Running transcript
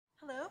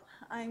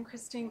I'm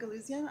Christine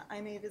Galuzian.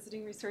 I'm a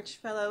visiting research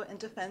fellow in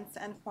defense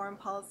and foreign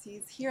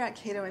policies here at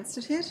Cato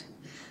Institute.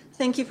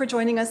 Thank you for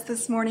joining us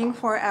this morning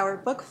for our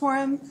book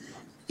forum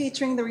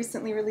featuring the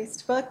recently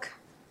released book,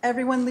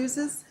 Everyone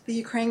Loses, the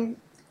Ukraine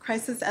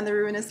Crisis and the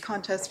Ruinous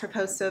Contest for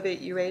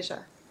Post-Soviet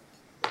Eurasia.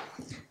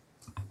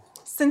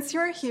 Since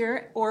you're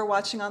here or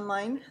watching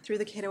online through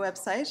the Cato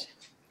website,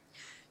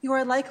 you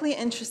are likely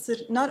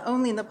interested not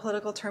only in the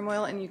political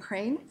turmoil in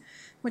Ukraine,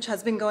 which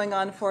has been going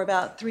on for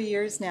about 3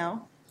 years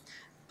now,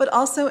 but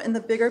also in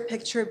the bigger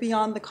picture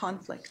beyond the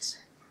conflict.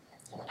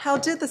 How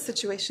did the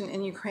situation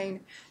in Ukraine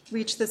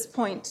reach this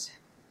point?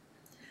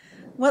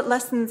 What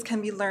lessons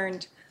can be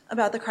learned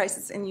about the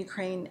crisis in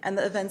Ukraine and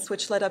the events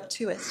which led up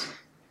to it?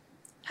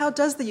 How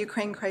does the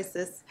Ukraine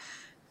crisis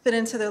fit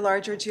into the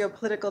larger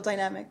geopolitical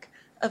dynamic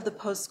of the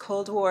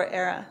post-Cold War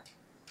era?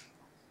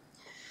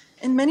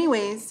 In many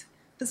ways,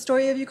 the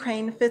story of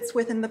Ukraine fits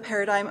within the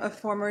paradigm of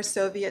former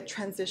Soviet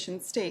transition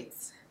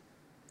states.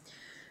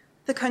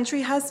 The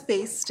country has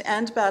faced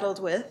and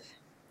battled with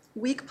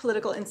weak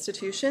political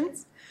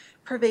institutions,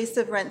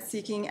 pervasive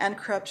rent-seeking and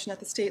corruption at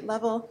the state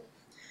level,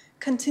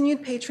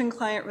 continued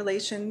patron-client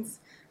relations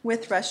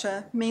with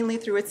Russia, mainly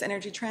through its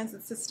energy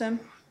transit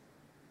system.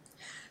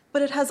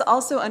 But it has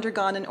also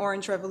undergone an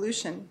Orange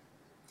Revolution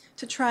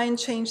to try and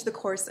change the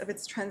course of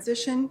its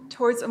transition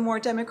towards a more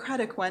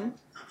democratic one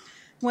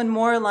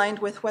more aligned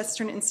with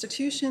Western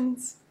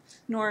institutions,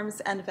 norms,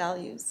 and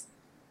values.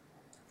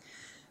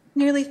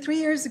 Nearly 3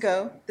 years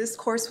ago, this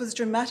course was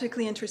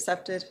dramatically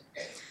intercepted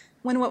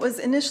when what was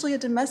initially a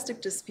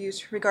domestic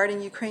dispute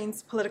regarding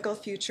Ukraine's political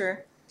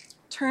future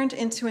turned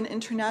into an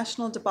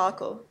international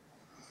debacle,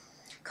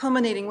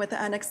 culminating with the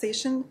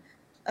annexation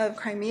of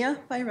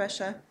Crimea by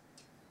Russia.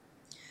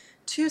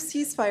 2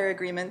 ceasefire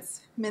agreements,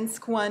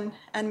 Minsk I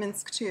and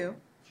Minsk II,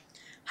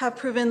 have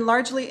proven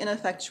largely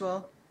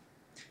ineffectual,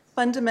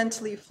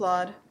 fundamentally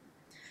flawed,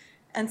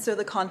 and so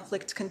the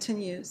conflict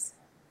continues.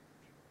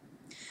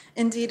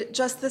 Indeed,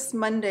 just this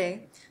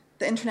Monday,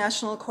 the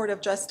International Court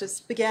of Justice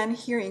began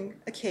hearing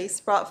a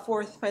case brought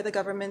forth by the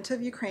government of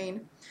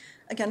Ukraine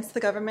against the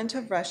government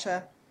of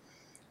Russia,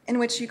 in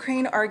which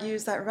Ukraine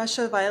argues that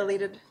Russia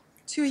violated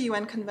 2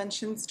 UN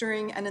conventions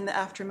during and in the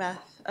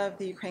aftermath of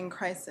the Ukraine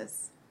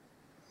crisis.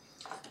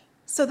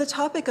 So the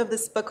topic of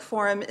this book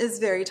forum is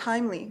very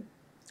timely,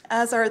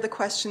 as are the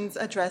questions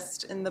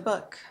addressed in the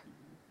book.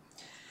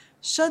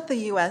 Should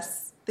the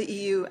US, the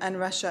EU, and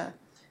Russia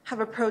have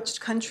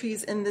approached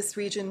countries in this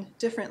region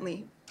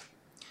differently?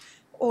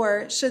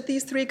 Or should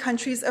these 3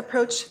 countries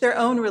approach their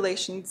own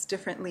relations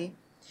differently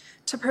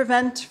to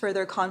prevent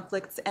further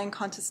conflicts and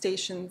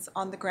contestations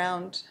on the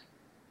ground?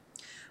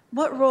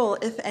 What role,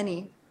 if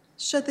any,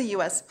 should the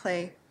US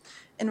play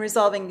in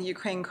resolving the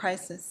Ukraine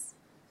crisis?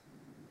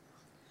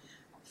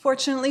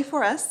 Fortunately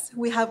for us,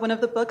 we have one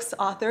of the book's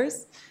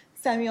authors,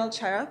 Samuel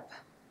Charap,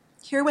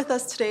 here with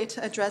us today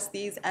to address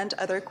these and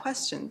other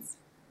questions.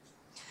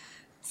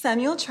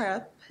 Samuel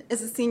Charap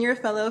is a senior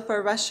fellow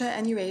for Russia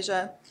and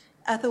Eurasia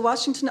at the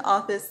Washington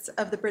office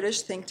of the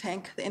British think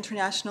tank, the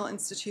International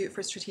Institute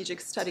for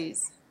Strategic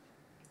Studies.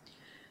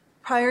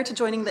 Prior to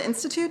joining the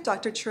Institute,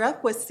 Dr.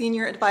 Charap was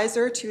senior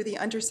advisor to the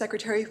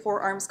Undersecretary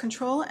for Arms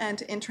Control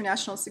and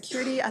International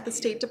Security at the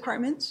State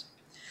Department,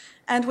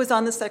 and was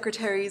on the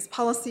Secretary's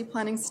policy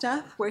planning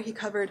staff, where he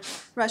covered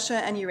Russia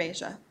and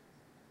Eurasia.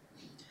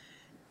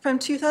 From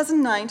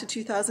 2009 to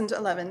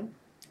 2011,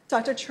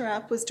 Dr.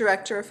 Charap was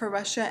director for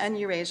Russia and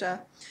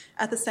Eurasia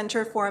at the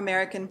Center for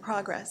American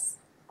Progress.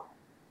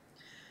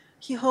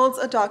 He holds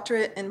a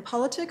doctorate in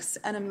politics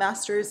and a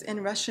master's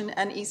in Russian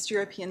and East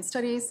European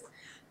studies,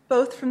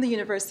 both from the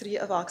University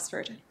of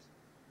Oxford.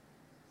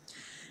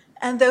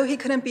 And though he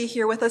couldn't be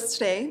here with us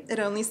today, it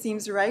only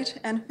seems right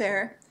and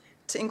fair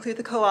to include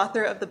the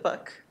co-author of the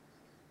book.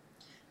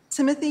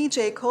 Timothy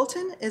J.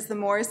 Colton is the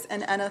Morris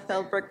and Anna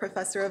Feldberg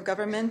Professor of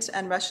Government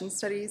and Russian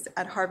Studies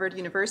at Harvard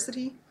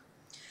University.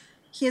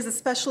 He is a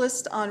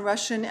specialist on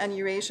Russian and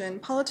Eurasian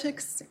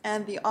politics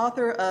and the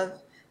author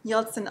of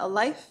Yeltsin, A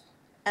Life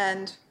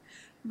and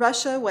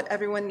Russia, What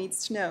Everyone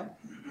Needs to Know,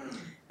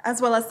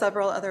 as well as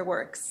several other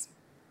works.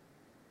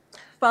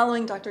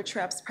 Following Dr.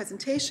 Charap's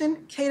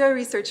presentation, Cato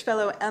Research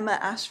Fellow Emma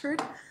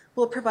Ashford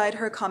will provide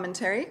her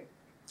commentary,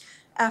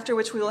 after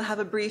which we will have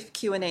a brief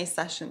Q&A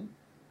session.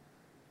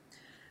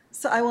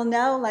 So I will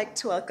now like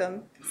to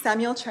welcome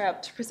Samuel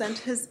Charap to present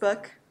his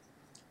book,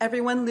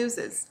 Everyone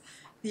Loses,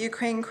 the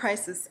Ukraine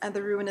Crisis and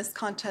the Ruinous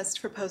Contest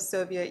for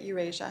Post-Soviet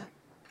Eurasia.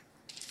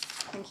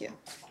 Thank you.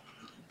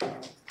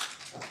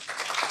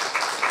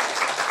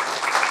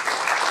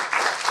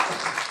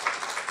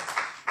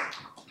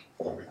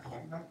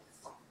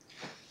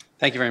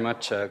 Thank you very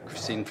much,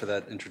 Christine, for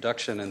that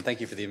introduction, and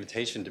thank you for the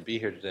invitation to be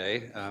here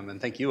today,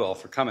 and thank you all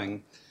for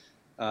coming.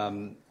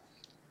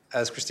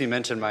 As Christine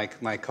mentioned,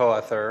 my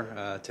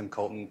co-author, Tim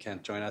Colton,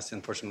 can't join us.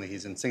 Unfortunately,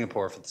 he's in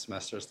Singapore for the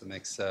semester, so that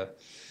makes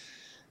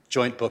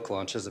joint book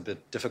launches a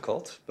bit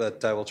difficult,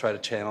 but I will try to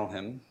channel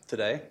him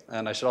today.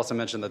 And I should also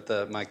mention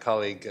that my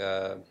colleague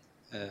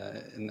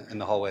in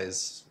the hallway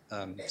is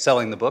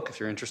selling the book, if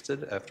you're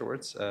interested,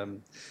 afterwards.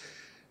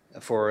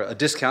 for a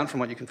discount from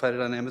what you can find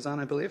it on Amazon,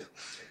 I believe.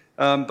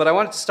 But I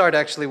wanted to start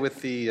actually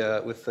with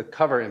the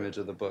cover image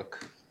of the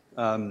book,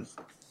 and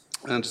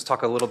just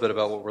talk a little bit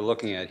about what we're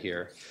looking at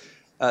here.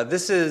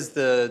 This is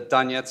the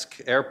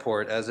Donetsk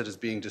airport as it is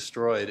being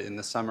destroyed in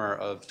the summer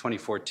of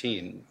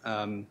 2014.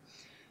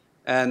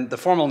 And the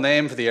formal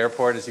name for the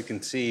airport, as you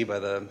can see by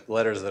the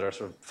letters that are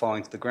sort of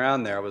falling to the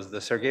ground there, was the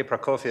Sergei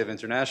Prokofiev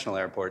International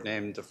Airport,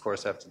 named, of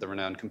course, after the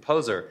renowned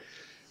composer,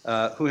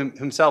 who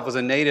himself was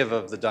a native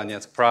of the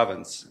Donetsk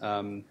province.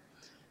 Of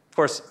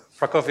course,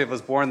 Prokofiev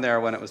was born there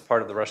when it was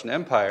part of the Russian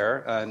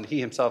Empire, and he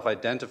himself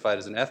identified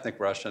as an ethnic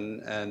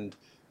Russian and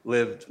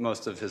lived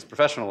most of his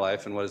professional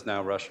life in what is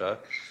now Russia.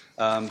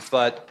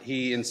 But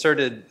he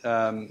inserted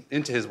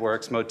into his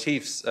works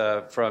motifs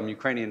from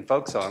Ukrainian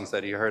folk songs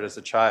that he heard as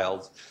a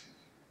child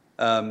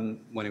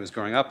when he was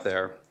growing up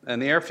there.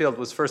 And the airfield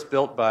was first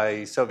built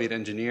by Soviet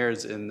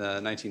engineers in the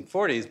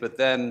 1940s, but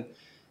then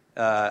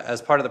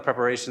as part of the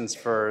preparations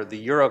for the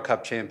Euro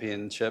Cup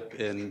championship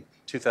in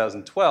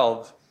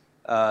 2012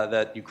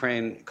 that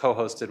Ukraine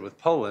co-hosted with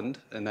Poland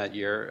in that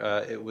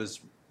year, it was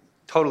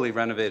totally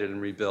renovated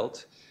and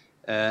rebuilt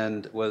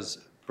and was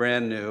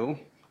brand new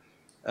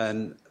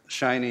and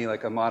shiny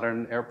like a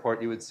modern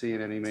airport you would see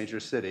in any major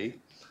city.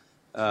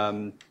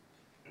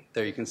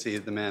 There you can see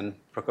the man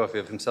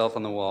Prokofiev himself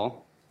on the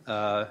wall.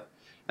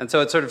 And so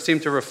it sort of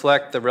seemed to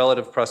reflect the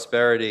relative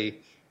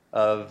prosperity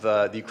of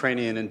the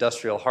Ukrainian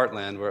industrial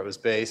heartland where it was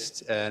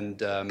based, and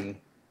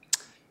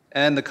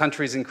the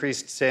country's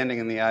increased standing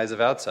in the eyes of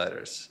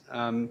outsiders.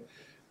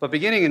 But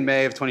beginning in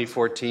May of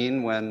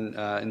 2014, when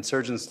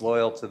insurgents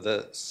loyal to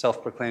the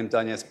self-proclaimed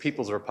Donetsk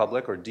People's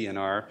Republic, or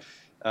DNR,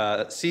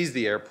 seized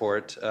the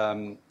airport,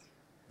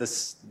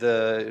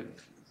 the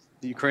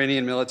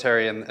Ukrainian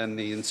military and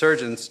the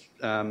insurgents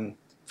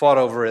fought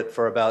over it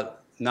for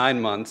about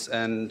 9 months,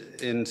 and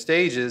in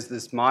stages,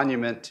 this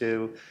monument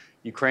to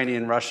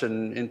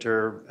Ukrainian-Russian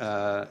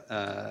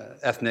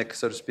ethnic,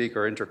 so to speak,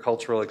 or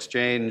intercultural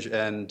exchange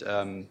and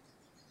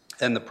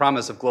the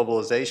promise of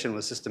globalization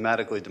was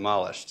systematically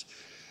demolished.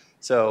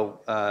 So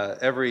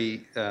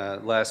every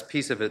last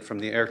piece of it, from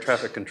the air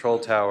traffic control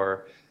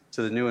tower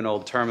to the new and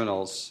old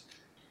terminals,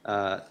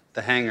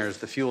 the hangars,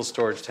 the fuel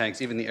storage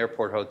tanks, even the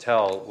airport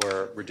hotel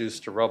were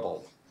reduced to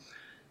rubble.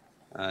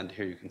 And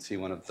here you can see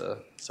one of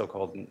the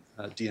so-called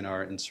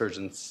DNR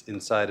insurgents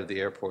inside of the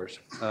airport.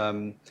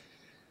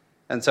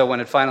 And so when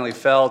it finally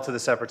fell to the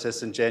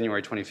separatists in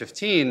January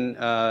 2015,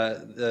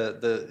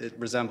 it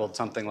resembled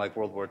something like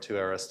World War II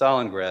era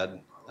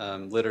Stalingrad,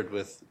 littered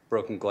with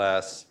broken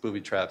glass,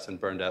 booby traps, and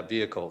burned out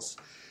vehicles.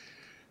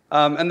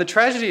 And the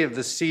tragedy of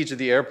the siege of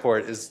the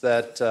airport is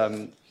that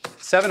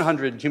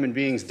 700 human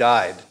beings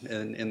died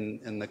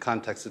in the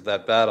context of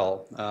that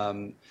battle.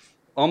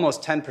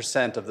 Almost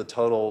 10% of the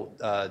total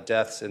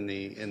deaths in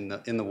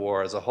the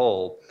war as a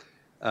whole.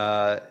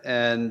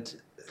 And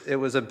it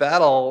was a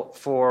battle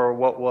for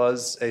what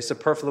was a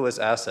superfluous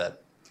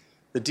asset.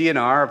 The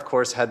DNR, of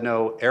course, had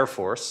no air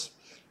force.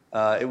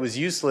 It was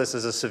useless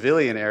as a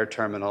civilian air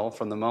terminal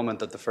from the moment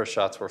that the first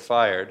shots were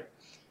fired.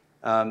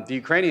 The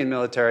Ukrainian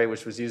military,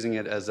 which was using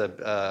it as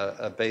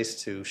a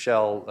base to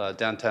shell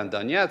downtown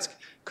Donetsk,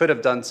 could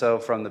have done so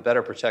from the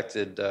better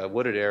protected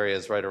wooded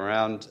areas right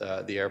around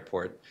the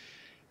airport.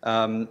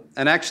 And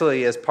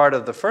actually, as part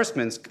of the first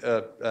Minsk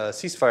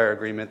ceasefire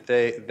agreement,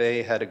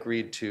 they had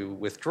agreed to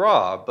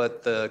withdraw,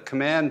 but the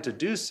command to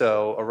do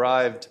so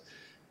arrived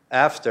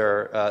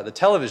after the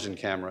television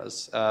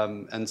cameras,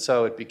 and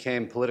so it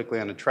became politically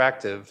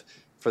unattractive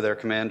for their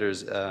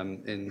commanders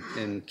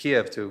in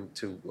Kiev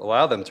to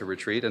allow them to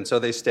retreat, and so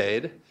they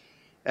stayed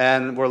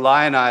and were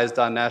lionized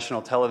on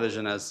national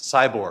television as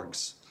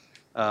cyborgs,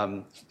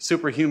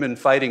 superhuman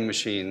fighting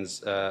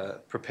machines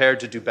prepared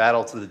to do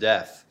battle to the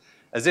death,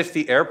 as if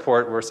the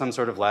airport were some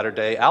sort of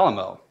latter-day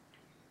Alamo.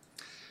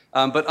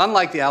 But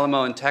unlike the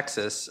Alamo in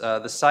Texas,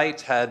 the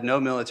site had no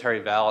military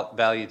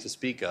value to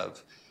speak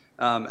of.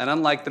 And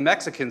unlike the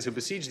Mexicans who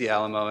besieged the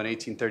Alamo in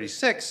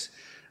 1836,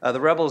 the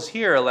rebels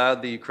here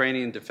allowed the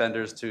Ukrainian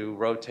defenders to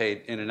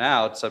rotate in and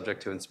out,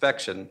 subject to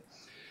inspection.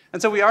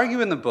 And so we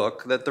argue in the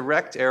book that the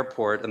wrecked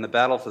airport and the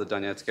battle for the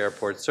Donetsk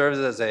airport serves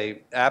as an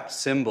apt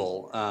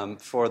symbol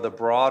for the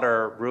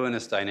broader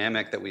ruinous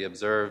dynamic that we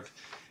observe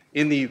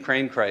in the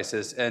Ukraine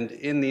crisis and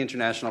in the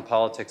international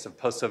politics of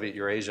post-Soviet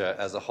Eurasia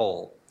as a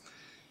whole.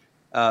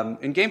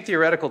 In game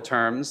theoretical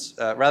terms,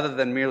 rather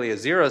than merely a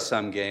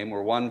zero-sum game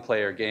where one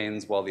player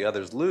gains while the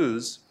others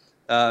lose,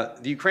 the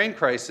Ukraine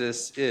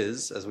crisis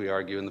is, as we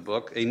argue in the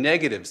book, a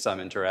negative-sum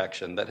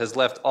interaction that has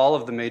left all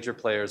of the major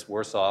players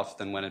worse off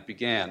than when it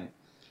began.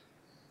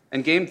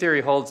 And game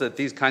theory holds that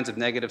these kinds of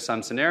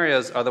negative-sum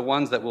scenarios are the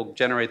ones that will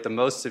generate the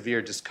most severe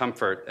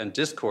discomfort and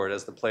discord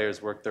as the players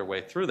work their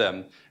way through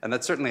them, and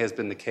that certainly has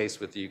been the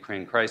case with the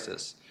Ukraine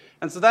crisis.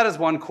 And so that is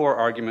one core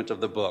argument of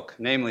the book,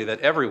 namely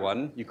that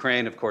everyone,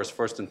 Ukraine, of course,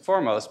 first and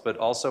foremost, but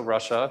also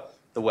Russia,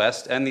 the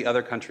West, and the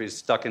other countries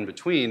stuck in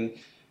between,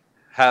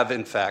 have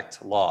in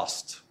fact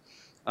lost.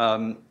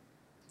 But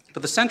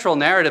the central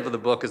narrative of the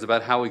book is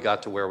about how we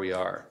got to where we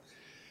are.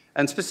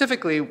 And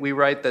specifically, we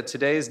write that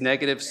today's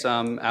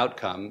negative-sum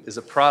outcome is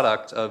a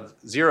product of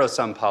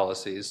zero-sum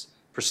policies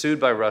pursued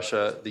by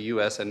Russia, the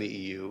US, and the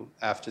EU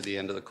after the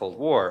end of the Cold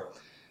War.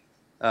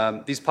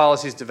 These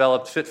policies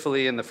developed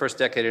fitfully in the first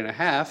decade and a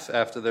half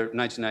after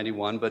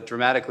 1991, but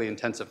dramatically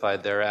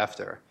intensified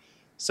thereafter,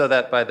 so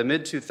that by the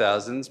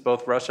mid-2000s,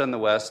 both Russia and the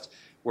West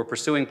were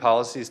pursuing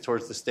policies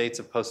towards the states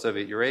of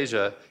post-Soviet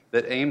Eurasia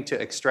that aimed to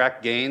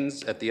extract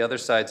gains at the other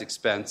side's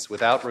expense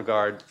without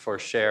regard for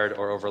shared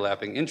or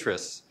overlapping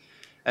interests.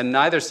 And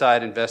neither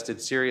side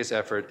invested serious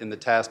effort in the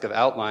task of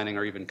outlining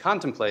or even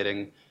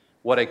contemplating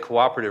what a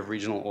cooperative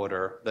regional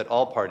order that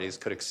all parties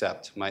could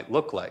accept might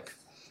look like.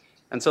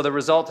 And so the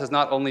result has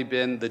not only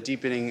been the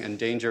deepening and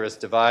dangerous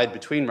divide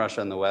between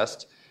Russia and the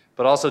West,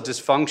 but also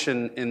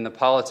dysfunction in the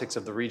politics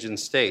of the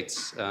region's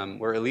states,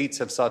 where elites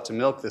have sought to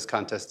milk this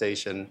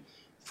contestation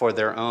for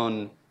their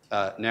own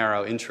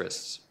narrow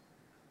interests.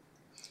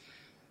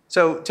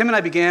 So Tim and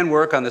I began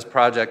work on this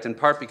project in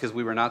part because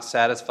we were not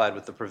satisfied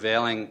with the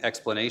prevailing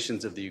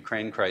explanations of the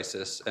Ukraine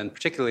crisis, and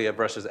particularly of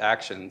Russia's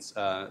actions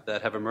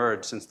that have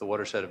emerged since the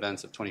watershed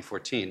events of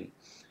 2014.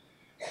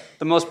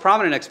 The most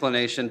prominent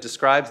explanation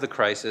describes the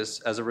crisis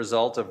as a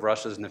result of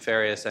Russia's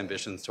nefarious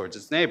ambitions towards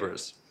its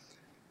neighbors.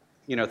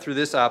 Through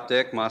this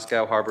optic,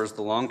 Moscow harbors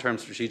the long-term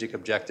strategic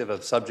objective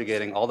of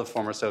subjugating all the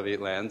former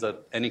Soviet lands at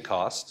any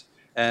cost,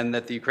 and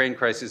that the Ukraine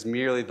crisis is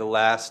merely the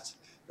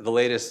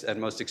latest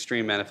and most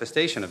extreme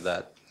manifestation of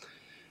that.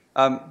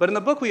 But in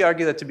the book, we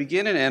argue that to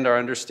begin and end our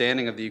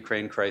understanding of the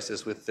Ukraine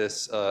crisis with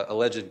this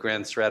alleged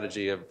grand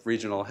strategy of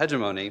regional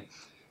hegemony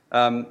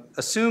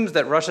assumes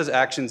that Russia's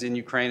actions in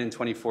Ukraine in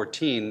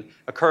 2014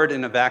 occurred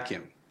in a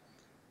vacuum,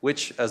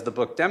 which, as the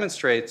book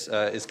demonstrates,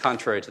 is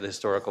contrary to the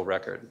historical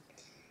record.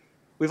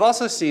 We've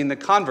also seen the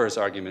converse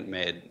argument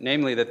made,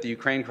 namely that the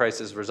Ukraine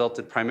crisis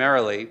resulted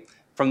primarily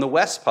from the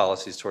West's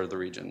policies toward the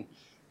region.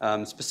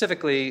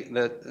 Specifically,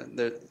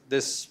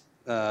 this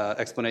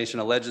explanation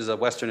alleges a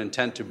Western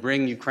intent to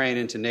bring Ukraine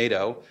into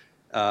NATO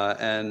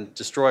and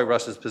destroy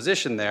Russia's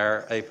position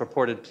there, a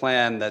purported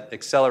plan that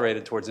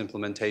accelerated towards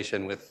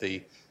implementation with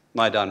the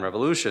Maidan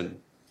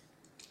Revolution.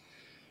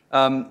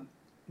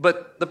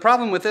 But the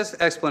problem with this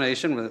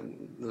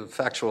explanation, the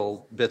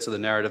factual bits of the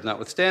narrative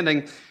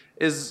notwithstanding,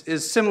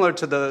 is similar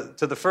to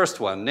the first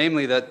one,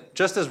 namely that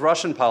just as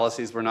Russian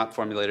policies were not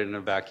formulated in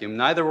a vacuum,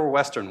 neither were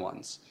Western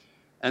ones.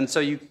 And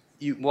so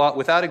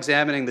without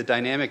examining the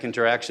dynamic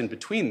interaction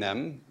between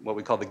them, what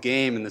we call the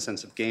game in the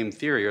sense of game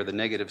theory or the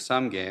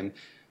negative-sum game,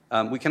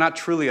 we cannot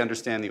truly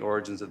understand the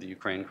origins of the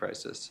Ukraine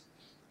crisis.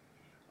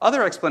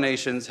 Other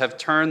explanations have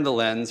turned the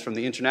lens from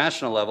the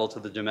international level to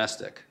the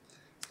domestic.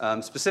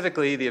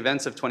 Specifically, the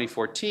events of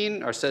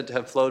 2014 are said to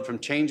have flowed from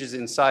changes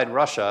inside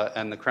Russia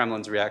and the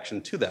Kremlin's reaction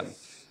to them.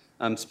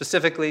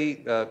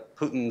 Specifically,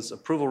 Putin's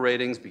approval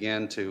ratings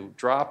began to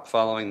drop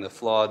following the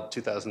flawed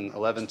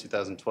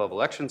 2011-2012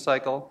 election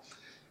cycle,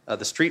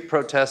 the street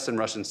protests in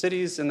Russian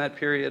cities in that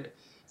period,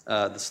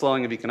 the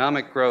slowing of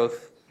economic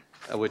growth,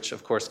 which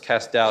of course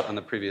cast doubt on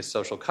the previous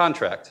social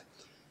contract.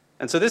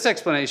 And so this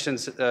explanation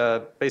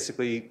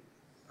basically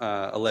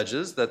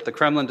alleges that the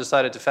Kremlin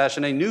decided to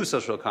fashion a new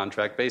social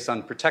contract based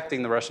on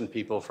protecting the Russian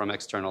people from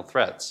external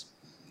threats.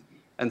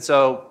 And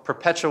so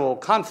perpetual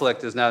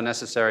conflict is now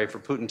necessary for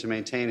Putin to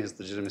maintain his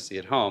legitimacy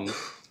at home,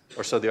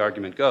 or so the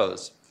argument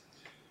goes.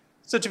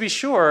 So to be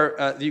sure,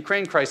 the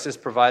Ukraine crisis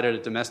provided a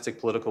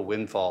domestic political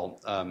windfall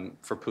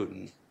for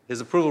Putin.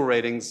 His approval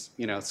ratings,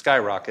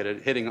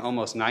 skyrocketed, hitting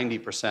almost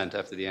 90%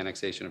 after the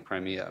annexation of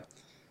Crimea.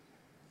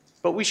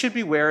 But we should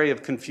be wary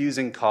of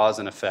confusing cause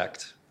and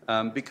effect,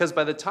 because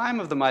by the time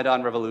of the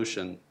Maidan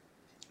Revolution,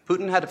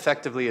 Putin had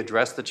effectively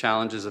addressed the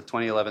challenges of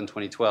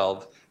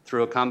 2011-2012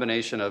 through a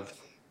combination of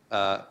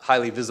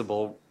highly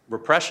visible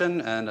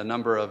repression and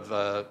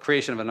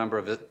creation of a number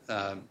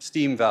of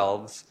steam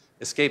valves,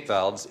 escape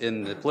valves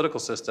in the political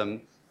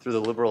system through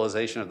the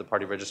liberalization of the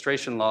party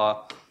registration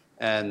law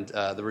and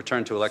the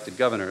return to elected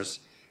governors.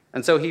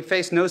 And so he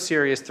faced no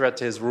serious threat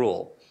to his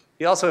rule.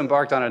 He also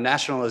embarked on a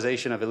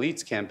nationalization of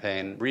elites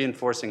campaign,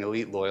 reinforcing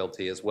elite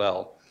loyalty as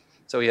well.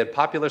 So he had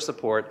popular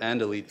support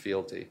and elite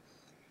fealty.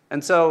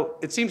 And so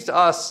it seems to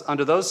us,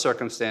 under those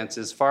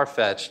circumstances,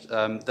 far-fetched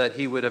that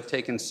he would have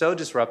taken so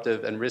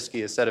disruptive and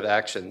risky a set of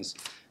actions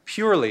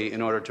purely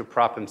in order to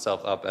prop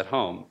himself up at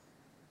home.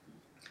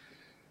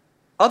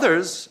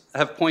 Others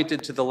have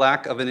pointed to the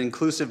lack of an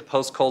inclusive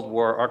post-Cold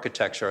War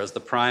architecture as the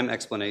prime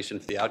explanation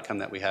for the outcome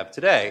that we have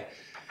today.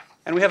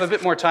 And we have a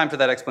bit more time for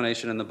that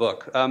explanation in the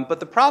book. But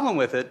the problem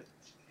with it,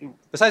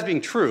 besides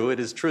being true, it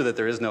is true that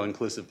there is no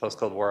inclusive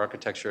post-Cold War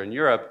architecture in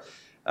Europe,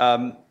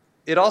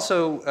 it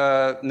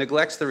also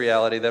neglects the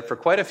reality that for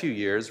quite a few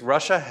years,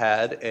 Russia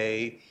had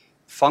a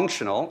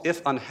functional,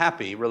 if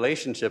unhappy,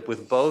 relationship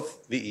with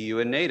both the EU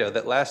and NATO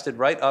that lasted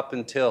right up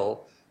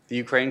until the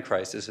Ukraine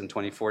crisis in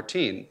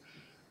 2014.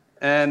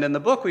 And in the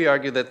book, we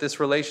argue that this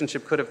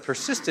relationship could have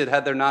persisted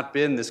had there not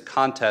been this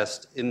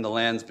contest in the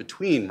lands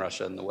between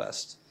Russia and the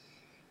West.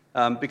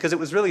 Because it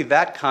was really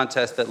that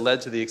contest that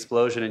led to the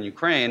explosion in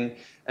Ukraine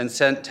and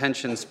sent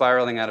tensions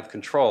spiraling out of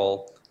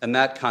control and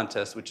that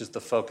contest, which is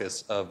the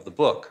focus of the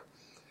book.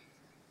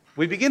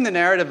 We begin the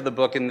narrative of the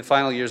book in the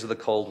final years of the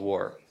Cold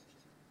War.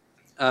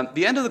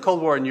 The end of the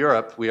Cold War in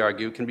Europe, we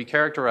argue, can be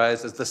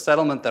characterized as the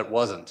settlement that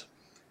wasn't,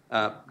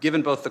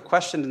 given both the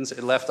questions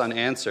it left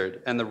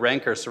unanswered and the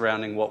rancor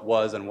surrounding what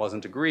was and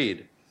wasn't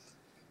agreed.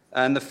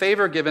 And the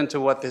favor given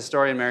to what the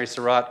historian Mary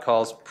Surratt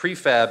calls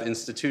prefab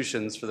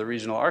institutions for the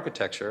regional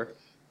architecture,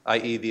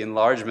 i.e. the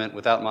enlargement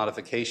without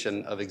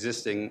modification of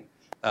existing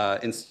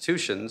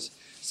institutions,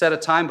 set a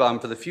time bomb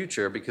for the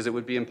future because it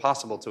would be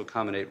impossible to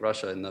accommodate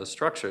Russia in those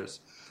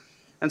structures.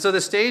 And so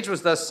the stage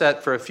was thus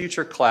set for a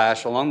future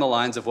clash along the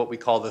lines of what we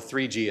call the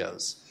three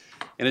geos.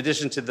 In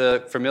addition to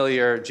the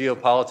familiar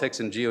geopolitics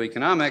and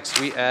geoeconomics,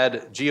 we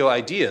add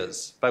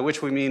geo-ideas, by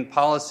which we mean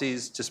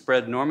policies to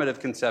spread normative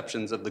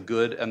conceptions of the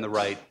good and the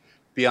right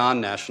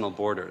beyond national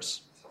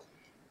borders.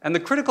 And the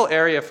critical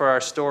area for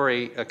our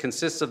story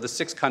consists of the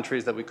 6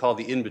 countries that we call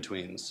the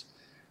in-betweens.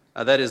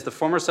 That is, the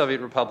former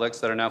Soviet republics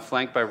that are now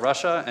flanked by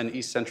Russia and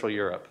East Central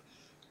Europe,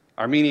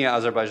 Armenia,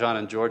 Azerbaijan,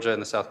 and Georgia in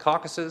the South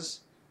Caucasus,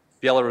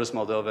 Belarus,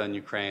 Moldova, and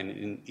Ukraine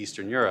in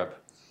Eastern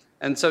Europe.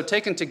 And so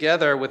taken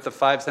together with the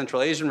 5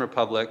 Central Asian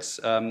republics,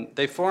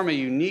 they form a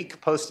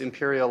unique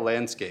post-imperial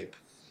landscape.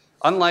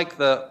 Unlike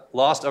the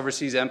lost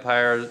overseas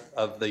empires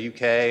of the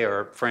UK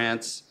or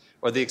France,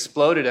 or the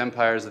exploded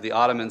empires of the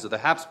Ottomans or the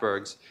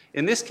Habsburgs,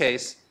 in this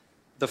case,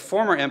 the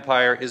former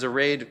empire is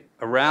arrayed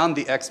around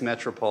the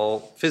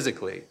ex-metropole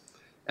physically.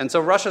 And so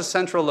Russia's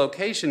central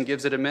location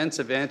gives it immense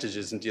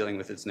advantages in dealing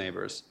with its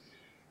neighbors.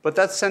 But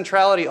that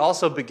centrality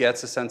also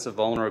begets a sense of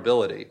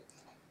vulnerability.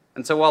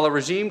 And so while a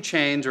regime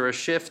change or a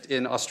shift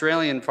in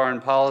Australian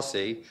foreign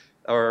policy,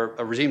 or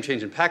a regime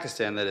change in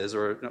Pakistan, that is,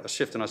 or a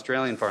shift in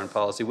Australian foreign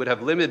policy would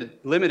have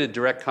limited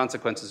direct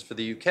consequences for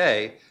the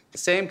UK, the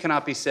same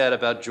cannot be said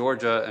about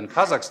Georgia and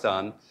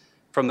Kazakhstan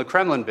from the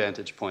Kremlin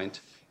vantage point,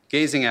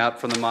 gazing out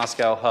from the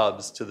Moscow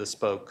hubs to the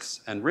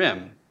spokes and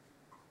rim.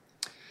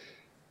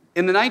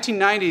 In the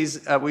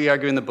 1990s, we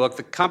argue in the book,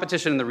 the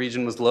competition in the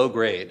region was low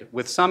grade,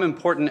 with some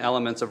important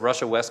elements of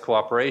Russia-West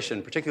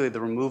cooperation, particularly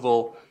the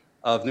removal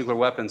of nuclear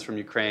weapons from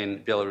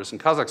Ukraine, Belarus, and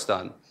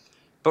Kazakhstan.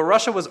 But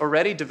Russia was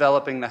already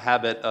developing the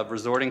habit of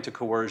resorting to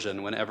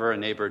coercion whenever a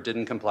neighbor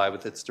didn't comply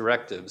with its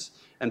directives,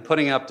 and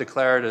putting up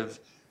declarative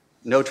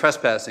no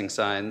trespassing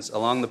signs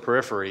along the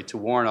periphery to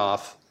warn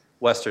off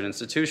Western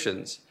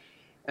institutions.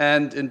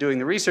 And in doing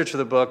the research for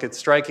the book, it's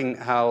striking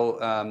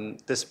how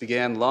this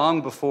began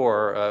long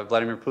before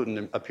Vladimir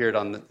Putin appeared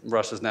on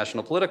Russia's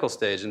national political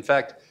stage. In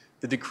fact,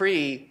 the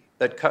decree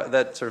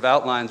that sort of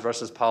outlines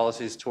Russia's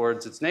policies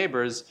towards its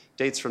neighbors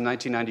dates from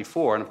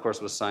 1994, and of course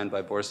was signed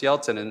by Boris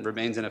Yeltsin and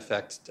remains in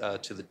effect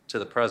to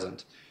the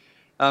present.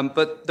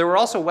 But there were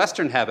also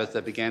Western habits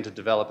that began to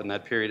develop in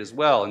that period as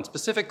well, and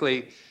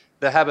specifically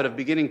the habit of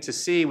beginning to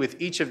see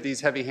with each of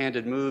these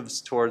heavy-handed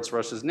moves towards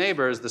Russia's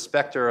neighbors the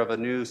specter of a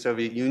new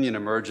Soviet Union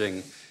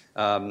emerging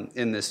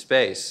in this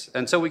space.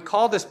 And so we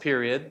call this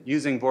period,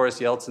 using Boris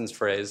Yeltsin's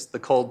phrase, the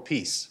Cold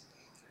Peace,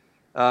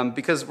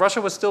 because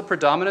Russia was still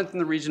predominant in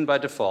the region by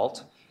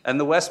default, and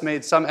the West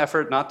made some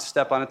effort not to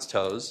step on its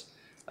toes.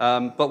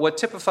 But what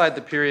typified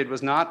the period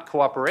was not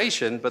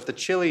cooperation, but the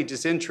chilly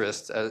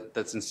disinterest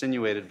that's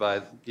insinuated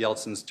by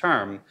Yeltsin's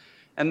term,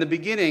 and the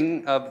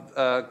beginning of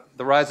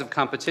the rise of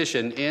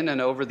competition in and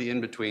over the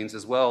in-betweens,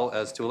 as well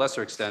as, to a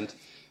lesser extent,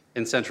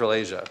 in Central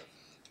Asia.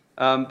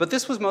 But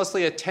this was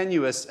mostly a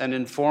tenuous and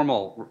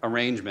informal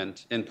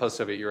arrangement in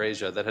post-Soviet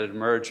Eurasia that had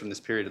emerged from this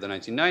period of the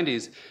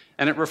 1990s,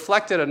 and it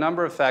reflected a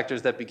number of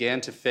factors that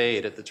began to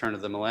fade at the turn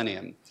of the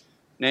millennium.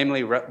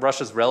 Namely,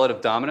 Russia's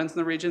relative dominance in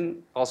the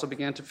region also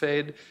began to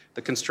fade,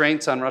 the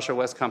constraints on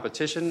Russia-West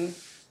competition,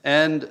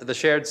 and the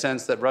shared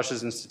sense that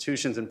Russia's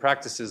institutions and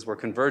practices were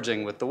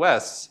converging with the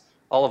West's.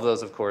 All of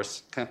those, of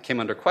course, came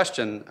under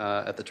question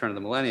at the turn of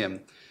the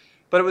millennium.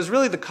 But it was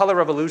really the color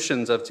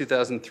revolutions of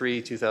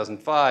 2003,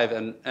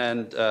 2005,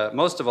 and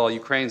most of all,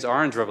 Ukraine's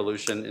Orange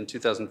Revolution in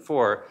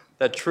 2004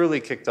 that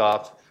truly kicked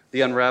off the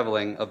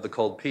unraveling of the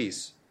Cold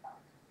Peace.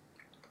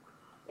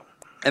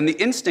 And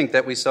the instinct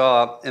that we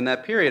saw in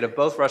that period of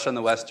both Russia and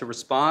the West to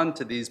respond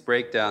to these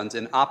breakdowns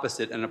in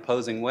opposite and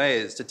opposing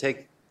ways, to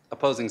take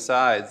opposing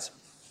sides,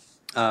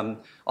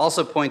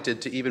 also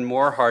pointed to even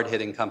more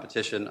hard-hitting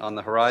competition on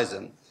the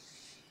horizon.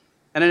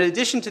 And in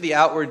addition to the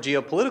outward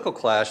geopolitical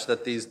clash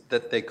that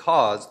they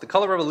caused, the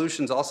color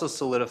revolutions also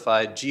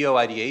solidified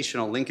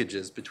geo-ideational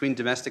linkages between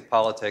domestic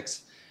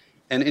politics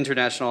and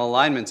international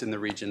alignments in the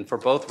region for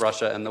both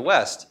Russia and the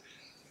West.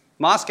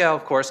 Moscow,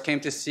 of course,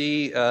 came to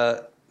see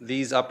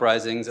these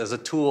uprisings as a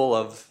tool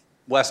of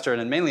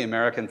Western and mainly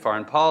American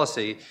foreign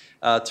policy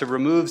to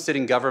remove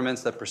sitting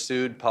governments that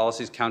pursued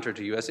policies counter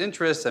to U.S.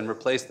 interests and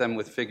replace them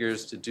with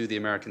figures to do the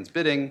Americans'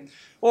 bidding,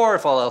 or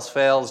if all else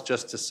fails,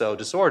 just to sow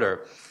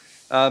disorder.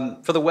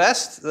 For the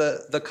West,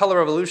 the color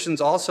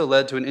revolutions also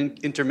led to an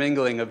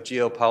intermingling of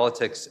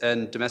geopolitics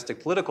and domestic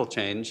political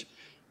change,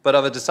 but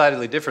of a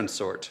decidedly different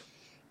sort.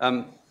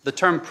 The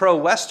term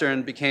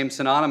pro-Western became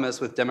synonymous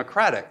with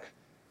democratic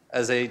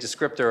as a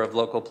descriptor of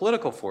local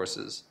political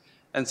forces.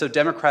 And so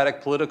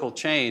democratic political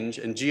change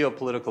and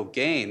geopolitical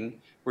gain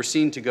were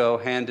seen to go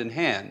hand in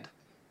hand,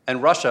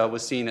 and Russia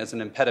was seen as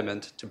an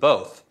impediment to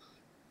both.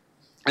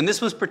 And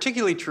this was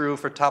particularly true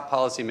for top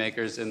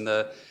policymakers in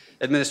the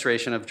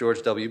administration of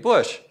George W.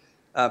 Bush.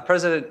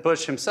 President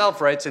Bush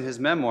himself writes in his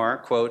memoir,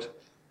 quote,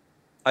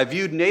 "I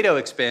viewed NATO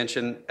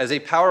expansion as a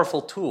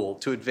powerful tool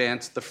to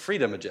advance the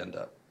freedom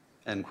agenda,"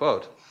 end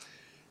quote.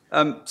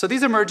 So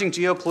these emerging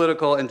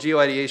geopolitical and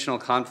geoideational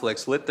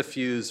conflicts lit the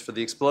fuse for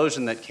the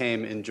explosion that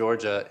came in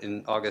Georgia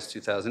in August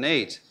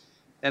 2008.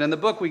 And in the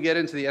book, we get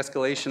into the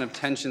escalation of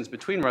tensions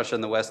between Russia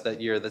and the West that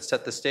year that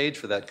set the stage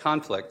for that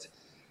conflict.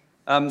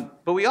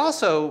 But we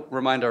also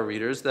remind our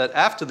readers that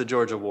after the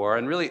Georgia War,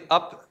 and really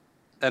up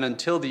and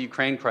until the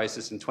Ukraine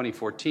crisis in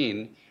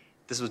 2014,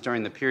 this was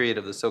during the period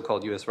of the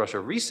so-called US-Russia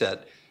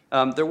reset,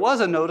 there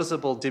was a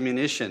noticeable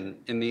diminution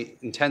in the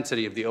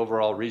intensity of the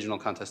overall regional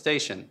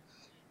contestation.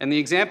 And the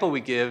example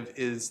we give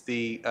is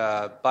the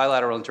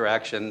bilateral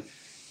interaction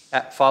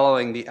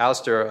following the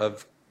ouster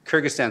of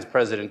Kyrgyzstan's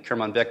president,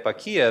 Kurmanbek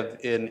Bakiyev,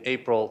 in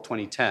April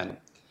 2010.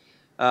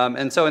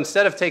 And so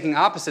instead of taking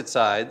opposite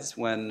sides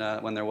when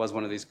there was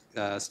one of these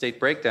state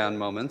breakdown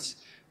moments,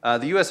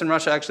 the US and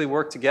Russia actually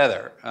worked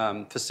together,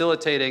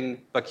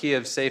 facilitating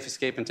Bakiyev's safe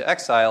escape into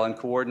exile and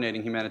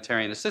coordinating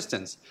humanitarian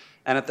assistance.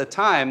 And at the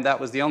time, that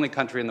was the only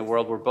country in the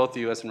world where both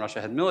the US and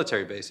Russia had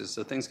military bases,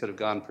 so things could have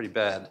gone pretty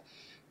bad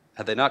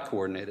had they not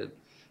coordinated.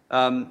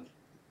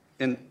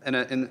 In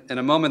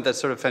a moment that's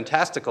sort of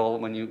fantastical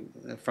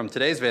from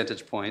today's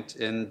vantage point,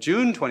 in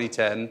June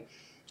 2010,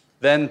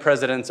 then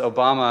Presidents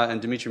Obama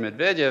and Dmitry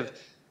Medvedev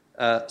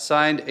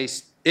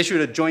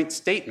issued a joint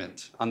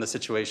statement on the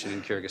situation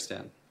in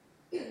Kyrgyzstan.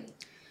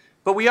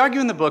 But we argue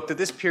in the book that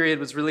this period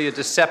was really a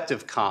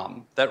deceptive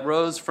calm that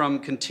rose from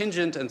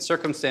contingent and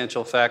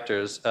circumstantial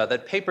factors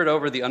that papered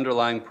over the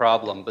underlying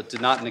problem but did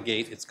not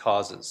negate its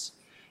causes.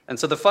 And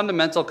so the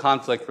fundamental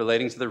conflict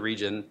relating to the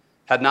region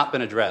had not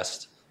been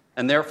addressed,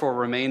 and therefore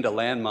remained a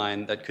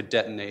landmine that could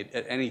detonate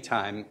at any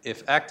time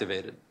if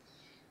activated.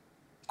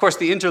 Of course,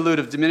 the interlude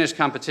of diminished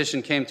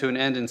competition came to an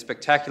end in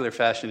spectacular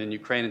fashion in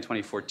Ukraine in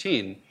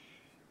 2014,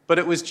 but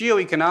it was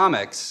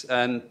geoeconomics,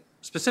 and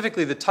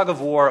specifically the tug of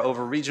war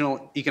over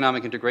regional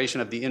economic integration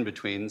of the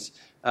in-betweens,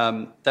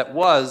 that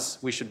was,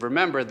 we should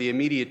remember, the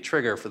immediate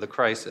trigger for the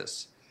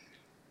crisis.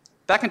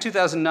 Back in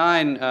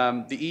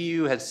 2009, the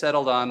EU had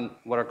settled on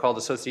what are called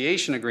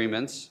association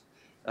agreements,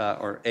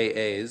 or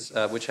AAs,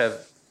 which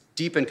have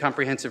deep and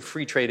comprehensive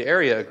free trade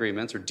area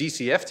agreements, or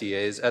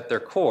DCFTAs, at their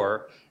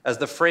core as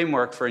the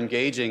framework for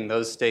engaging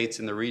those states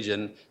in the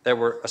region that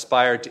were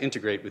aspired to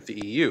integrate with the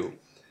EU.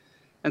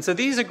 And so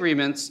these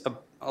agreements,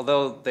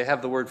 although they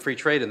have the word free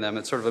trade in them,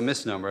 it's sort of a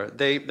misnomer,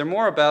 they're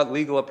more about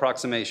legal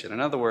approximation.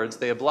 In other words,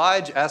 they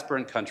oblige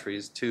aspirant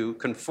countries to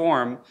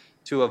conform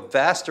to a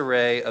vast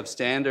array of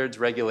standards,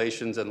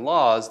 regulations, and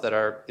laws that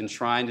are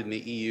enshrined in the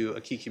EU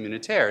acquis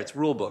communautaire, its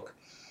rule book.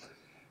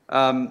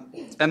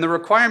 And the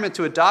requirement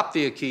to adopt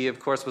the acquis, of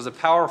course, was a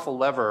powerful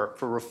lever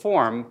for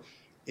reform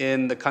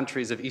in the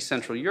countries of East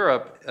Central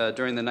Europe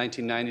during the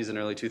 1990s and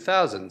early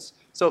 2000s.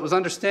 So it was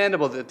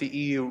understandable that the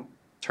EU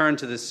turned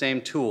to this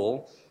same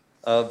tool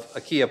of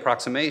acquis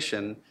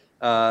approximation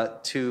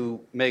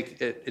to make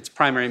it its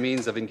primary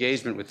means of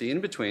engagement with the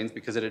in-betweens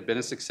because it had been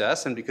a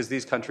success and because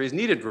these countries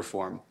needed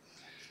reform.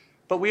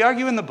 But we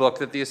argue in the book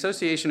that the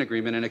association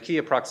agreement and acquis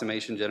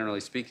approximation, generally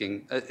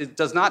speaking, it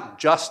does not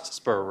just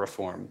spur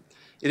reform.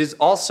 It is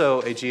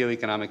also a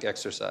geoeconomic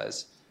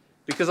exercise.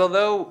 Because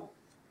although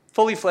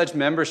fully fledged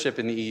membership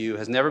in the EU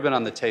has never been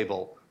on the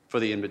table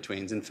for the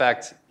in-betweens, in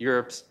fact,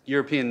 Europe's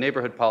European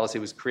neighborhood policy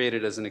was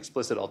created as an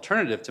explicit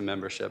alternative to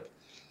membership,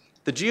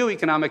 the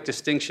geoeconomic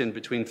distinction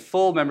between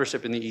full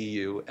membership in the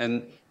EU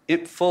and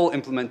full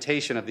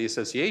implementation of the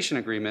association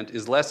agreement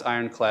is less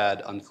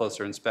ironclad on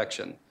closer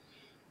inspection.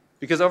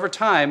 Because over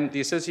time, the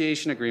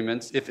association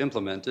agreements, if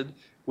implemented,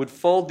 would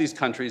fold these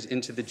countries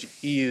into the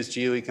EU's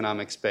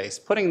geoeconomic space,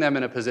 putting them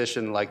in a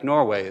position like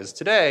Norway is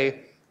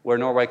today, where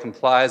Norway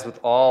complies with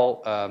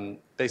all,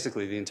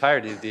 basically the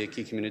entirety of the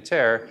acquis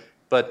communautaire,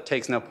 but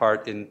takes no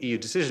part in EU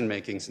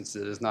decision-making since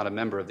it is not a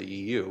member of the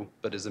EU,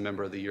 but is a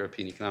member of the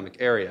European Economic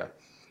Area.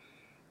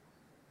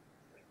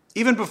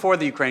 Even before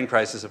the Ukraine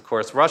crisis, of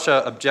course,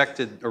 Russia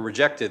objected or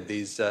rejected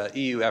these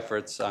EU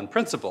efforts on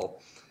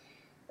principle.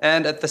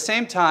 And at the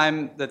same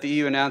time that the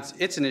EU announced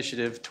its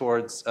initiative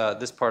towards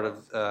this part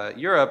of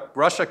Europe,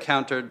 Russia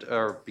countered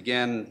or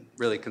began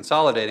really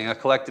consolidating a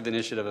collective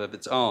initiative of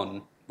its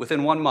own.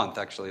 Within 1 month,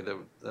 actually,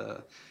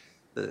 the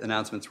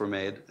announcements were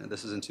made. And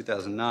this is in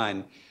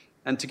 2009.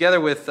 And together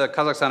with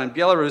Kazakhstan and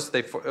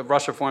Belarus,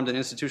 Russia formed an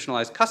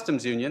institutionalized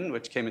customs union,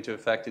 which came into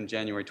effect in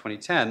January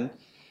 2010.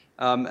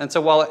 And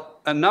so while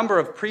a number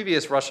of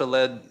previous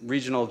Russia-led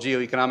regional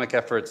geoeconomic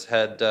efforts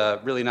had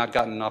really not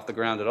gotten off the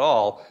ground at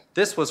all,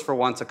 this was for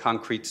once a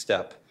concrete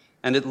step.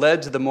 And it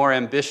led to the more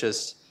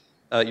ambitious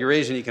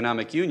Eurasian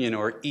Economic Union,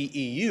 or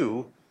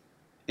EEU,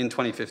 in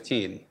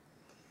 2015.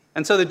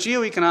 And so the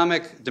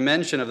geoeconomic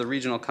dimension of the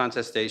regional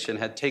contestation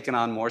had taken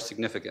on more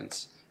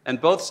significance. And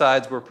both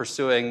sides were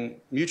pursuing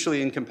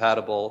mutually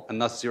incompatible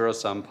and thus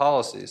zero-sum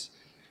policies.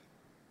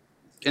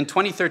 In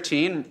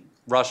 2013,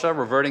 Russia,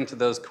 reverting to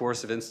those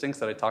coercive instincts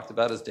that I talked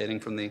about as dating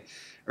from the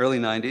early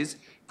 90s,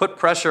 put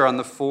pressure on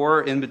the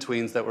four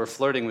in-betweens that were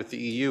flirting with the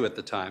EU at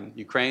the time,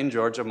 Ukraine,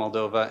 Georgia,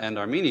 Moldova, and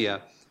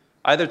Armenia,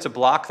 either to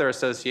block their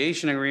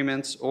association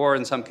agreements or,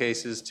 in some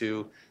cases,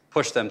 to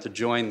push them to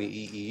join the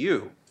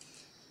EU.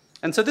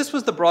 And so this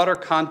was the broader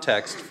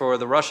context for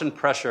the Russian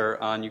pressure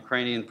on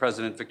Ukrainian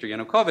President Viktor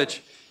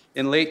Yanukovych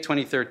in late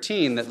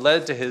 2013 that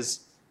led to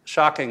his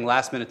shocking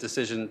last-minute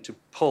decision to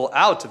pull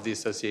out of the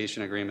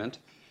association agreement,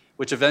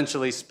 which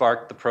eventually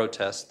sparked the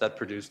protests that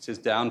produced his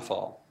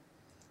downfall.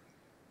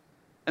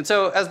 And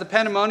so as the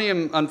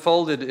pandemonium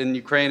unfolded in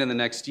Ukraine in the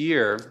next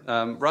year,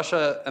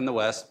 Russia and the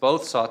West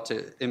both sought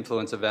to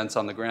influence events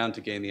on the ground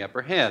to gain the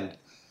upper hand.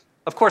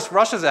 Of course,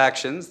 Russia's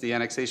actions, the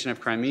annexation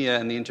of Crimea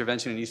and the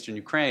intervention in eastern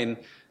Ukraine,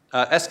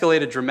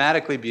 escalated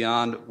dramatically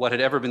beyond what had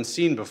ever been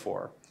seen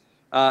before.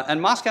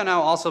 And Moscow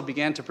now also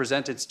began to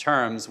present its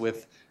terms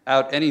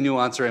without any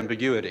nuance or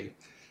ambiguity.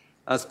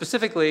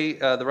 Specifically,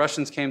 the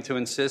Russians came to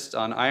insist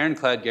on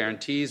ironclad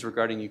guarantees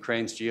regarding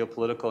Ukraine's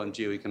geopolitical and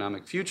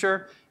geoeconomic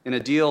future in a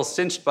deal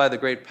cinched by the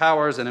great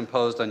powers and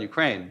imposed on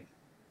Ukraine.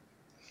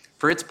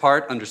 For its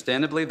part,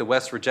 understandably, the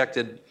West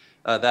rejected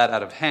that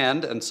out of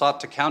hand and sought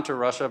to counter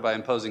Russia by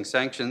imposing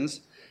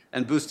sanctions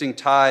and boosting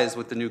ties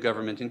with the new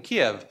government in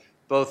Kiev,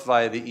 both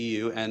via the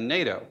EU and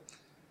NATO.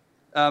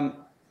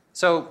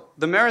 So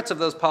the merits of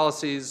those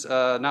policies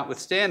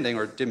notwithstanding,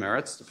 or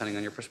demerits, depending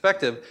on your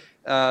perspective,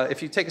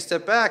 if you take a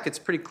step back, it's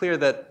pretty clear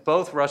that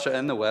both Russia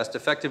and the West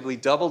effectively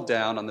doubled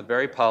down on the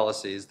very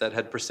policies that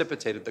had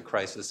precipitated the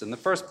crisis in the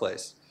first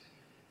place.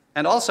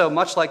 And also,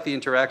 much like the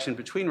interaction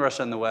between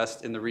Russia and the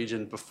West in the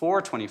region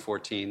before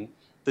 2014,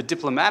 the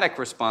diplomatic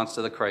response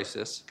to the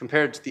crisis,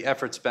 compared to the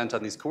effort spent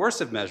on these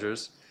coercive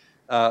measures,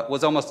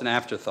 was almost an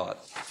afterthought.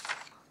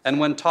 And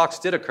when talks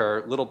did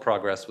occur, little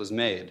progress was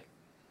made.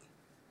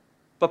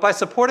 But by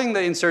supporting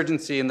the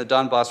insurgency in the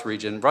Donbas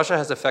region, Russia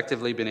has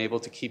effectively been able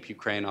to keep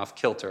Ukraine off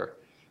kilter.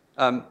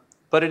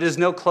 But it is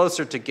no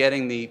closer to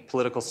getting the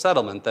political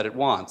settlement that it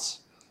wants.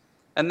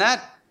 And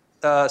that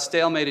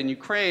stalemate in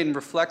Ukraine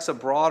reflects a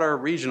broader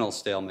regional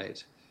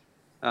stalemate.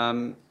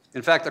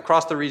 In fact,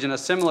 across the region, a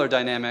similar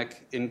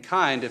dynamic in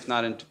kind, if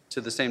not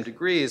to the same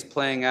degree, is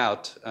playing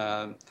out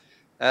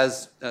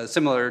as a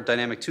similar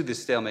dynamic to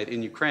this stalemate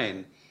in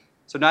Ukraine.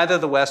 So neither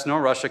the West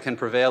nor Russia can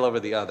prevail over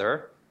the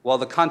other, while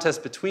the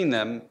contest between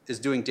them is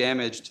doing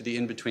damage to the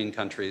in-between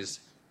countries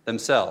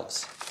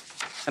themselves.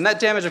 And that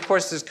damage, of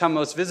course, has come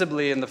most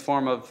visibly in the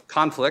form of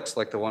conflicts,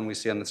 like the one we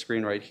see on the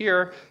screen right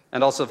here,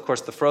 and also, of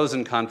course, the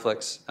frozen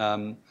conflicts,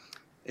 the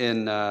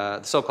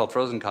so-called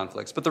frozen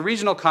conflicts. But the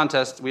regional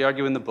contest, we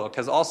argue in the book,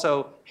 has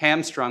also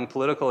hamstrung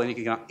political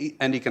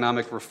and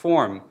economic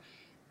reform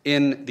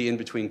in the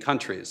in-between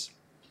countries.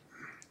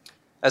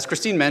 As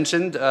Christine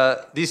mentioned,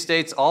 these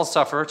states all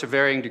suffer to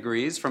varying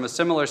degrees from a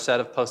similar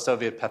set of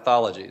post-Soviet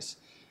pathologies: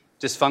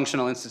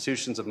 dysfunctional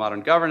institutions of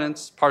modern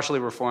governance, partially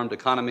reformed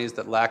economies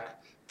that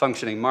lack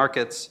functioning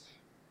markets,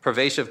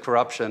 pervasive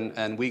corruption,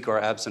 and weak or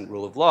absent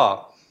rule of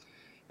law.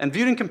 And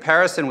viewed in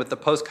comparison with the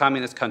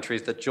post-communist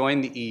countries that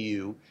joined the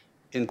EU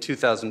in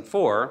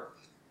 2004,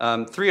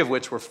 three of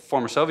which were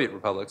former Soviet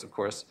republics, of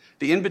course,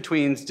 the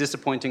in-between's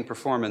disappointing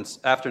performance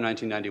after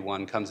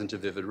 1991 comes into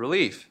vivid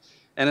relief.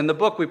 And in the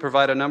book, we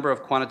provide a number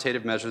of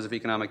quantitative measures of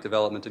economic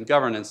development and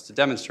governance to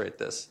demonstrate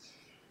this.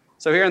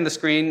 So here on the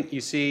screen,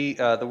 you see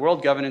the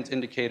World Governance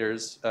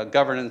Indicators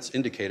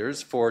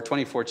for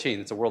 2014.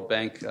 It's a World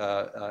Bank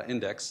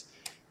index.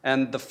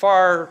 And the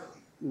far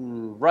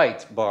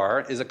right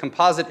bar is a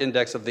composite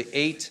index of the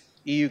 8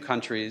 EU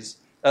countries,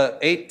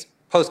 8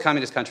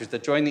 post-communist countries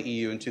that joined the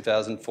EU in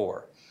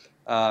 2004.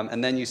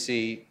 And then you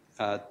see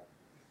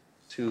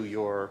to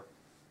your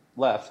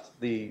left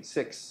the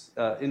 6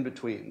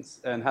 in-betweens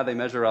and how they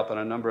measure up on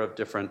a number of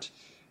different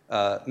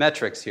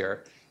metrics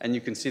here. And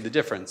you can see the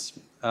difference.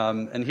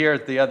 And here are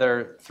the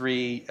other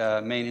 3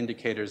 main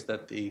indicators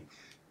that the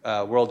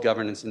World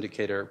Governance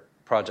Indicator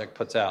Project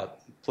puts out: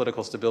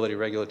 political stability,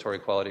 regulatory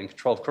quality, and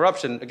control of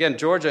corruption. Again,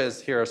 Georgia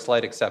is here a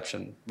slight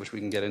exception, which we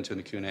can get into in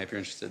the Q&A if you're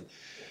interested.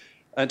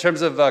 In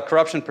terms of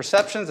corruption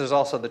perceptions, there's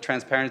also the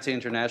Transparency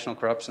International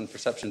Corruption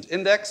Perceptions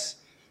Index.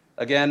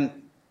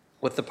 Again,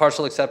 with the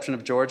partial exception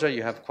of Georgia,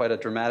 you have quite a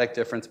dramatic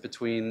difference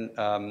between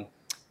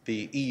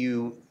the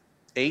EU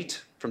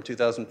 8 from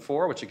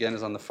 2004, which again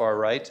is on the far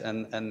right,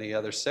 and the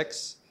other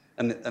 6,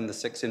 and the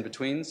 6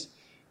 in-betweens.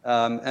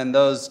 And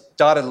those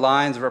dotted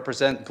lines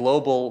represent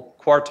global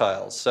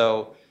quartiles.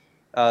 So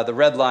the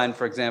red line,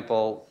 for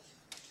example,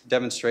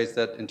 demonstrates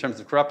that in terms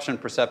of corruption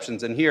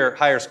perceptions, and here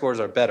higher scores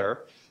are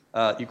better.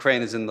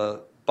 Ukraine is in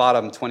the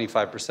bottom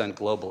 25%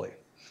 globally.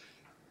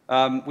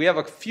 We have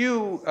a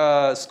few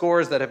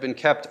scores that have been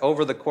kept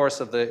over the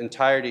course of the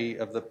entirety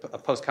of the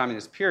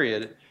post-communist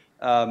period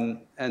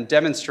and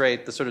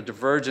demonstrate the sort of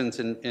divergence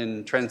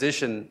in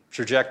transition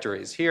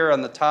trajectories. Here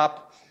on the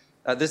top,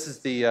 this is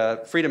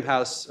the Freedom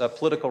House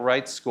political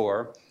rights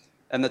score,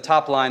 and the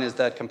top line is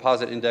that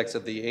composite index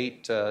of the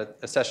 8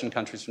 accession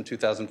countries from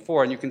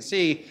 2004. And you can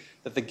see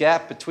that the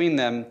gap between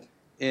them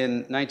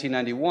in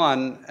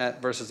 1991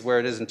 versus where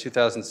it is in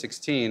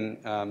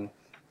 2016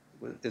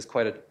 is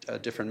quite a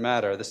different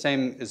matter. The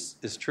same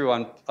is true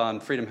on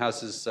Freedom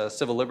House's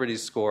civil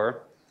liberties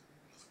score.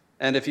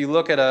 And if you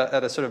look at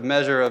a sort of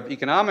measure of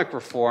economic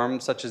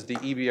reform, such as the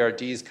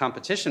EBRD's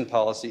Competition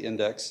Policy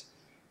Index,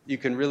 you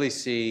can really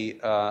see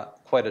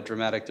quite a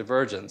dramatic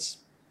divergence.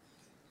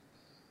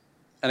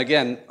 And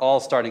again, all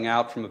starting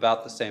out from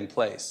about the same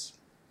place.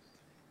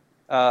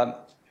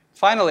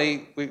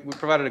 Finally, we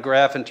provided a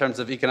graph in terms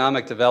of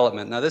economic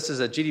development. Now, this is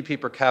a GDP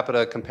per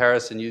capita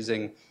comparison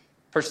using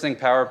purchasing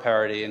power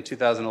parity in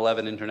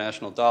 2011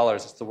 international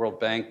dollars. It's the World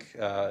Bank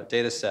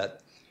data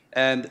set.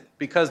 And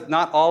because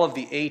not all of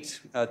the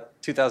 8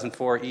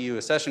 2004 EU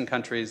accession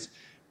countries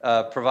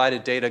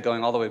provided data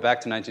going all the way back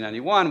to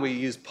 1991, we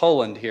used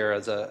Poland here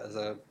as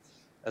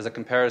a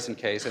comparison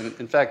case. And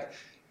in fact,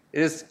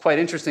 it is quite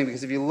interesting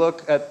because if you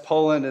look at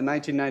Poland in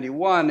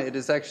 1991, it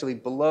is actually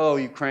below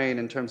Ukraine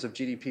in terms of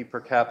GDP per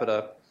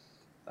capita.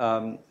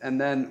 And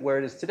then where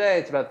it is today,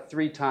 it's about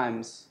 3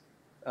 times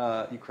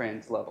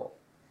Ukraine's level.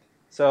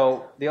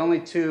 So the only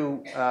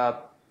 2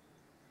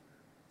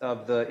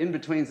 of the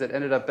in-betweens that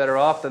ended up better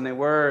off than they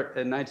were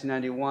in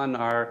 1991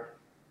 are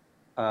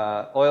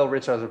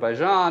oil-rich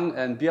Azerbaijan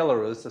and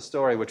Belarus, a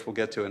story which we'll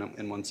get to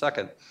in 1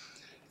 second.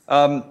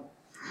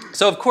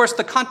 So, of course,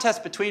 the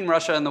contest between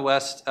Russia and the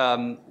West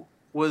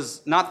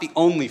was not the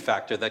only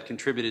factor that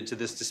contributed to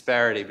this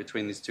disparity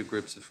between these 2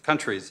 groups of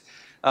countries,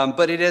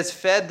 but it has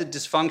fed the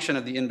dysfunction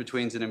of the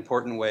in-betweens in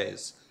important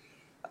ways.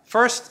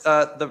 First,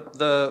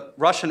 the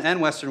Russian and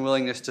Western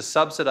willingness to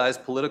subsidize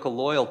political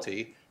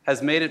loyalty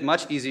has made it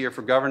much easier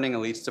for governing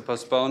elites to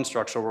postpone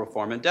structural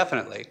reform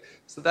indefinitely.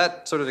 So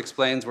that sort of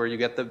explains where you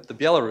get the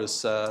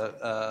Belarus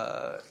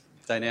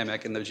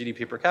dynamic in the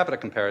GDP per capita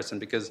comparison,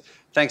 because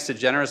thanks to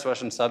generous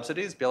Russian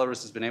subsidies,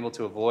 Belarus has been able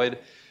to avoid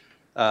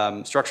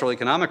structural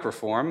economic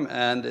reform,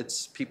 and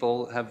its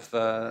people have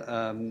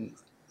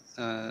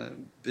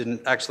been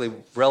actually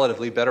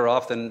relatively better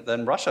off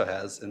than Russia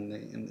has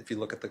if you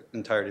look at the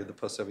entirety of the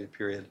post-Soviet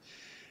period.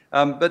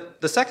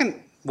 But the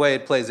second way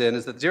it plays in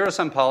is that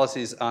zero-sum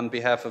policies on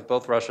behalf of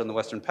both Russia and the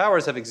Western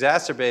powers have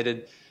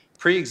exacerbated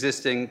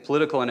pre-existing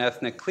political and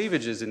ethnic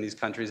cleavages in these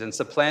countries and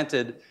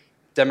supplanted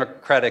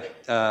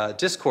democratic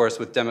discourse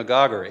with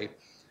demagoguery.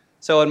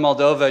 So in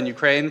Moldova and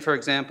Ukraine, for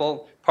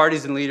example,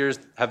 parties and leaders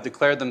have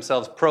declared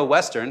themselves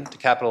pro-Western to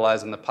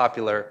capitalize on the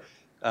popular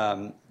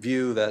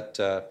view that,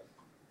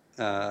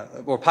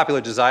 or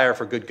popular desire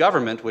for good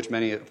government, which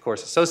many, of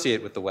course,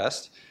 associate with the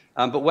West.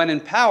 But when in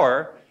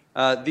power,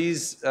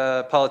 these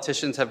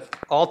politicians have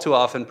all too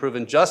often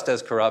proven just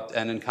as corrupt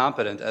and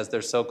incompetent as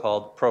their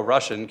so-called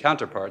pro-Russian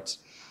counterparts.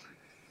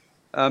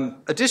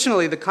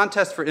 Additionally, the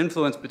contest for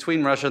influence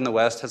between Russia and the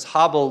West has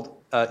hobbled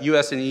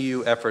US and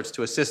EU efforts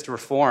to assist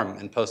reform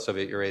in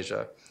post-Soviet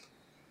Eurasia.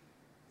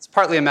 It's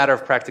partly a matter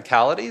of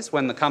practicalities.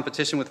 When the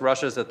competition with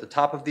Russia is at the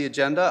top of the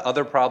agenda,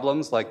 other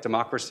problems like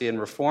democracy and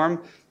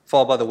reform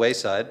fall by the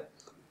wayside.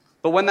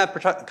 But when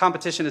that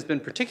competition has been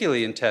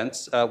particularly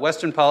intense,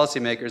 Western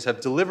policymakers have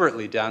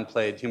deliberately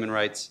downplayed human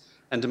rights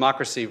and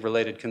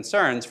democracy-related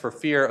concerns for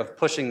fear of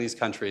pushing these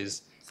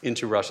countries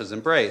into Russia's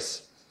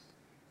embrace.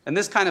 And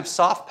this kind of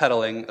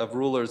soft-pedaling of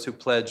rulers who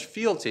pledge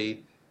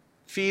fealty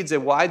feeds a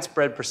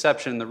widespread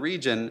perception in the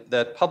region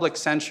that public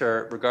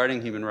censure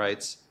regarding human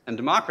rights and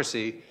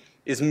democracy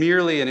is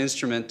merely an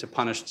instrument to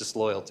punish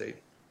disloyalty.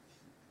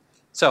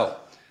 So,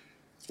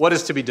 what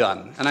is to be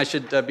done? And I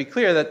should be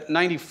clear that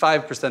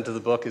 95% of the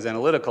book is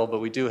analytical, but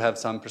we do have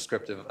some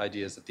prescriptive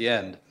ideas at the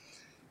end.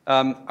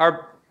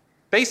 Our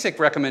basic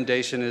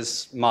recommendation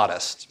is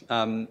modest.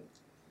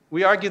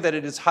 We argue that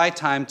it is high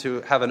time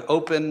to have an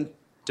open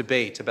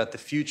debate about the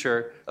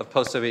future of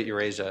post-Soviet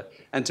Eurasia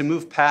and to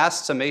move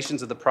past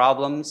summations of the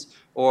problems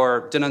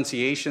or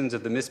denunciations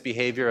of the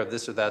misbehavior of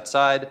this or that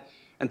side,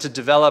 and to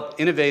develop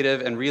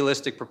innovative and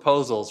realistic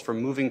proposals for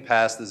moving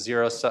past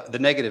the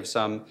negative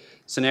sum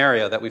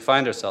scenario that we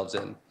find ourselves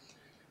in.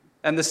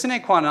 And the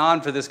sine qua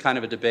non for this kind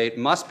of a debate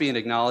must be an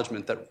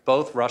acknowledgement that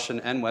both Russian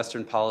and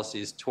Western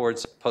policies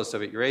towards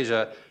post-Soviet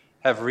Eurasia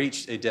have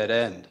reached a dead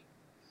end.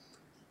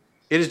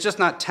 It is just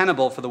not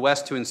tenable for the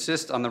West to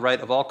insist on the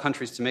right of all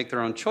countries to make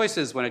their own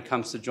choices when it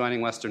comes to joining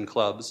Western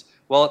clubs,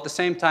 while at the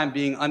same time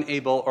being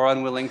unable or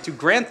unwilling to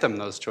grant them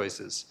those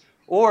choices,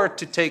 or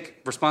to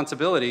take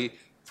responsibility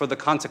for the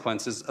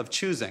consequences of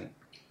choosing.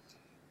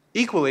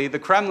 Equally, the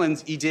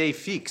Kremlin's idée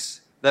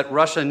fixe that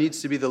Russia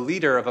needs to be the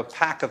leader of a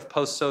pack of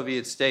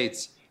post-Soviet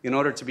states in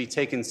order to be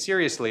taken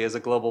seriously as a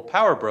global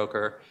power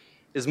broker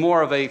is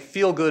more of a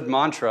feel-good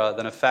mantra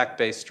than a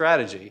fact-based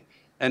strategy,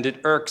 and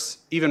it irks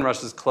even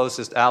Russia's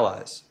closest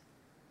allies.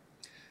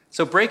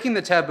 So breaking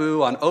the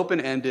taboo on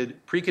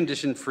open-ended,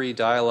 precondition-free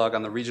dialogue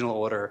on the regional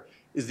order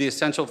is the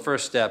essential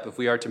first step if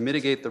we are to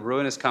mitigate the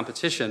ruinous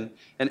competition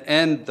and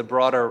end the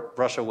broader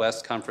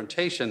Russia-West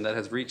confrontation that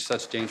has reached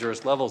such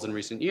dangerous levels in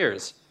recent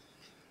years.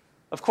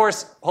 Of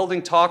course,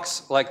 holding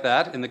talks like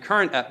that in the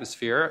current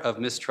atmosphere of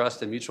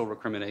mistrust and mutual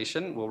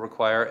recrimination will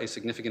require a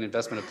significant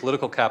investment of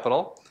political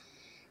capital,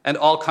 and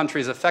all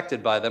countries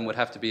affected by them would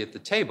have to be at the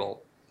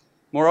table.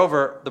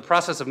 Moreover, the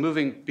process of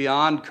moving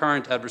beyond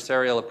current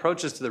adversarial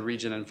approaches to the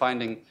region and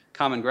finding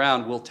common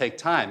ground will take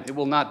time. It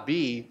will not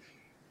be,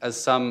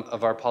 as some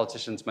of our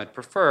politicians might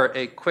prefer,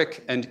 a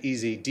quick and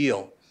easy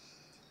deal.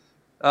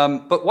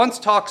 But once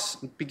talks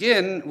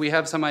begin, we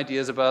have some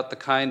ideas about the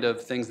kind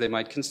of things they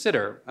might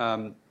consider.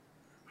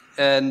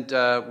 And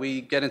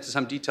we get into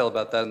some detail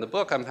about that in the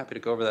book. I'm happy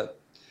to go over that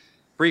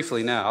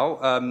briefly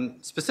now.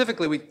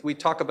 Specifically, we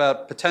talk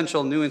about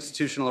potential new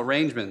institutional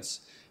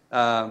arrangements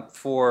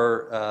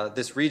for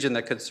this region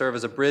that could serve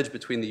as a bridge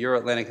between the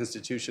Euro-Atlantic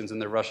institutions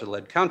and their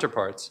Russia-led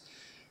counterparts.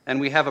 And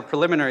we have a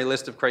preliminary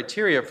list of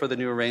criteria for the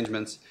new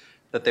arrangements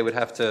that they would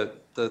have to,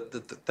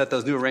 that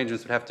those new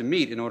arrangements would have to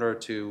meet in order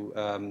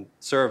to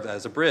serve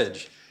as a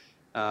bridge.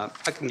 I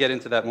can get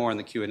into that more in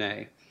the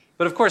Q&A.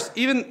 But of course,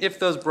 even if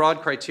those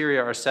broad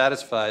criteria are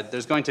satisfied,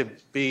 there's going to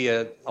be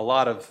a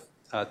lot of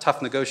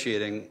tough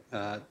negotiating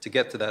to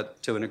get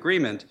to an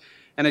agreement.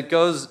 And it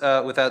goes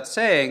without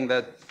saying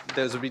that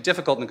those would be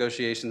difficult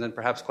negotiations and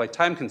perhaps quite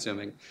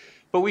time-consuming.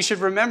 But we should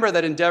remember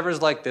that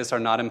endeavors like this are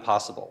not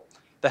impossible.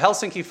 The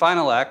Helsinki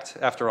Final Act,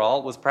 after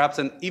all, was perhaps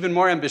an even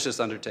more ambitious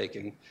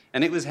undertaking,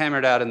 and it was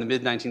hammered out in the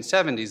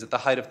mid-1970s at the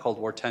height of Cold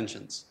War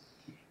tensions.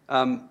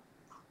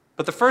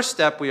 But the first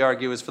step, we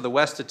argue, is for the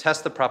West to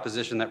test the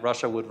proposition that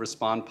Russia would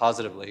respond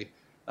positively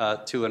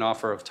to an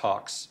offer of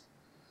talks,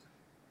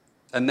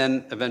 and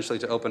then eventually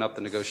to open up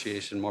the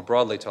negotiation more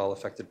broadly to all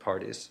affected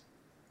parties.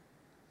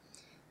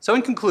 So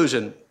in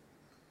conclusion,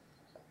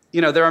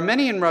 there are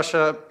many in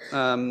Russia,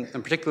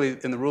 and particularly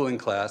in the ruling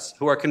class,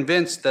 who are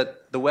convinced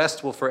that the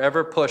West will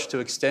forever push to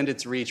extend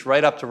its reach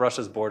right up to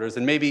Russia's borders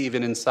and maybe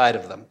even inside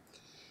of them.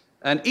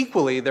 And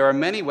equally, there are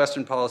many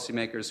Western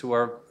policymakers who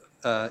are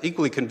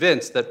equally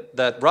convinced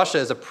that Russia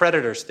is a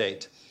predator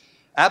state,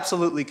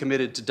 absolutely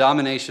committed to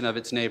domination of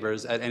its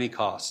neighbors at any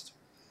cost.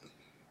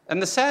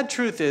 And the sad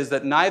truth is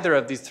that neither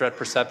of these threat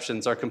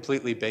perceptions are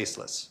completely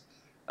baseless.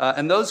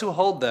 And those who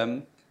hold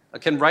them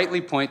can rightly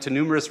point to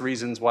numerous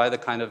reasons why the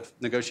kind of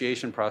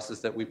negotiation process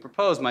that we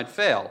propose might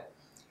fail.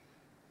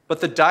 But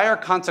the dire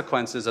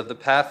consequences of the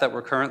path that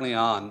we're currently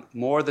on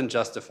more than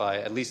justify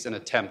at least an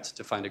attempt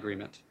to find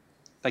agreement.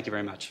 Thank you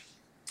very much.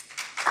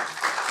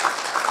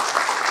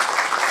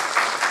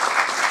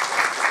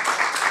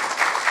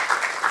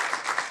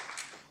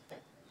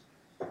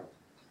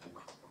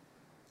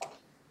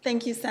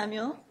 Thank you,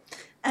 Samuel.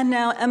 And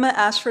now Emma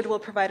Ashford will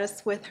provide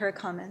us with her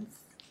comments.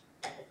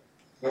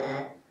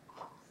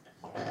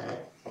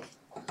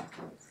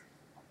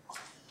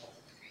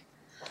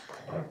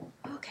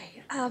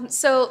 Okay,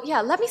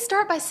 let me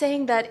start by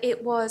saying that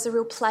it was a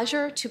real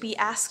pleasure to be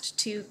asked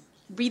to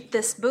read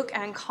this book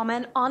and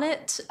comment on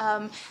it,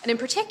 and in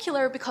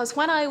particular because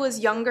when I was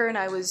younger and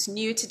I was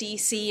new to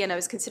DC and I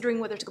was considering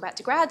whether to go back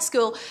to grad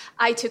school,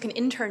 I took an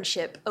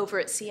internship over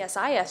at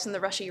CSIS in the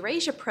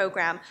Russia-Eurasia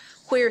program,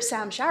 where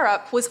Sam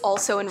Sharap was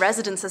also in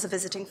residence as a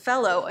visiting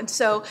fellow. And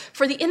so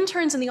for the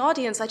interns in the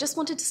audience, I just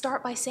wanted to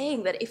start by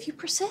saying that if you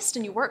persist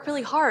and you work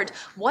really hard,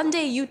 one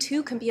day you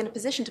too can be in a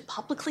position to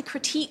publicly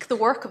critique the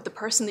work of the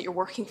person that you're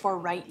working for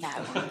right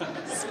now.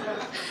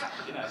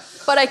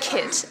 But I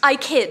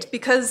kid,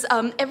 because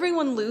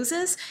Everyone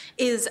Loses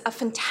is a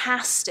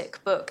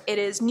fantastic book. It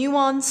is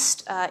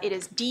nuanced, it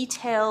is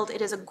detailed,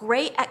 it is a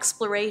great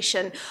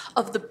exploration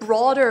of the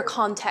broader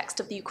context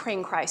of the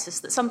Ukraine crisis,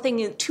 that's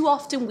something too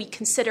often we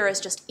consider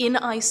as just in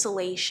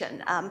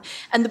isolation.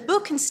 And the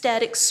book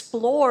instead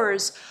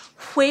explores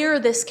where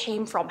this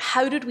came from.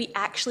 How did we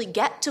actually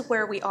get to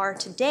where we are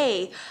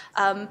today?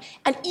 And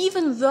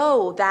even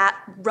though that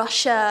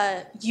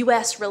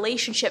Russia-US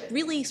relationship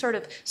really sort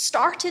of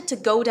started to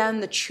go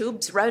down the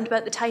tubes round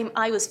about the time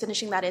I was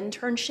finishing that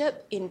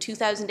internship in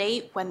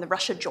 2008 when the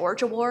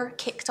Russia-Georgia war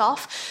kicked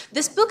off,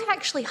 this book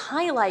actually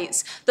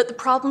highlights that the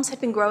problems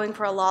had been growing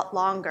for a lot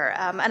longer.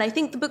 And I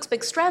think the book's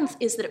big strength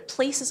is that it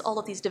places all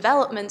of these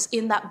developments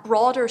in that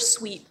broader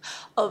sweep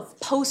of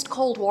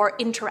post-Cold War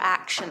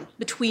interaction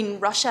between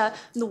Russia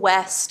and the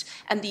West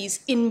and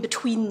these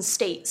in-between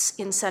states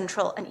in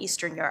Central and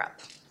Eastern Europe.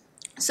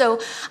 So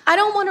I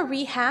don't want to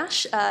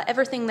rehash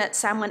everything that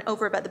Sam went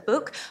over about the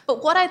book,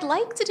 but what I'd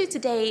like to do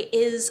today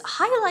is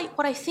highlight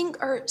what I think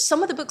are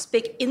some of the book's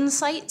big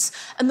insights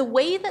and the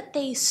way that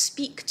they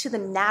speak to the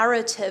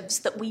narratives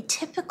that we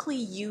typically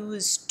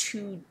use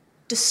to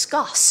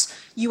discuss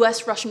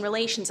US-Russian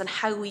relations and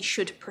how we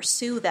should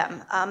pursue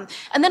them.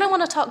 And then I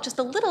want to talk just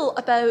a little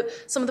about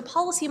some of the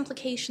policy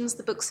implications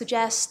the book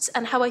suggests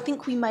and how I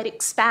think we might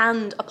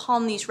expand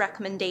upon these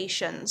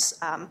recommendations.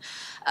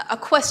 A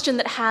question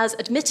that has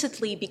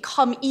admittedly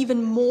become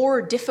even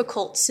more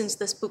difficult since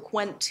this book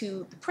went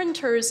to the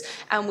printers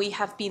and we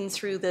have been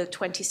through the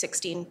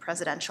 2016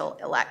 presidential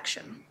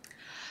election.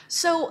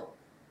 So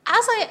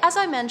As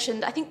I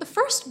mentioned, I think the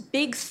first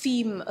big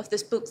theme of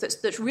this book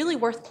that's really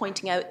worth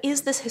pointing out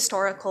is this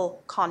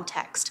historical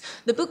context.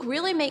 The book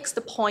really makes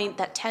the point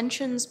that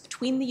tensions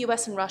between the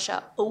US and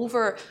Russia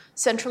over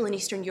Central and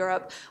Eastern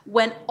Europe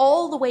went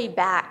all the way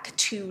back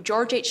to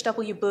George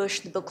H.W. Bush,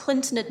 the Bill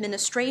Clinton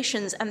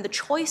administrations, and the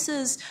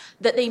choices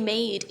that they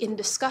made in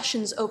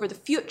discussions over the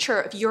future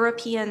of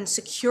European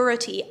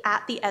security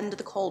at the end of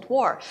the Cold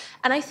War.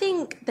 And I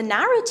think the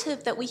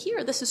narrative that we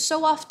hear, this is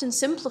so often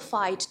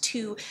simplified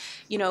to,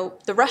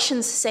 the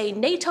Russians say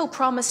NATO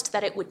promised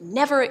that it would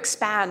never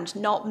expand,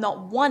 not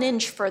 1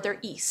 inch further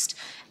east.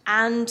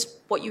 And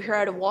what you hear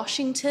out of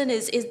Washington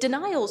is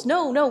denials.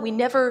 No, we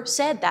never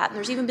said that. And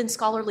there's even been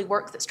scholarly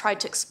work that's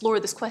tried to explore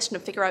this question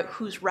and figure out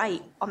who's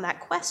right on that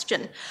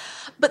question.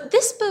 But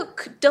this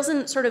book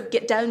doesn't sort of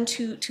get down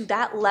to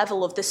that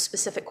level of this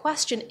specific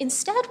question.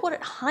 Instead, what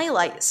it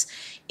highlights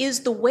is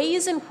the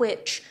ways in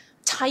which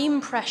time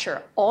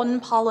pressure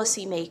on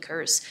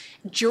policymakers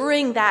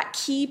during that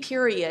key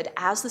period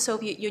as the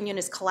Soviet Union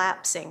is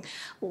collapsing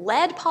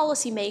led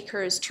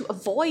policymakers to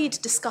avoid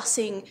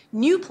discussing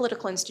new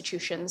political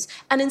institutions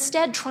and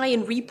instead try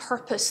and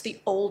repurpose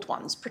the old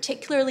ones,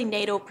 particularly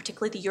NATO,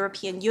 particularly the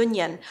European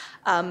Union.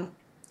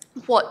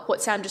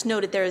 What Sam just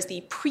noted there is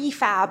the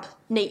prefab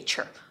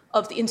nature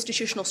of the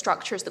institutional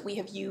structures that we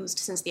have used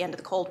since the end of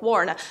the Cold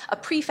War. And a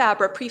prefab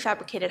or a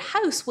prefabricated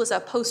house was a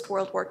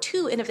post-World War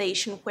II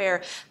innovation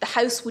where the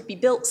house would be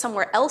built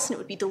somewhere else and it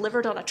would be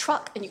delivered on a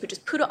truck and you could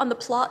just put it on the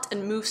plot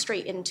and move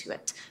straight into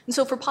it. And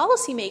so for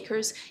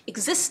policymakers,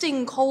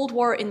 existing Cold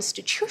War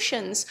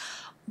institutions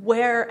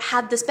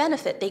had this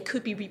benefit. They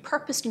could be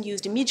repurposed and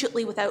used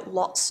immediately without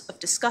lots of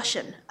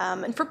discussion.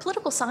 And for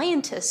political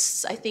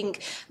scientists, I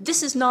think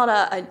this is not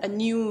a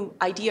new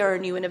idea or a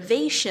new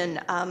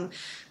innovation.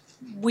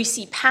 We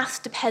see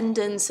path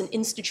dependence and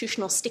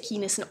institutional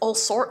stickiness in all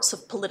sorts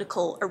of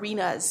political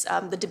arenas.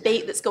 The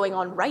debate that's going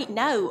on right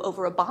now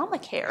over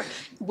Obamacare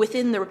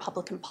within the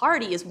Republican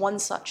Party is one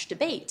such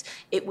debate.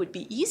 It would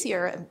be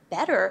easier and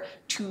better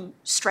to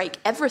strike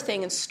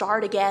everything and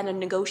start again and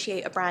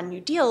negotiate a brand new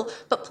deal,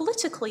 but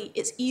politically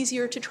it's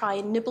easier to try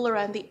and nibble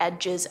around the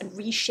edges and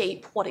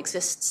reshape what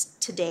exists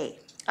today.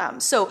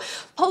 So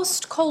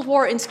post-Cold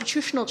War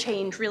institutional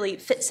change really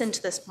fits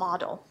into this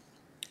model.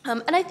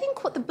 And I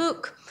think what the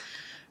book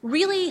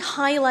really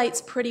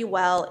highlights pretty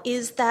well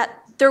is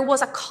that there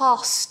was a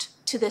cost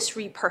to this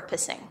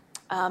repurposing.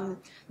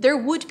 There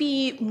would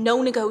be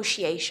no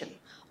negotiation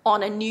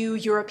on a new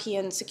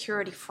European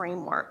security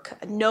framework,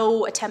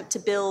 no attempt to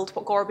build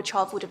what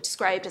Gorbachev would have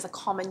described as a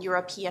common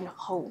European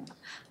home.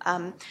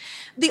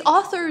 The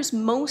authors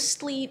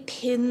mostly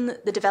pin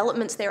the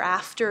developments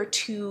thereafter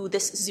to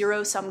this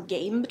zero-sum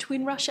game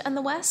between Russia and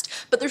the West,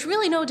 but there's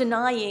really no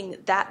denying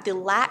that the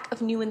lack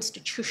of new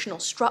institutional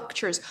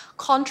structures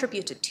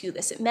contributed to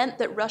this. It meant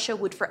that Russia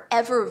would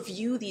forever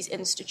view these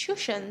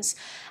institutions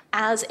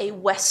as a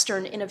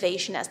Western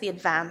innovation, as the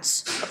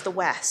advance of the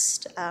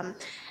West.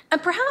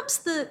 And perhaps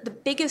the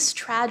biggest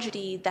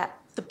tragedy that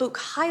the book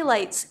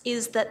highlights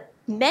is that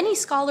many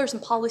scholars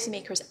and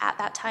policymakers at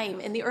that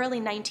time, in the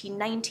early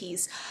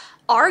 1990s,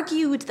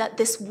 argued that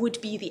this would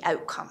be the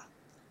outcome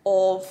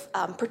of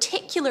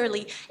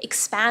particularly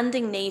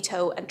expanding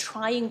NATO and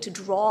trying to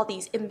draw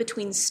these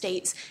in-between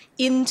states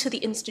into the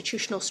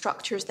institutional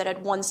structures that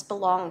had once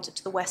belonged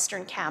to the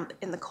Western camp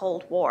in the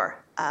Cold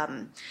War.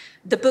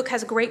 The book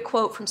has a great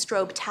quote from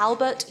Strobe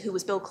Talbot, who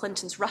was Bill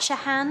Clinton's Russia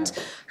hand,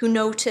 who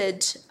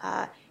noted,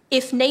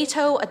 if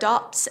NATO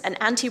adopts an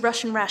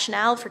anti-Russian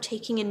rationale for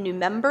taking in new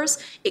members,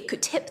 it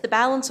could tip the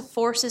balance of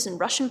forces in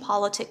Russian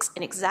politics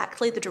in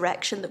exactly the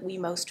direction that we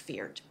most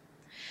feared.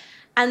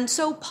 And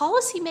so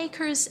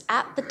policymakers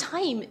at the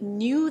time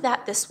knew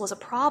that this was a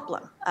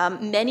problem.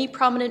 Many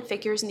prominent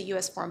figures in the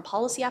US foreign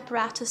policy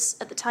apparatus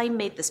at the time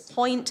made this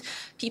point.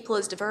 People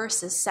as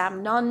diverse as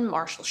Sam Nunn,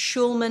 Marshall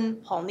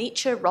Schulman, Paul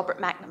Nietzsche,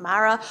 Robert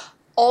McNamara,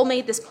 all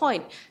made this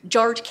point.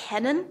 George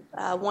Kennan,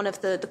 one of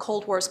the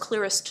Cold War's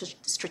clearest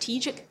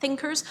strategic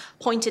thinkers,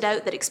 pointed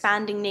out that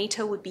expanding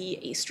NATO would be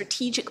a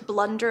strategic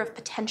blunder of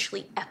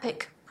potentially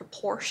epic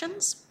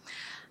proportions.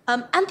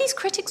 And these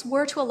critics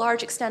were to a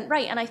large extent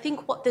right. And I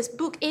think what this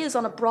book is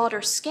on a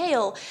broader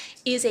scale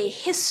is a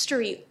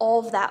history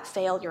of that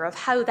failure, of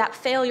how that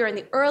failure in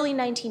the early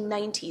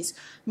 1990s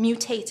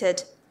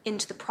mutated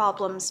into the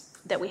problems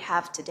that we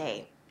have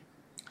today.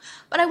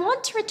 But I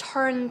want to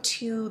return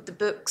to the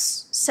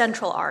book's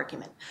central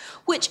argument,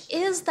 which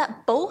is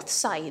that both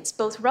sides,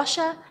 both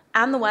Russia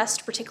and the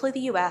West, particularly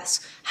the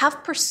US,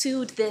 have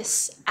pursued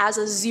this as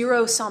a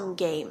zero-sum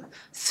game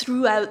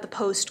throughout the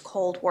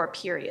post-Cold War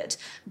period.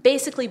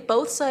 Basically,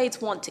 both sides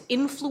want to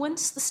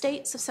influence the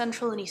states of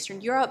Central and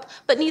Eastern Europe,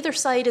 but neither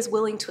side is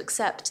willing to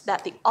accept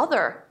that the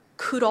other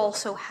could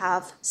also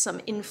have some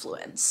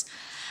influence.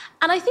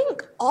 And I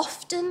think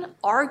often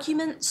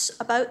arguments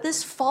about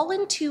this fall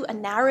into a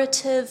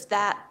narrative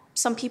that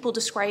some people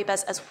describe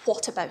as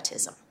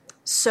whataboutism.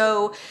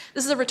 So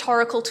this is a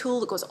rhetorical tool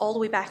that goes all the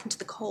way back into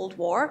the Cold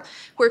War,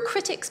 where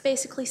critics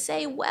basically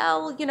say,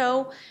 well, you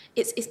know,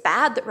 it's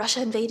bad that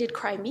Russia invaded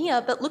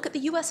Crimea, but look at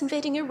the US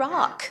invading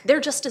Iraq. They're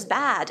just as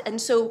bad.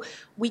 And so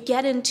we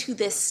get into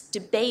this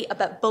debate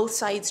about both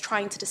sides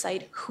trying to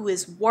decide who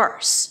is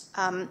worse.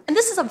 And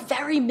this is a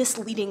very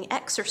misleading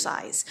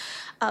exercise,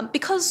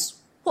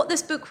 because what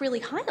this book really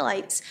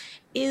highlights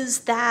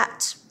is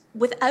that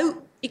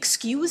without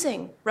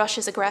excusing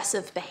Russia's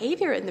aggressive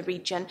behavior in the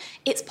region,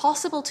 it's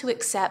possible to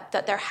accept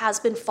that there has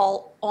been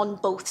fault on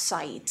both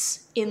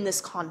sides in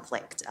this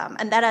conflict.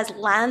 And that has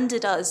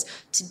landed us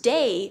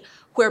today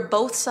where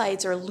both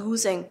sides are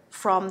losing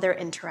from their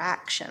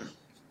interaction.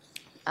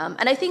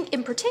 And I think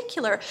in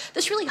particular,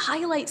 this really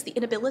highlights the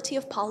inability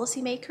of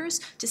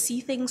policymakers to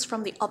see things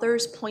from the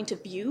other's point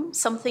of view,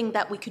 something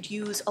that we could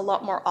use a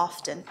lot more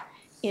often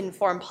in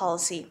foreign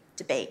policy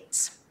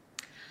debates.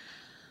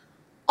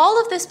 All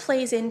of this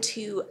plays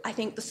into, I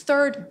think, the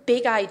third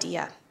big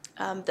idea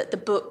that the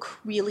book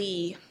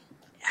really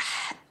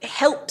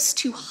helps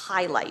to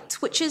highlight,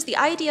 which is the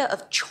idea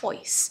of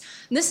choice.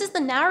 And this is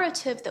the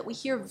narrative that we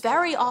hear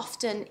very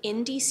often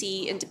in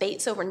DC in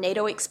debates over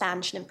NATO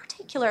expansion in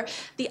particular,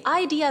 the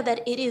idea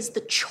that it is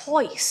the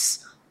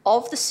choice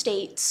of the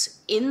states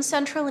in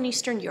Central and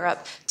Eastern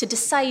Europe to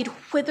decide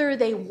whether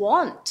they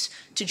want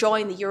to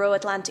join the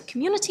Euro-Atlantic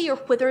community or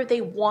whether they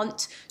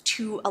want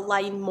to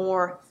align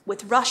more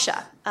with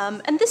Russia.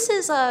 And this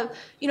is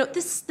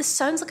this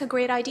sounds like a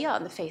great idea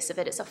on the face of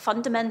it. It's a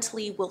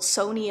fundamentally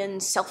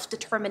Wilsonian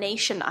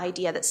self-determination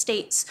idea that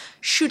states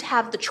should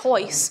have the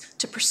choice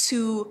to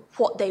pursue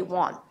what they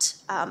want.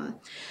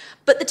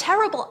 But the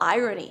terrible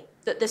irony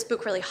that this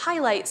book really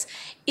highlights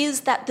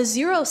is that the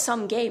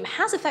zero-sum game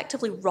has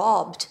effectively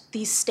robbed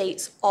these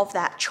states of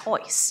that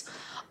choice.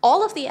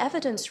 All of the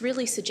evidence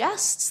really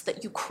suggests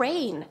that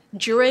Ukraine,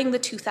 during the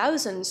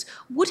 2000s,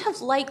 would have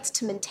liked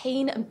to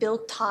maintain and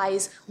build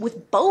ties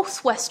with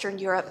both Western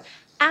Europe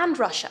and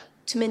Russia,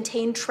 to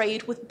maintain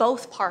trade with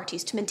both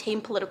parties, to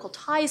maintain political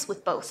ties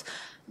with both.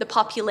 The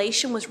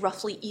population was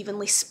roughly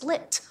evenly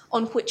split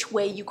on which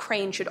way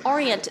Ukraine should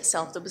orient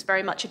itself. There was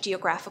very much a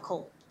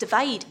geographical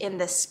divide in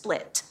this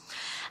split.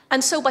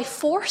 And so by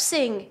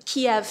forcing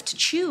Kiev to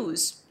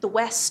choose the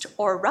West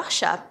or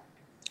Russia,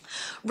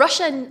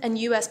 Russian and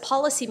US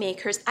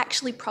policymakers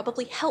actually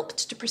probably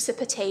helped to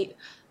precipitate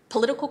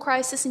political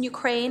crisis in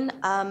Ukraine,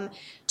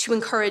 to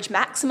encourage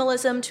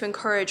maximalism, to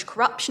encourage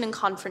corruption and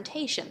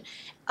confrontation.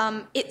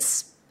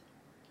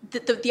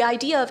 The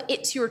idea of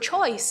it's your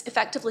choice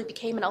effectively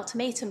became an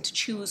ultimatum to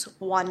choose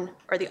one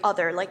or the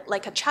other,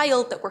 like a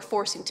child that we're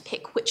forcing to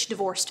pick which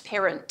divorced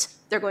parent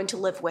they're going to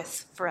live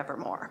with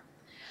forevermore.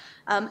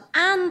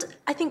 And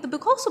I think the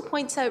book also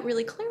points out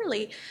really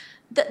clearly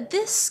that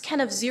this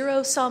kind of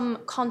zero-sum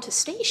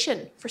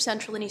contestation for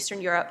Central and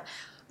Eastern Europe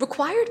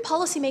required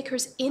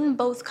policymakers in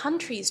both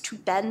countries to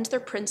bend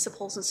their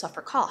principles and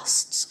suffer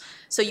costs.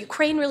 So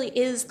Ukraine really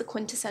is the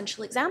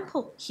quintessential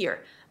example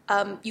here.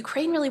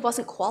 Ukraine really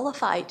wasn't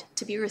qualified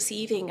to be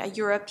receiving a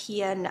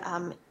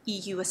European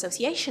EU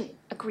association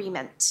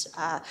agreement.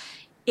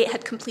 It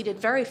had completed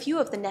very few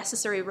of the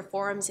necessary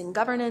reforms in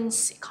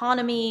governance,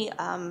 economy.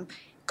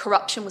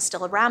 Corruption was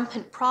still a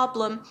rampant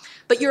problem,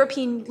 but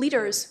European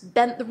leaders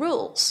bent the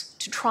rules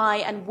to try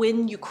and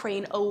win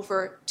Ukraine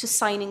over to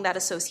signing that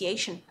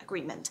association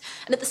agreement.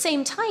 And at the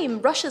same time,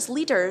 Russia's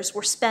leaders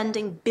were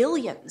spending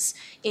billions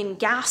in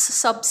gas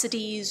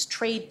subsidies,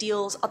 trade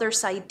deals, other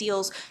side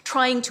deals,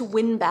 trying to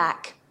win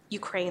back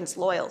Ukraine's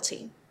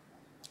loyalty.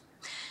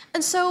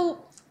 And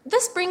so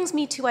this brings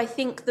me to, I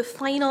think, the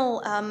final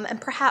and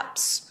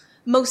perhaps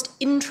most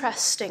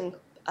interesting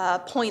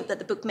point that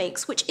the book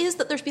makes, which is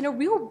that there's been a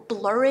real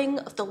blurring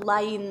of the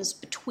lines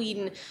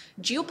between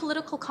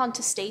geopolitical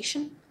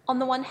contestation on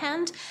the one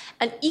hand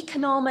and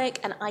economic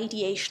and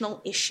ideational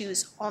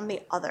issues on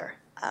the other.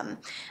 And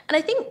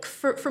I think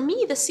for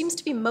me, this seems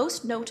to be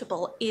most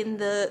notable in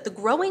the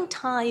growing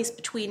ties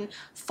between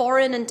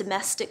foreign and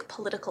domestic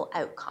political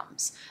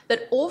outcomes.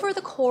 That over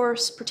the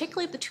course,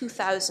 particularly of the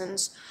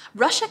 2000s,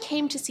 Russia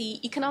came to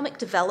see economic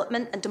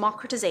development and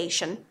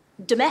democratization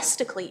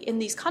domestically in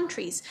these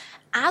countries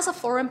as a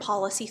foreign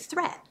policy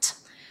threat,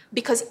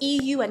 because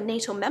EU and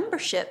NATO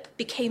membership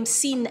became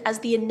seen as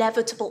the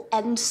inevitable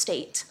end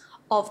state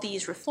of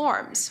these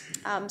reforms.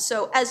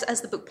 So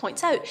as the book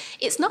points out,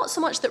 it's not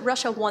so much that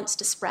Russia wants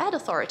to spread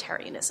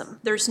authoritarianism.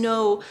 There's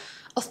no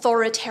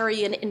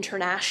authoritarian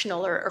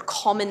international or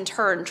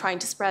Comintern trying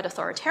to spread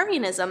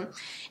authoritarianism.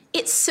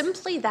 It's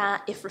simply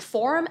that if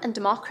reform and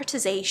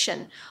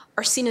democratization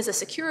are seen as a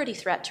security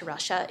threat to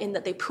Russia in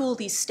that they pull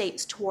these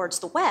states towards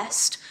the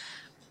West,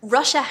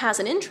 Russia has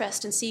an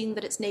interest in seeing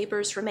that its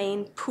neighbors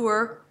remain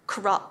poor,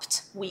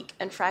 corrupt, weak,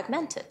 and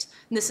fragmented.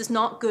 And this is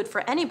not good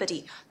for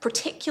anybody,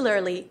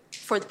 particularly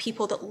for the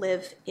people that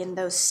live in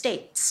those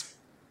states.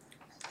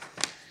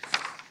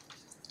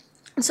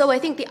 And so I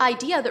think the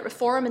idea that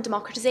reform and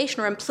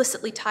democratization are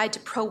implicitly tied to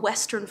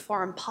pro-Western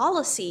foreign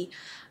policy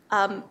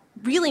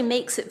really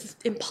makes it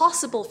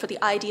impossible for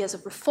the ideas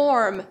of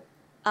reform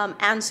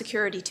and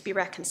security to be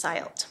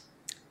reconciled.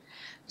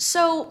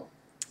 So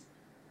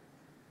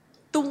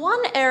The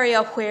one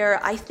area where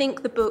I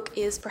think the book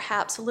is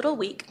perhaps a little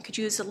weak and could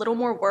use a little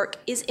more work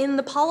is in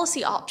the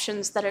policy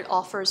options that it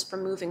offers for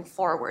moving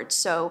forward.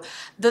 So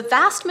the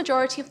vast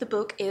majority of the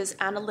book is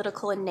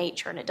analytical in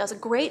nature, and it does a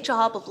great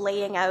job of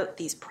laying out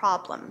these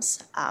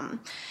problems.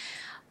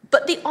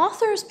 But the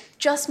authors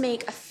just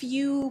make a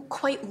few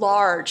quite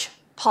large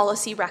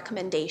policy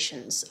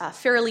recommendations,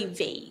 fairly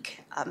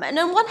vague. And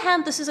on one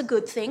hand, this is a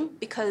good thing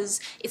because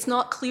it's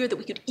not clear that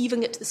we could even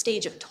get to the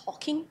stage of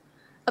talking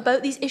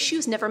about these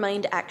issues, never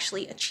mind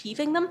actually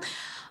achieving them.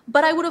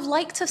 But I would have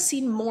liked to have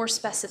seen more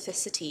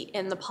specificity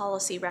in the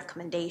policy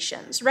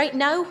recommendations. Right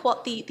now,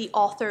 what the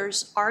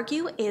authors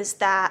argue is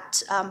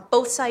that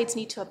both sides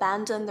need to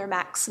abandon their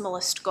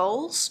maximalist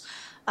goals,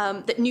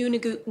 that new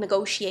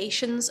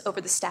negotiations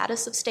over the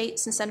status of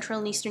states in Central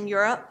and Eastern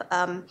Europe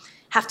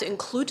have to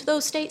include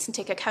those states and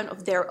take account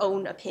of their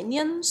own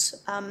opinions.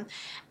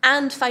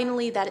 And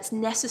finally, that it's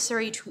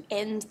necessary to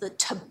end the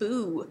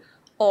taboo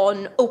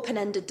on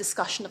open-ended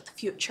discussion of the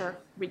future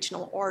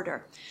regional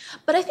order.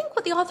 But I think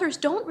what the authors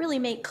don't really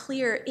make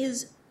clear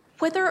is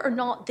whether or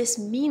not this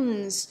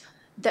means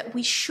that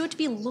we should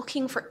be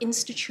looking for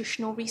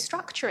institutional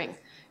restructuring.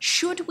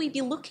 Should we be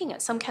looking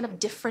at some kind of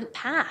different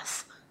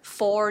path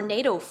for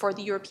NATO, for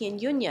the European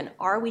Union?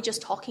 Are we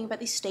just talking about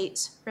these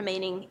states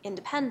remaining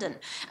independent?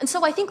 And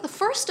so I think the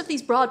first of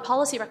these broad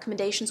policy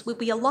recommendations would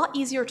be a lot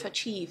easier to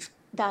achieve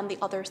than the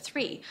other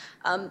three.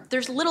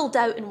 There's little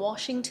doubt in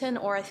Washington,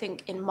 or I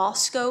think in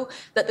Moscow,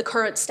 that the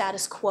current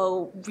status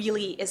quo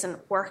really isn't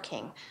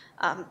working.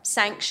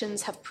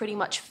 Sanctions have pretty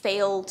much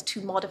failed to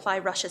modify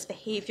Russia's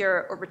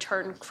behavior or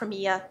return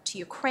Crimea to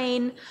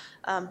Ukraine,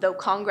 though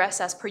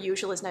Congress, as per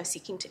usual, is now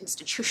seeking to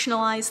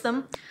institutionalize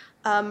them.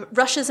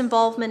 Russia's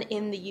involvement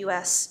in the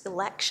US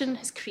election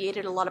has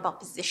created a lot of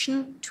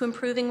opposition to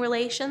improving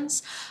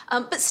relations.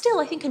 But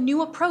still, I think a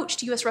new approach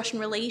to US-Russian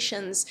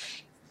relations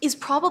is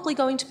probably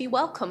going to be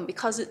welcome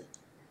because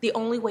the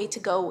only way to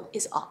go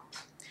is up.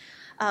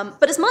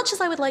 But as much as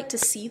I would like to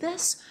see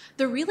this,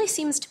 there really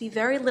seems to be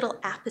very little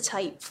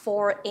appetite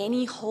for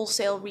any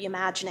wholesale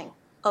reimagining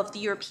of the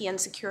European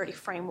security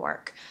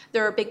framework.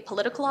 There are big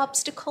political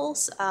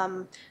obstacles,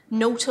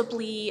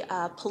 notably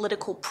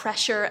political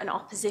pressure and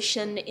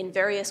opposition in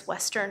various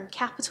Western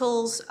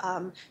capitals,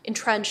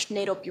 entrenched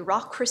NATO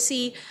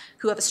bureaucracy,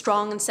 who have a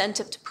strong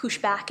incentive to push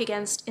back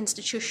against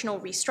institutional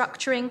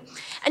restructuring,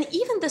 and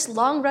even this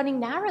long-running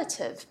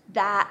narrative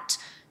that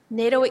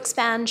NATO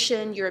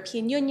expansion,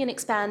 European Union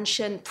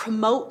expansion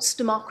promotes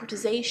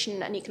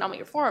democratization and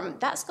economic reform,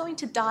 that's going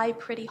to die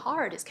pretty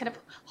hard. It's kind of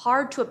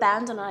hard to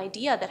abandon an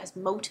idea that has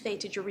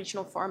motivated your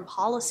regional foreign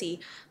policy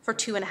for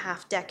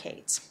 2.5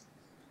 decades.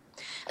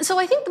 And so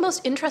I think the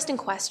most interesting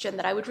question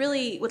that I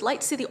would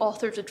like to see the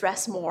authors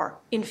address more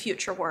in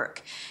future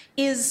work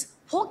is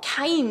what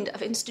kind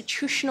of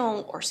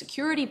institutional or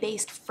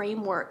security-based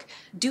framework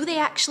do they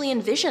actually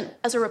envision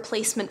as a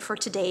replacement for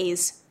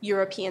today's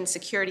European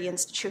security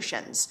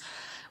institutions?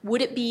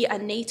 Would it be a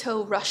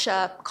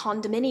NATO-Russia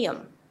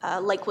condominium,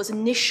 like was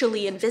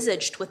initially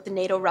envisaged with the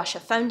NATO-Russia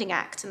Founding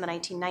Act in the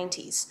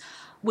 1990s?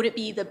 Would it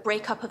be the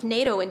breakup of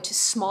NATO into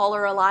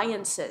smaller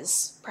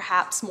alliances,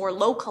 perhaps more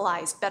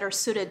localized, better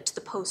suited to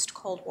the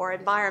post-Cold War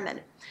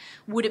environment?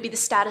 Would it be the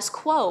status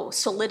quo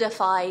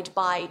solidified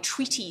by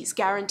treaties,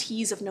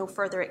 guarantees of no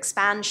further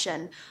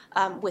expansion,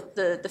 with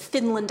the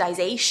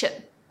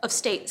Finlandization of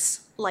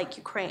states like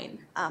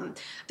Ukraine?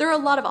 There are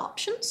a lot of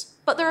options,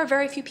 but there are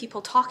very few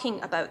people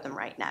talking about them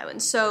right now.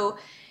 And so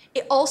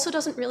it also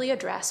doesn't really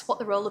address what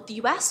the role of the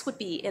US would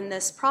be in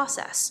this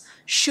process.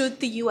 Should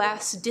the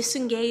US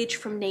disengage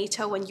from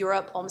NATO and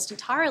Europe almost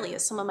entirely,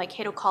 as some of my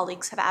Cato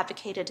colleagues have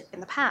advocated in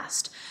the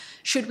past?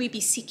 Should we be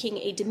seeking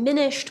a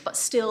diminished but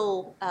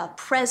still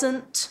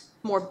present,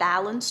 more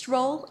balanced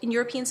role in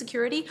European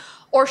security?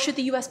 Or should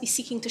the US be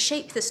seeking to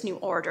shape this new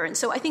order? And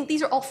so I think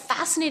these are all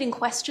fascinating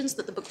questions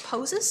that the book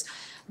poses,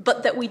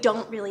 but that we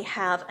don't really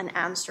have an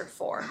answer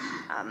for.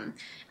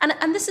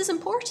 And this is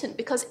important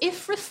because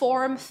if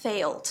reform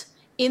failed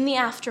in the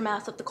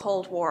aftermath of the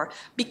Cold War,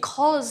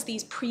 because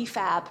these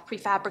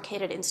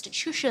prefabricated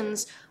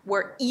institutions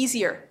were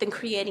easier than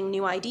creating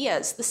new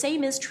ideas, the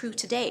same is true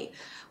today.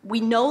 We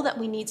know that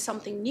we need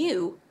something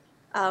new,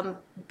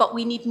 but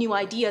we need new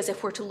ideas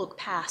if we're to look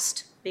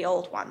past the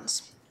old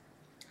ones.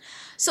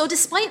 So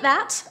despite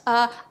that,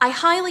 I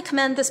highly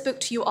commend this book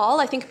to you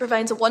all. I think it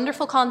provides a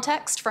wonderful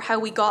context for how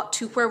we got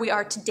to where we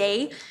are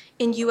today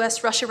in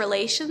US-Russia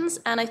relations,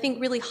 and I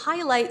think really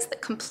highlights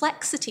that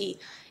complexity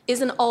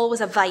isn't always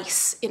a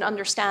vice in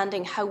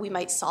understanding how we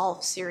might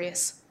solve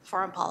serious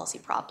foreign policy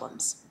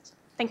problems.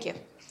 Thank you.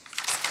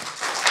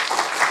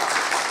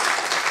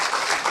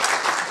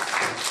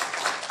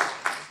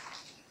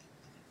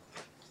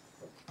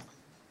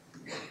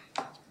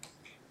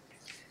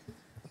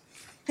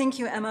 Thank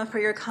you, Emma, for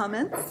your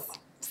comments.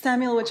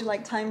 Samuel, would you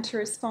like time to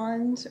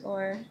respond,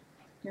 or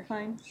you're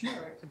fine? Sure,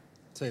 I could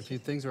say a few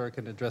things, or I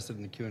can address it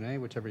in the Q&A,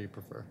 whichever you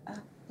prefer.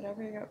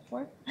 Whatever you're up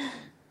for.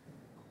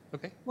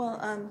 Okay.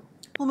 Well,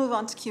 we'll move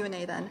on to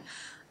Q&A then.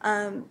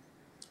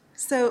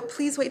 So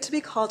please wait to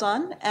be called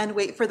on and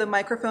wait for the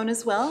microphone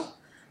as well,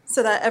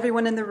 so that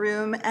everyone in the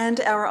room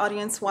and our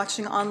audience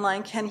watching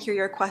online can hear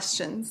your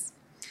questions.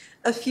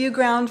 A few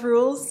ground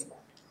rules.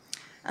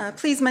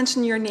 Please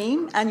mention your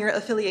name and your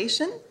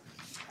affiliation,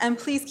 and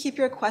please keep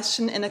your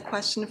question in a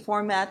question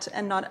format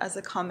and not as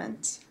a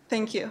comment.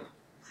 Thank you.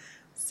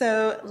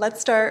 So let's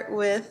start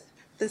with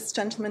this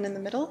gentleman in the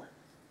middle.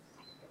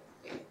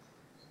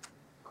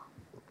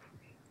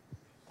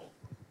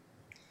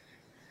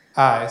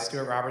 Hi,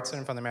 Stuart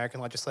Robertson from the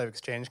American Legislative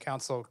Exchange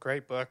Council.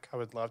 Great book. I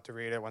would love to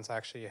read it once I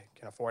actually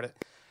can afford it.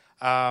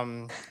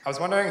 I was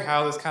wondering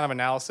how this kind of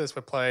analysis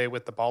would play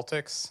with the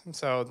Baltics.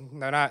 So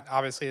they're not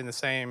obviously in the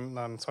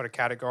same sort of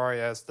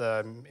category as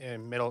the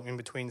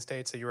in-between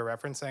states that you were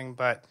referencing,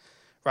 but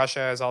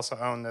Russia has also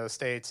owned those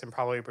states and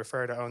probably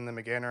prefer to own them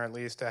again, or at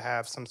least to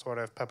have some sort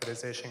of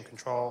puppetization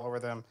control over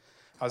them.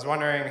 I was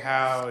wondering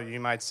how you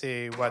might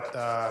see what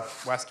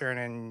Western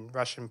and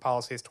Russian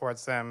policies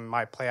towards them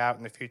might play out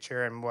in the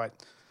future, and what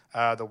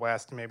the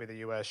West, maybe the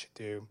U.S., should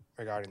do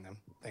regarding them.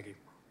 Thank you.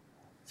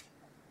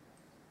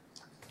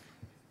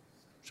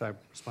 Should I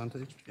respond to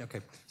these? Okay.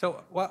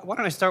 So why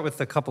don't I start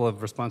with a couple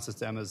of responses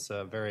to Emma's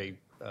very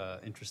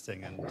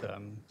interesting and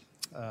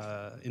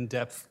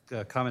in-depth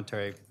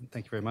commentary.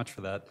 Thank you very much for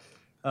that.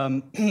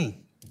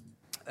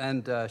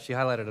 And she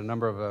highlighted a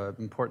number of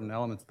important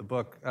elements of the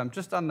book.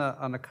 Just on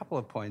a couple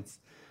of points,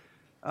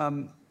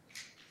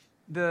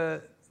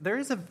 there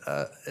is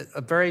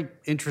a very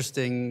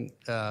interesting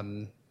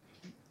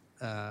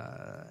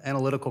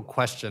analytical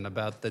question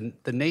about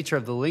the nature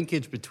of the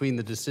linkage between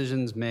the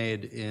decisions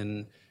made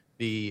in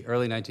the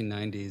early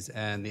 1990s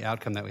and the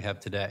outcome that we have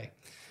today.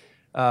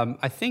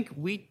 I think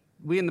we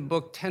in the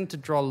book tend to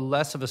draw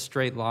less of a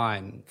straight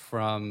line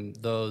from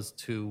those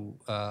to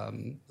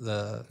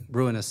the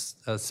ruinous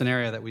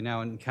scenario that we now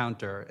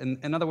encounter.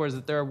 In other words,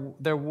 that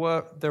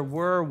there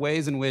were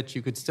ways in which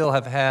you could still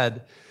have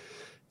had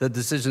the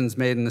decisions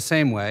made in the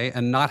same way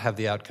and not have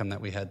the outcome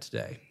that we had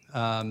today.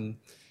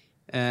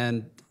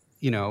 And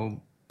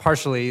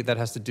partially that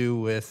has to do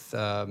with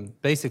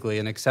basically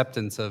an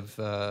acceptance of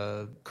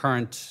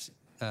current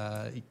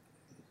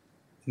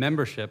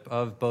membership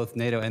of both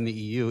NATO and the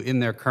EU in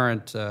their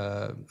current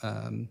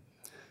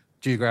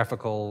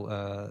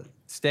geographical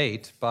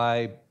state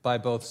by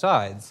both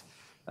sides.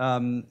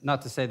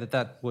 Not to say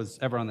that was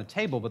ever on the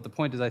table, but the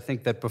point is I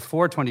think that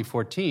before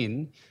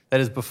 2014, that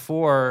is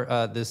before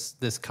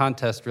this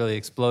contest really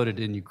exploded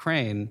in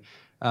Ukraine,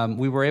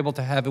 we were able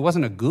to have, it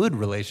wasn't a good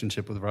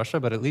relationship with Russia,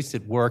 but at least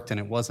it worked and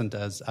it wasn't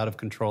as out of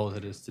control as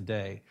it is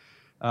today.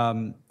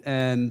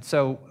 And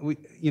so,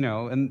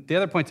 and the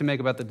other point to make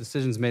about the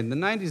decisions made in the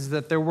 90s is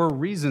that there were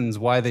reasons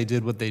why they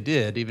did what they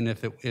did, even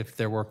if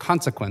there were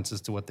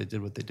consequences to what they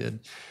did.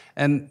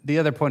 And the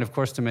other point, of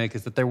course, to make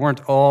is that there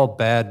weren't all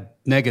bad,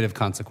 negative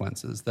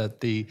consequences, that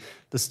the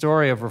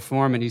story of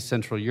reform in East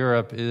Central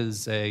Europe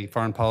is a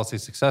foreign policy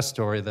success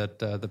story that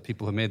the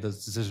people who made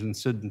those decisions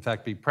should, in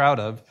fact, be proud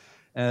of.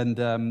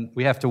 And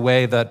we have to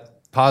weigh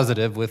that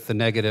positive with the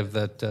negative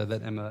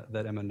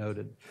that Emma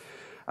noted.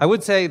 I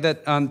would say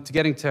that to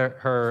getting to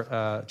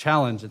her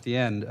challenge at the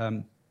end,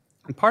 in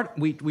part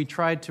we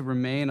tried to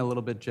remain a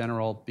little bit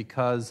general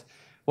because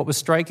what was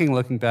striking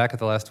looking back at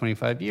the last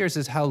 25 years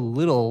is how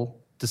little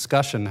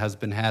discussion has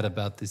been had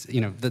about this.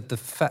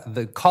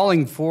 The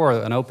calling for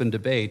an open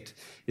debate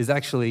is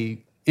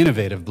actually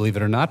innovative, believe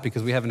it or not,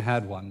 because we haven't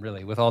had one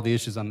really with all the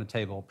issues on the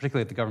table,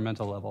 particularly at the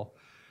governmental level.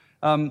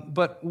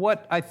 But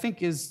what I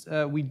think is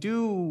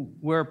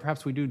where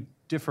perhaps we do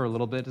differ a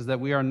little bit is that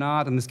we are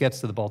not, and this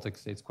gets to the Baltic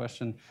states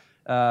question,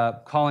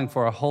 calling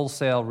for a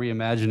wholesale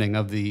reimagining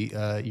of the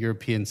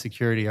European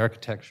security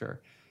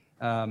architecture.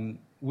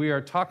 We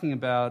are talking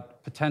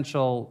about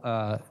potential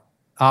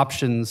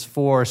options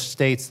for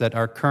states that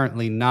are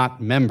currently not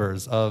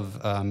members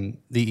of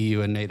the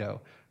EU and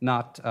NATO,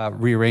 not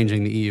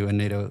rearranging the EU and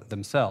NATO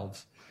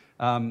themselves.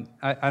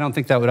 I don't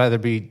think that would either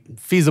be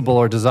feasible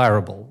or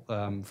desirable,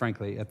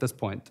 frankly, at this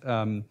point.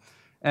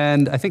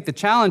 And I think the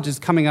challenge is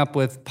coming up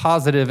with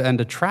positive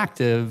and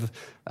attractive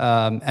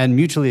and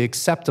mutually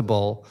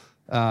acceptable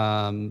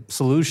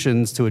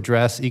solutions to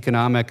address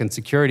economic and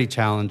security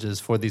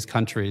challenges for these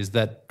countries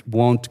that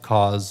won't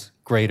cause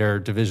greater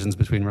divisions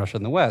between Russia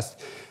and the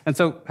West. And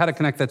so how to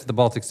connect that to the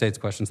Baltic states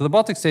question. So the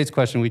Baltic states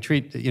question, we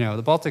treat, the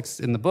Baltics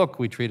in the book,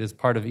 we treat as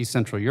part of East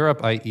Central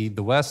Europe, i.e.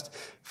 the West,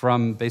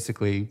 from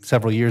basically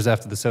several years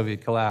after the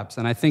Soviet collapse.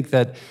 And I think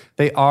that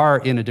they are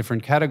in a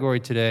different category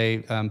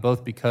today,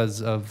 both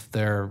because of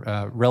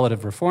their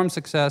relative reform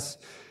success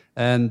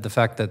and the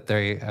fact that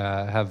they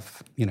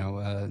have,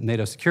 a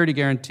NATO security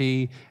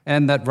guarantee,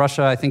 and that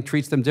Russia, I think,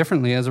 treats them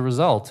differently as a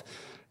result.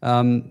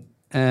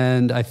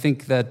 And I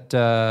think that,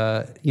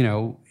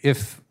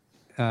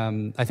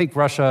 I think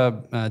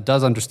Russia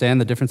does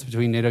understand the difference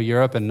between NATO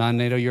Europe and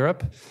non-NATO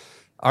Europe.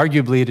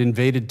 Arguably, it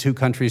invaded two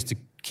countries to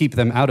keep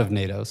them out of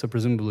NATO, so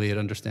presumably it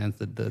understands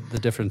the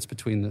difference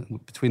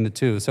between the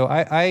two. So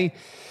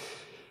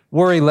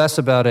worry less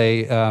about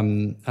a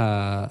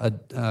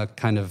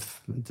kind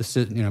of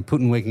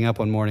Putin waking up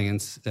one morning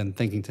and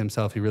thinking to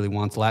himself he really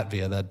wants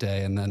Latvia that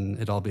day, and then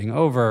it all being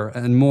over,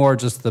 and more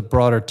just the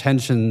broader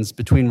tensions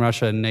between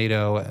Russia and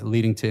NATO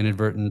leading to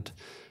inadvertent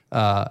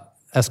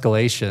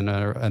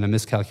escalation and a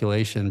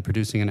miscalculation,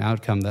 producing an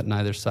outcome that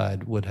neither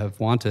side would have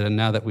wanted. And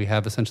now that we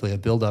have essentially a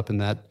buildup in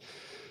that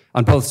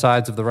on both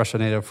sides of the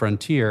Russia-NATO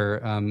frontier,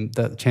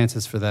 the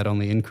chances for that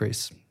only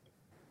increase.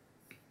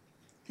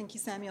 Thank you,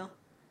 Samuel.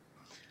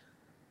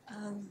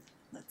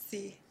 Let's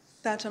see.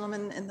 That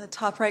gentleman in the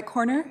top right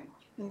corner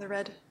in the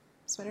red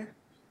sweater.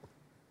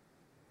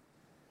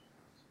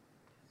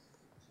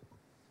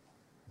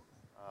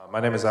 My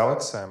name is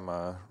Alex. I'm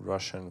a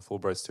Russian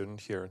Fulbright student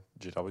here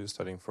at GW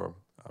studying for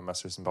a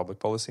master's in public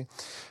policy.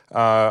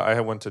 I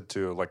wanted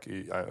to,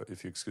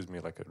 if you excuse me,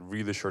 a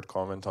really short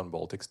comment on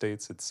Baltic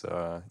states. It's,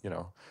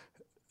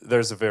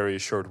 there's a very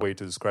short way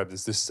to describe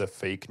this. This is a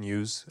fake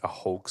news, a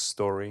hoax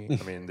story.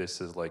 I mean,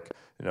 this is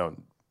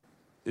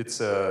it's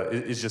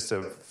just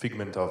a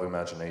figment of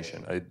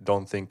imagination. I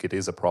don't think it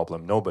is a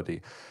problem.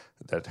 Nobody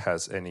that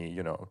has any,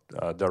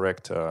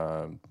 direct,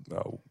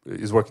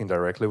 is working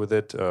directly with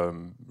it,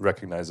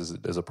 recognizes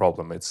it as a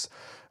problem. It's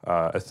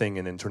a thing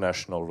in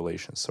international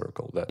relations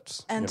circle.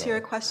 That's, to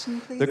your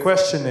question, please. The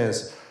question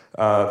is,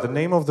 the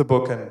name of the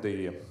book and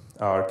the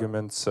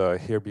arguments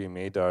here being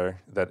made are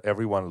that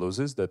everyone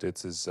loses, that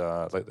it is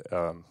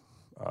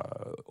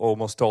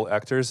almost all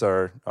actors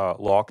are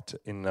locked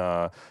in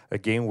a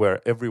game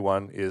where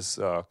everyone is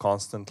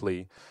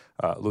constantly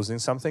losing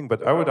something.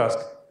 But I would ask,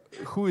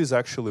 who is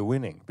actually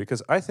winning?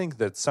 Because I think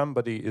that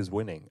somebody is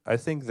winning. I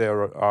think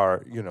there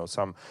are,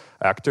 some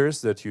actors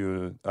that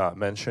you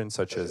mentioned,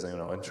 such as,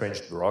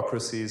 entrenched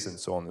bureaucracies and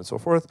so on and so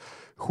forth,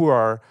 who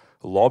are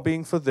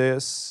lobbying for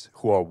this,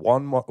 who are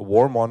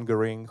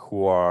warmongering,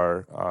 who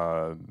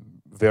are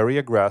very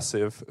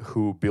aggressive,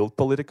 who build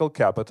political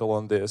capital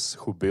on this,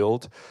 who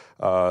build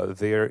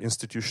their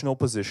institutional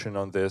position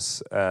on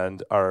this,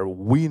 and are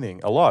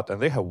winning a lot,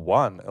 and they have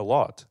won a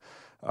lot.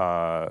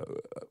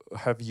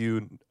 Have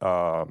you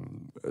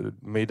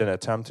made an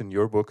attempt in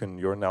your book and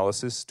your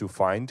analysis to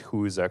find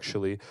who is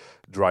actually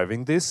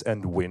driving this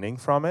and winning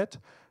from it?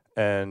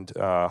 And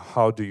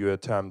how do you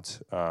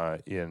attempt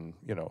in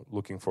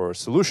looking for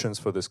solutions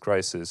for this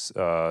crisis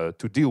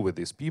to deal with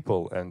these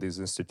people and these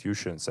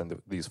institutions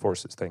and these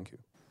forces? Thank you.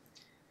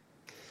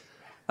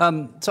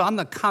 So on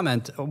the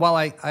comment, while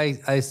I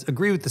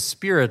agree with the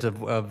spirit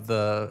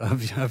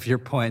of your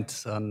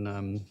point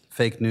on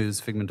fake news,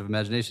 figment of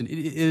imagination,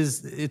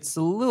 it's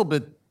a little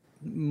bit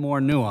more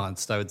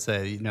nuanced, I would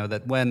say.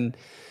 That when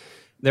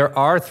there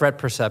are threat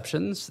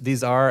perceptions,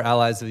 these are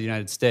allies of the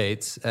United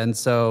States, and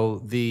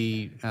so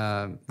the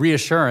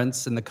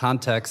reassurance in the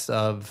context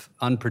of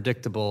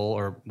unpredictable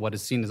or what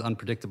is seen as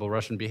unpredictable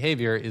Russian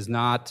behavior is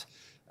not,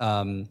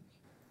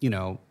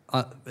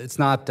 it's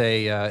not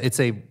it's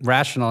a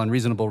rational and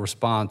reasonable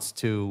response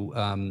to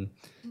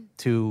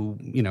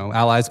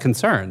allies'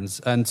 concerns.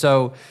 And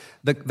so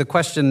the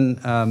question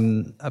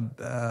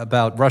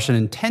about Russian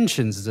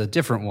intentions is a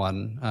different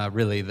one,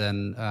 really,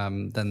 than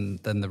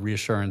the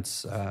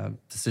reassurance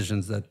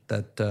decisions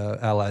that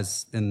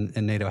allies in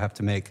NATO have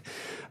to make.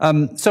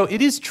 So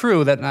it is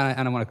true that,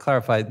 and I want to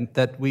clarify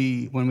that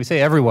when we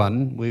say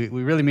everyone, we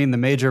really mean the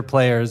major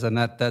players, and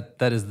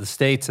that is the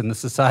states and the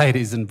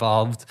societies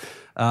involved.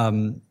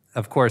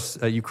 Of course,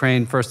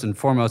 Ukraine first and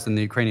foremost, and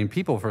the Ukrainian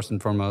people first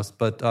and foremost,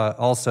 but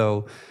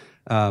also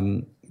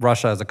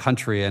Russia as a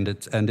country and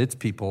its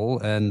people,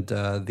 and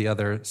the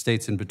other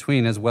states in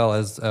between, as well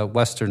as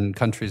Western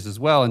countries as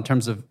well, in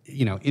terms of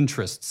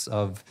interests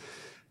of.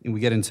 We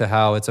get into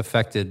how it's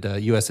affected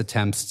U.S.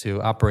 attempts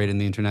to operate in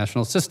the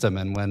international system,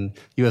 and when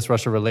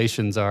U.S.-Russia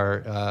relations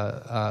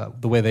are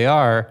the way they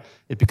are,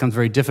 it becomes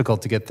very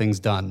difficult to get things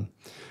done.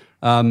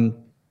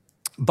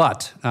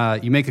 But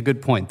you make a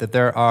good point that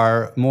there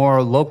are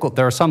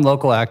some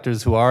local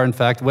actors who are in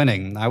fact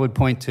winning. I would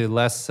point to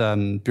less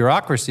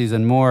bureaucracies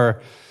and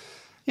more,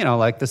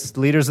 like the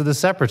leaders of the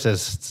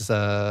separatists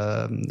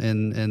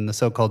in the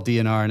so-called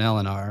DNR and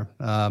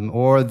LNR,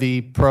 or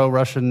the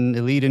pro-Russian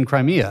elite in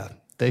Crimea.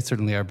 They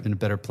certainly are in a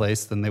better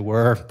place than they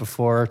were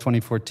before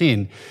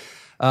 2014.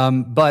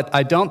 But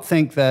I don't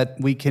think that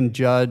we can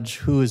judge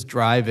who is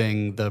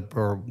driving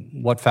or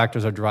what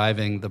factors are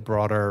driving the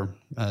broader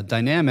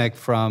dynamic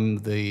from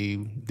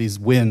these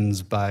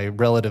wins by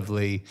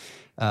relatively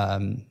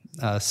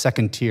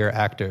second-tier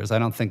actors. I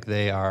don't think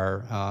they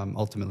are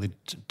ultimately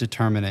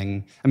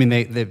determining. I mean,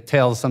 the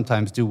tails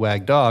sometimes do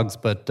wag dogs,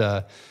 but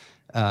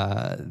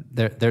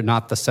they're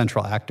not the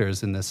central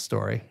actors in this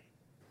story.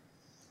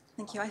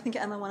 Thank you. I think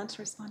Emma wanted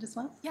to respond as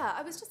well. Yeah,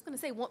 I was just going to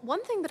say,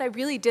 one thing that I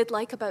really did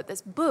like about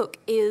this book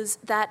is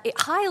that it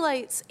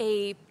highlights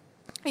a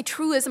a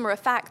truism or a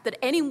fact that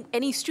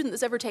any student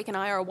that's ever taken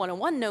IR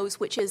 101 knows,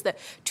 which is that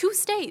two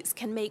states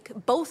can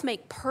both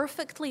make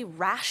perfectly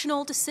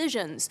rational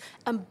decisions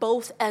and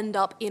both end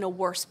up in a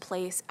worse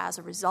place as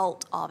a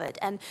result of it.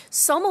 And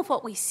some of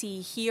what we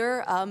see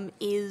here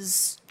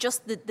is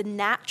just the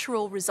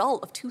natural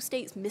result of two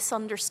states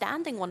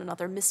misunderstanding one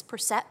another.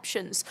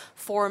 Misperceptions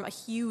form a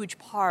huge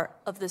part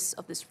of this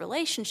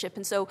relationship.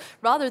 And so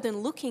rather than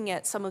looking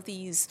at some of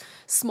these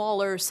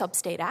smaller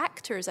sub-state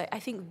actors, I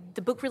think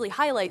the book really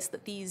highlights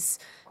that these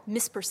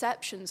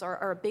misperceptions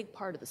are a big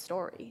part of the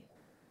story.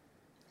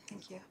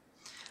 Thank you.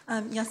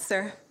 Yes,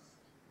 sir.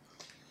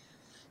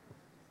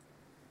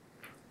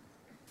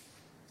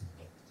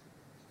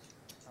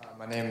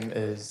 My name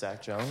is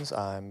Zach Jones.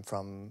 I'm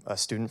a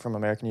student from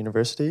American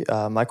University.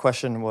 My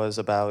question was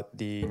about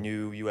the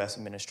new U.S.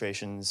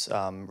 administration's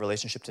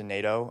relationship to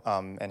NATO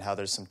and how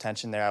there's some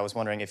tension there. I was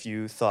wondering if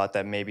you thought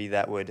that maybe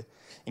that would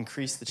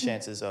increase the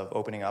chances of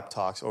opening up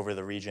talks over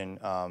the region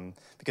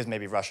because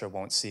maybe Russia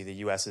won't see the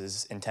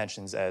U.S.'s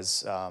intentions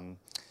as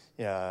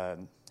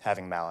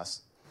having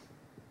malice.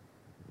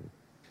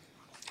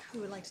 Who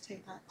would like to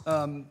take that?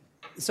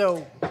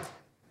 So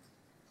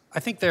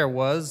I think there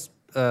was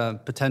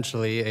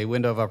potentially a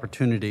window of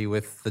opportunity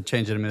with the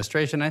change in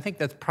administration. I think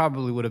that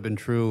probably would have been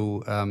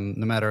true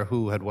no matter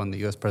who had won the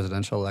U.S.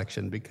 presidential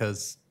election,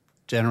 because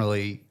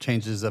generally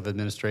changes of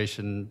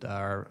administration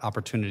are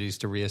opportunities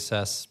to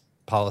reassess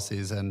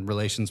policies and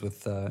relations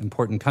with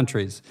important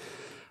countries.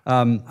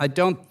 I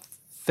don't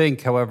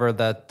think, however,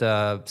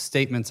 that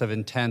statements of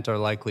intent are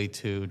likely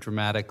to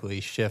dramatically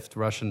shift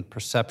Russian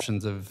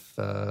perceptions of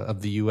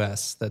the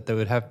U.S. That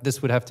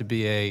this would have to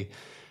be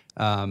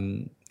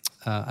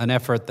an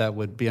effort that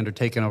would be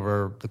undertaken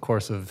over the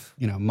course of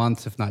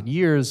months, if not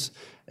years.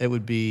 It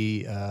would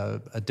be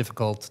a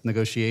difficult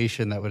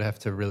negotiation that would have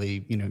to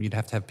really, you'd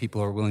have to have people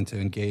who are willing to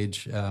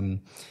engage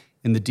in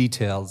the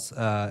details.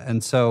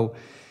 And so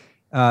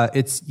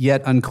it's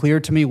yet unclear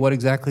to me what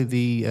exactly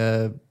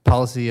the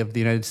policy of the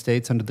United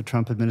States under the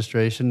Trump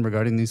administration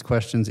regarding these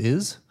questions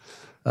is.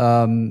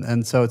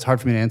 And so it's hard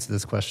for me to answer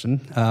this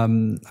question.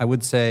 I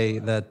would say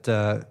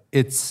that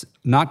it's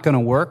not going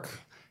to work.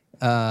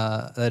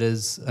 That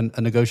is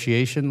a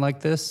negotiation like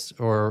this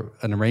or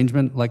an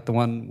arrangement like the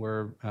one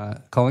we're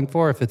calling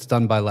for, if it's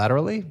done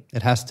bilaterally.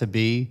 It has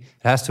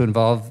to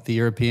involve the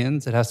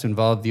Europeans, it has to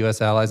involve the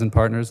U.S. allies and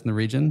partners in the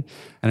region,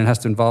 and it has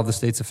to involve the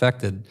states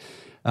affected.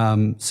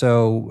 Even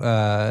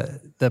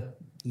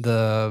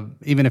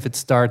if it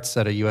starts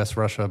at a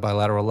U.S.-Russia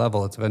bilateral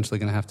level, it's eventually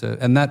going to have to,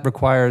 and that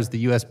requires the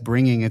U.S.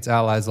 bringing its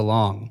allies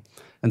along.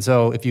 And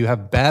so if you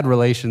have bad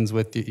relations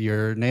with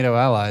your NATO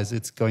allies,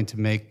 it's going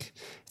to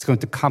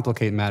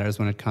complicate matters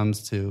when it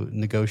comes to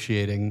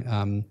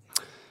negotiating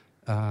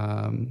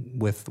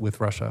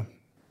with Russia.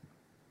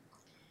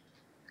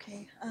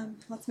 Okay,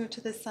 let's move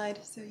to this side.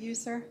 So you,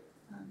 sir.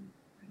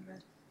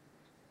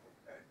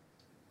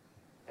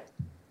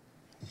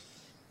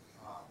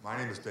 My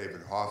name is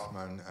David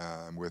Hoffman.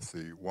 I'm with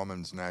the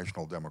Women's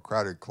National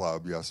Democratic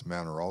Club. Yes,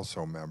 men are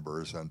also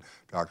members. And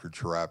Dr.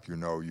 Charap,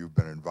 you've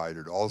been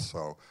invited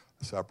also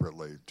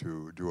separately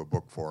to do a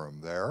book forum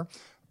there.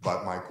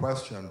 But my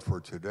question for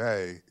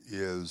today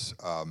is,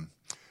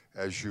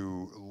 as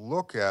you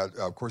look at,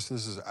 of course,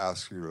 this is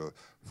asking you to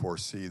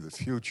foresee the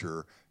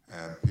future,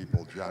 and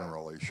people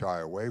generally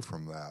shy away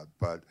from that.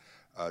 But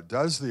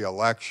does the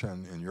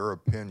election, in your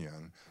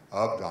opinion,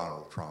 of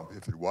Donald Trump,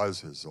 if it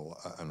was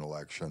an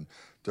election,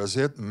 does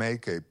it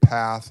make a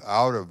path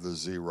out of the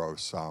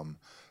zero-sum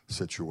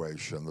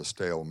situation, the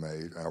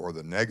stalemate, or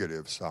the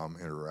negative-sum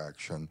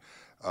interaction,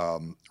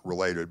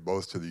 related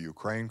both to the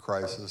Ukraine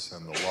crisis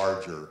and the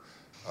larger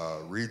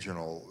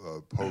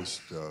regional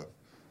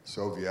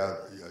post-Soviet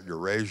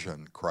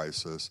Eurasian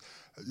crisis?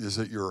 Is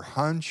it your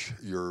hunch,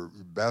 your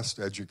best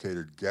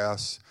educated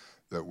guess,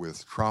 that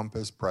with Trump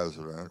as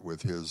president,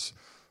 with his,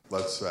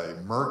 let's say,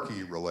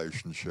 murky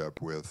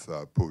relationship with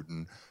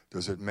Putin,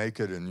 does it make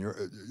it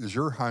is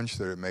your hunch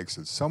that it makes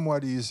it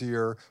somewhat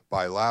easier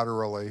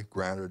bilaterally?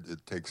 Granted,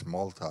 it takes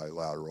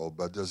multilateral,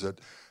 but is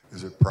it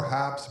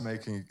perhaps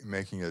making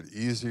it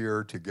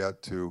easier to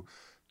get to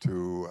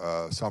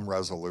some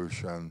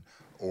resolution,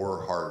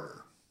 or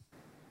harder?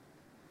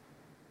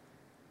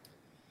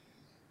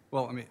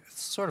 Well, I mean,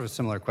 it's sort of a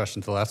similar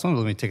question to the last one.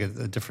 Let me take a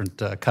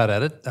different cut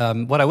at it.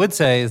 What I would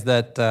say is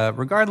that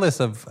regardless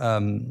of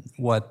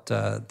what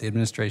the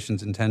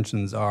administration's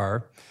intentions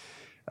are,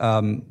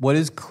 what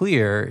is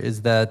clear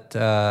is that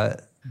the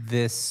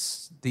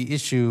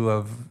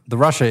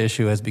Russia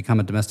issue has become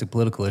a domestic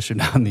political issue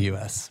now in the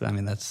U.S. I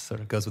mean, that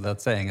sort of goes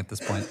without saying at this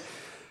point.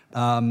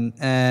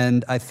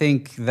 And I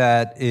think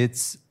that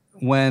it's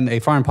when a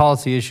foreign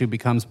policy issue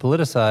becomes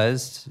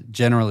politicized,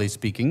 generally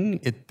speaking,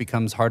 it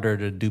becomes harder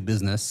to do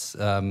business.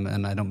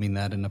 And I don't mean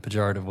that in a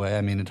pejorative way.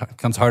 I mean, it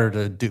becomes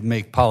harder to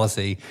make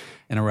policy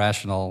in a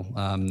rational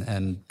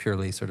and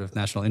purely sort of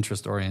national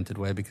interest-oriented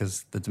way,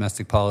 because the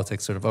domestic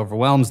politics sort of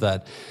overwhelms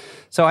that.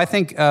 So I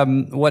think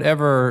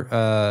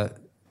whatever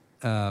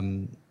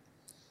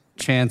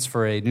chance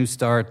for a new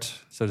start,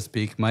 so to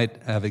speak,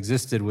 might have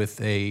existed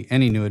with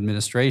any new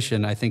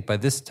administration, I think by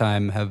this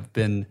time have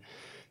been,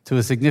 to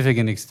a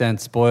significant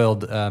extent,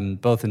 spoiled,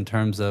 both in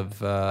terms of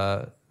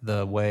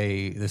the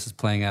way this is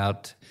playing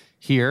out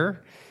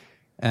here,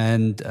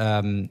 and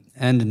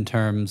in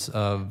terms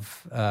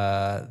of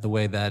the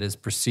way that is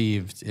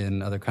perceived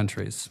in other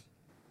countries.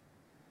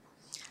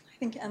 I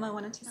think Emma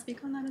wanted to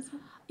speak on that as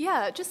well.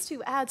 Yeah, just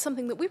to add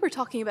something that we were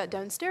talking about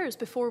downstairs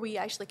before we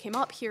actually came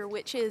up here,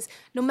 which is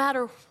no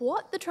matter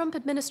what the Trump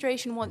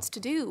administration wants to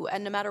do,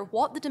 and no matter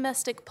what the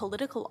domestic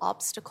political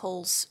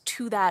obstacles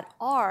to that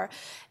are,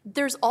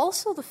 there's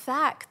also the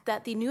fact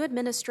that the new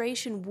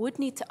administration would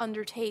need to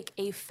undertake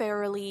a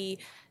fairly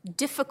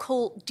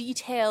difficult,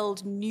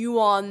 detailed,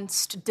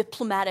 nuanced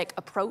diplomatic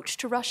approach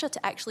to Russia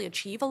to actually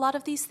achieve a lot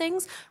of these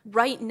things.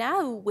 Right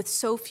now, with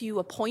so few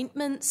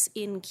appointments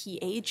in key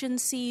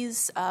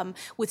agencies,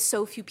 with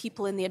so few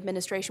people in the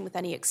administration with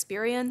any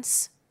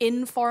experience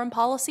in foreign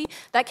policy,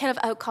 that kind of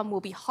outcome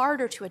will be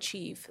harder to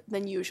achieve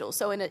than usual.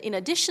 So in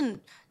addition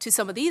to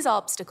some of these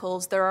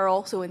obstacles, there are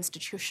also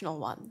institutional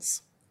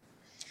ones.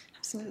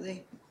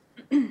 Absolutely.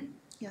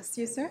 Yes,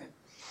 you, sir?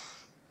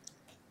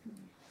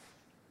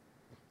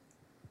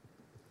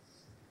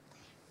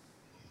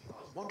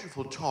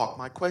 Wonderful talk.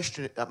 My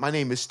question, my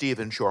name is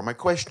Stephen Shore. My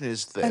question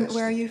is this. And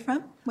where are you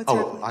from? What's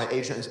your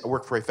affiliation? I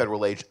work for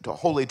a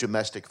wholly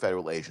domestic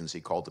federal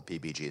agency called the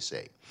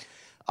PBGC.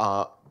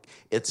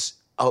 It's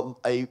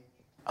a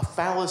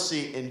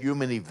fallacy in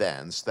human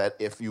events that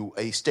if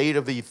a state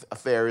of the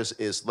affairs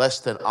is less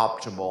than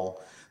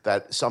optimal,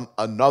 that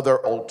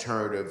another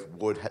alternative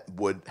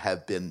would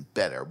have been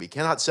better. We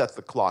cannot set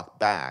the clock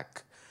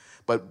back,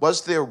 but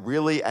was there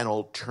really an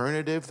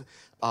alternative?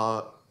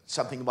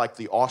 Something like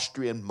the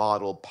Austrian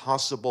model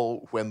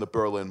possible when the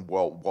Berlin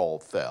Wall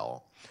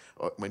fell?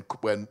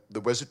 When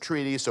there was a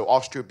treaty, so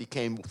Austria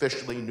became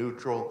officially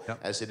neutral,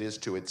 as it is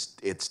to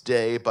its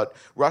day, but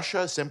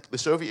Russia, the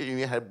Soviet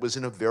Union was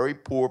in a very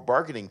poor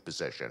bargaining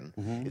position.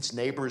 Mm-hmm. Its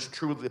neighbors,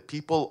 truly, the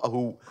people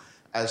who,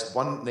 as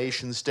one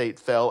nation state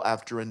fell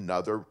after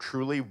another,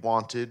 truly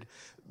wanted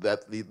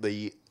that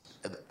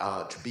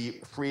to be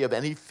free of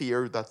any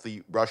fear that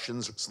the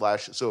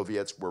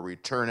Russians/Soviets were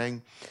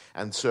returning,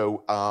 and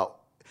so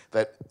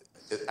that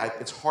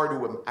it's hard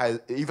to,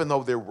 even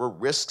though there were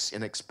risks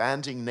in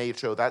expanding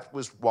NATO, that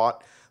was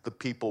what the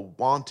people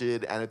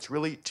wanted, and it's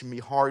really, to me,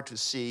 hard to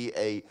see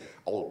a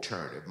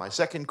alternative. My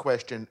second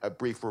question, a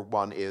briefer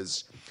one,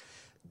 is,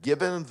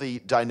 given the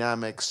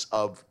dynamics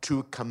of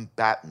two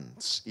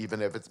combatants,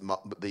 even if it's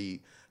the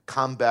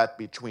combat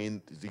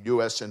between the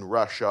U.S. and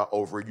Russia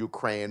over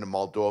Ukraine and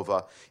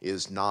Moldova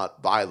is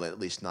not violent, at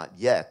least not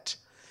yet,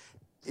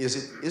 is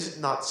it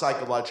not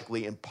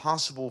psychologically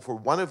impossible for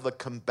one of the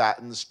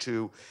combatants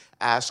to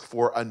ask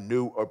for a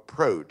new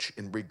approach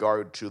in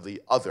regard to the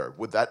other?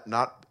 Would that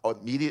not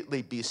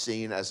immediately be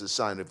seen as a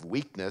sign of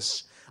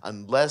weakness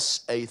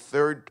unless a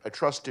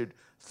trusted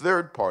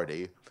third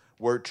party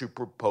were to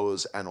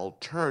propose an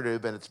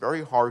alternative? And it's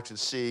very hard to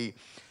see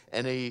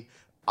any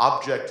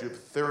objective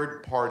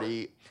third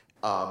party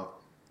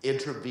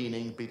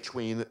intervening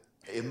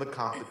in the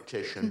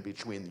competition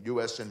between the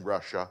U.S. and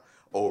Russia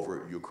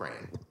over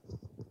Ukraine.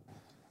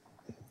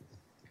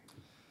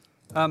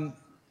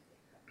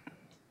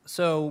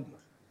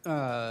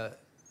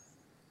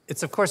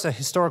 It's, of course, a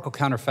historical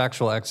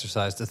counterfactual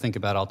exercise to think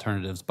about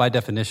alternatives by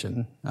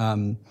definition.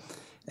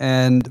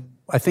 And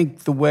I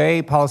think the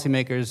way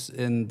policymakers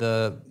in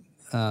the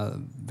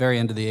very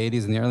end of the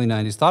 80s and the early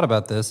 90s thought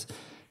about this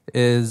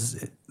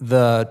is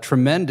the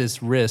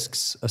tremendous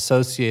risks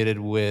associated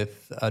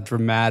with a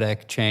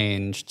dramatic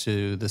change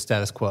to the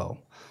status quo.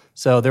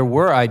 So there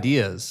were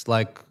ideas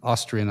like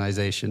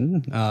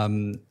Austrianization.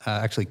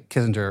 Actually,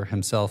 Kissinger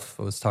himself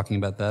was talking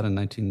about that in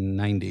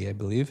 1990, I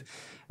believe.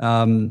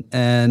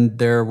 And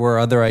there were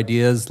other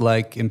ideas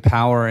like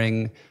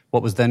empowering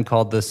what was then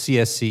called the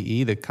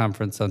CSCE, the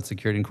Conference on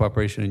Security and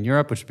Cooperation in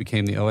Europe, which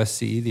became the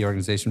OSCE, the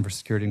Organization for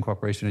Security and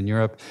Cooperation in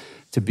Europe,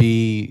 to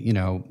be,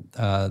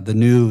 the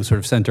new sort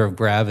of center of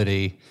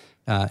gravity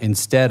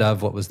instead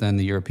of what was then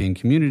the European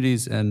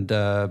communities and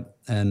the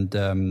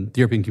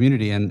European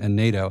Community and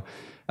NATO.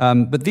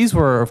 But these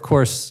were, of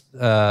course,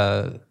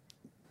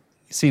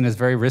 seen as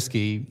very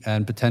risky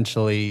and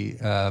potentially,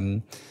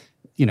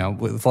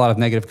 with a lot of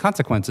negative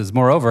consequences.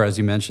 Moreover, as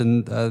you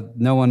mentioned,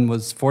 no one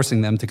was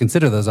forcing them to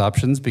consider those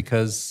options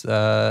because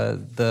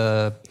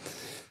their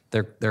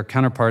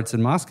counterparts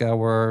in Moscow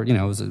were,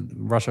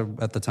 Russia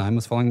at the time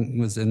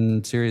was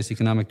in serious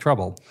economic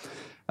trouble.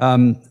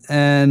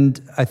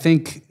 And I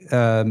think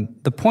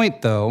the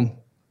point, though.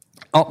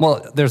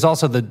 There's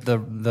also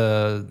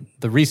the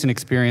recent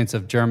experience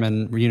of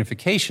German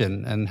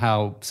reunification and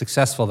how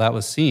successful that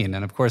was seen.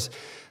 And of course,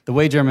 the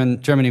way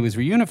Germany was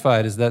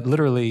reunified is that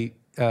literally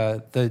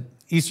the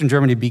Eastern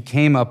Germany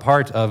became a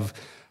part of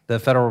the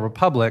Federal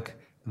Republic,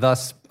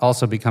 thus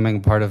also becoming a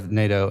part of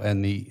NATO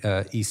and the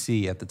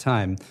EC at the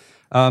time,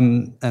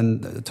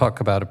 and talk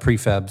about a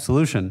prefab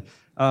solution.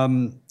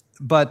 And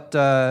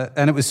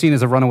it was seen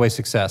as a runaway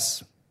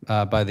success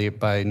by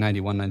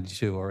 91,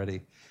 92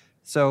 already.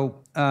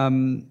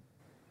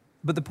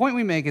 But the point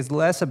we make is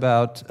less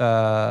about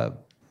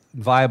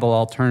viable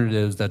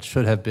alternatives that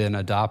should have been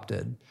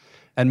adopted,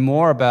 and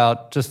more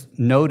about just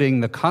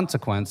noting the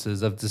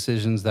consequences of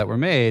decisions that were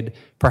made,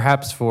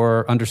 perhaps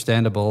for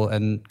understandable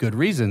and good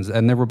reasons.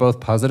 And there were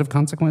both positive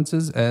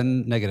consequences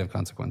and negative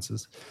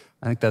consequences.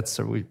 I think that's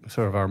we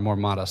sort of are more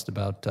modest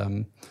about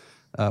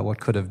what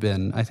could have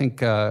been. I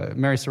think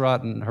Mary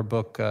Surratt in her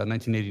book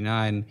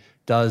 1989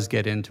 does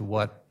get into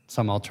what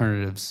some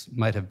alternatives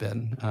might have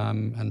been,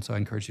 and so I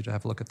encourage you to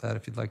have a look at that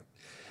if you'd like.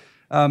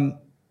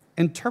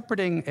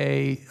 Interpreting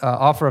a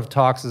offer of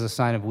talks as a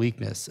sign of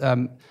weakness.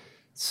 The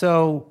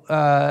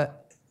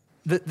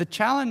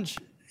challenge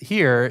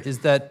here is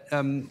that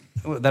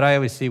that I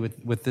always see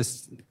with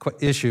this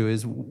issue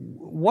is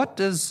what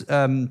does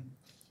in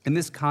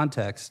this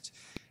context.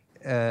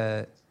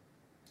 Let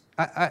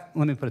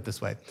me put it this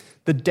way.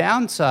 The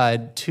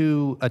downside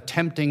to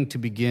attempting to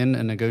begin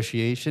a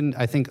negotiation,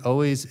 I think,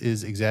 always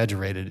is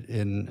exaggerated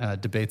in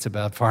debates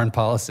about foreign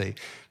policy.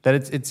 That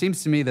it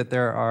seems to me that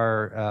there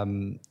are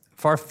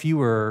far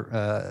fewer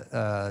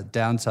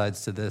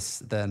downsides to this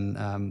than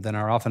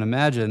are often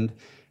imagined,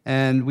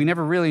 and we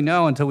never really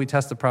know until we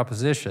test the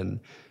proposition.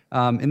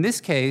 In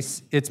this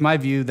case, it's my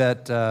view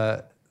that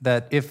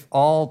that if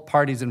all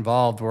parties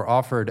involved were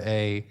offered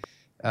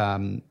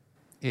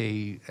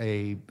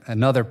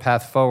another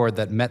path forward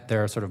that met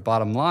their sort of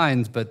bottom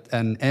lines,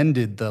 and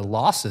ended the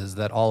losses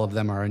that all of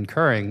them are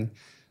incurring,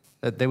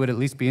 that they would at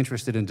least be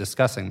interested in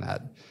discussing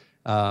that.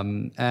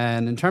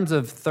 And in terms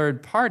of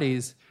third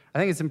parties, I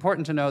think it's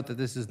important to note that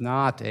this is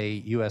not a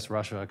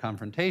U.S.-Russia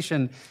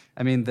confrontation.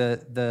 I mean,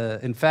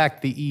 in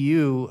fact, the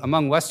EU,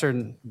 among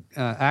Western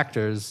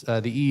actors,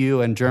 the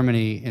EU and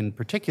Germany in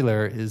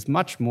particular, is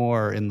much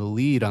more in the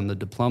lead on the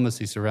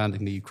diplomacy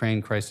surrounding the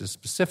Ukraine crisis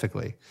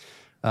specifically.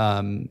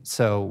 At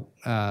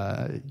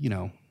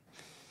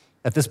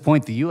this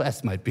point, the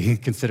U.S. might be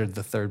considered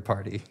the third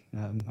party,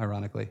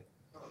 ironically.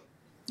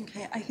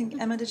 Okay, I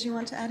think, Emma, did you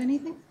want to add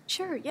anything?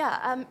 Sure,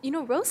 yeah.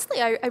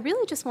 Rosalie, I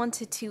really just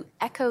wanted to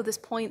echo this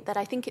point that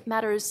I think it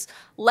matters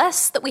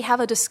less that we have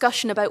a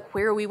discussion about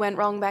where we went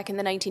wrong back in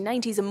the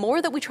 1990s and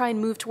more that we try and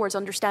move towards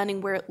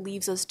understanding where it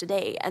leaves us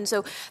today. And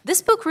so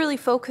this book really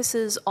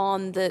focuses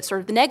on the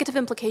sort of the negative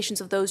implications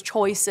of those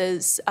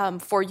choices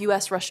for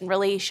U.S.-Russian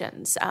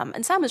relations.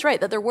 And Sam is right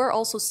that there were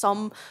also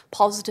some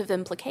positive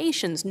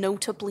implications,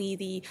 notably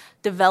the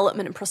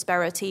development and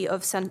prosperity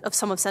of some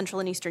of Central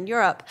and Eastern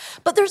Europe.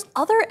 But there's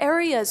other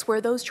areas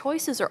where those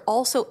choices are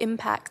also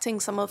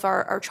impacting some of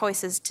our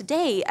choices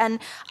today. And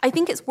I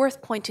think it's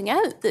worth pointing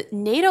out that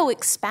NATO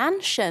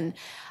expansion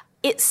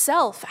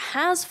itself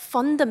has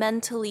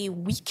fundamentally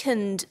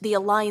weakened the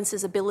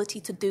alliance's ability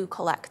to do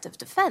collective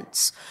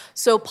defense.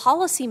 So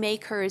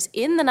policymakers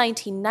in the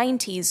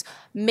 1990s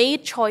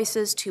made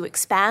choices to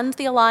expand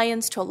the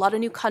alliance to a lot of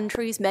new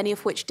countries, many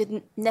of which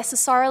didn't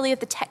necessarily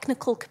have the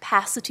technical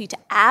capacity to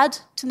add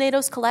to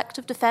NATO's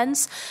collective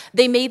defense.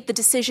 They made the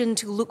decision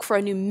to look for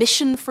a new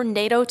mission for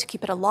NATO to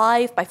keep it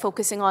alive by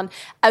focusing on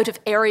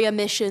out-of-area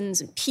missions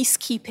and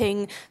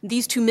peacekeeping.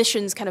 These two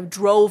missions kind of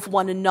drove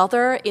one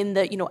another in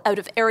the,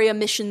 out-of-area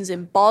missions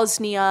in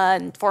Bosnia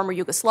and former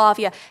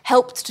Yugoslavia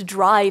helped to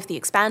drive the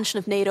expansion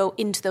of NATO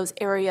into those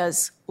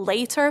areas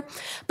later.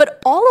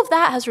 But all of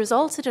that has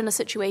resulted in a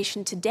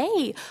situation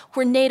today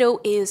where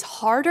NATO is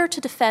harder to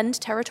defend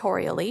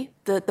territorially.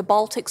 The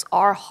Baltics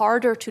are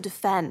harder to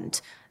defend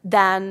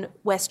than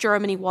West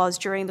Germany was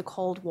during the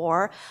Cold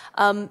War.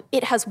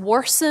 It has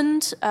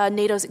worsened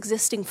NATO's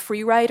existing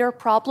free rider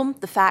problem,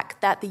 the fact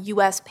that the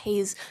US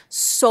pays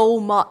so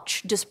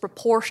much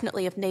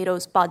disproportionately of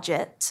NATO's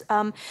budget.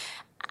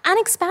 And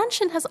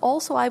expansion has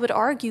also, I would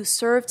argue,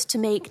 served to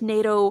make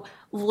NATO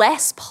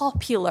less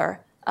popular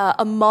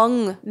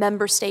among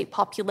member state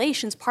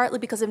populations, partly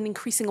because of an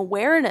increasing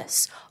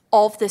awareness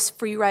of this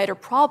free rider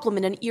problem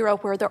in an era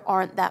where there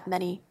aren't that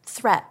many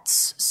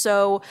threats.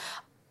 So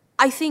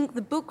I think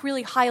the book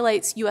really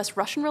highlights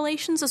US-Russian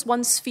relations as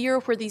one sphere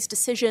where these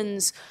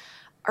decisions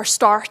are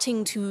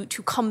starting to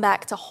come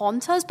back to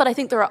haunt us. But I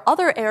think there are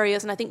other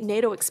areas, and I think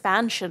NATO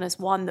expansion is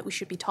one that we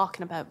should be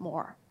talking about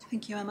more.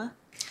 Thank you, Emma.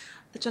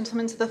 The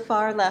gentleman to the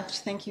far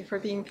left, thank you for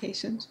being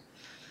patient.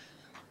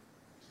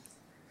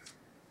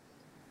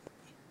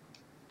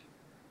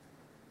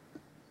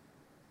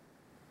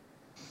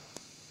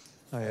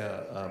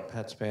 Hi,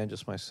 Pat Span,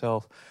 just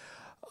myself.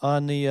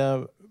 On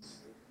the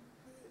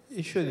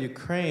issue of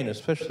Ukraine,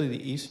 especially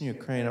the eastern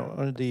Ukraine,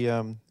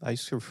 I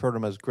used to refer to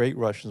them as Great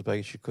Russians, but I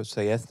guess you could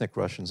say ethnic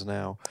Russians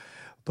now.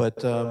 But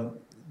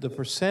the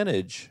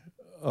percentage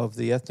of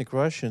the ethnic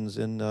Russians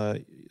in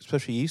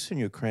especially eastern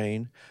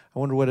Ukraine, I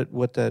wonder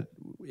what that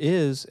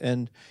is.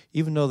 And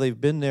even though they've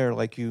been there,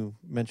 like you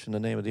mentioned the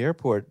name of the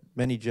airport,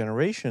 many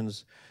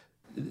generations,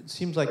 it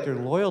seems like their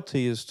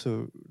loyalty is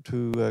to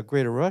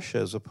Greater Russia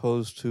as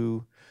opposed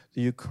to the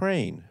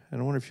Ukraine.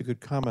 And I wonder if you could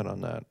comment on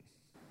that.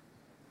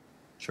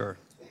 Sure.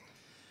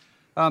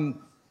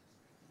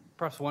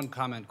 Perhaps one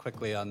comment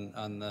quickly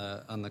on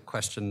the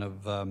question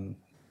of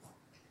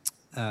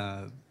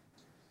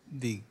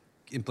the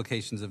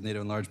implications of NATO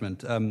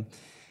enlargement.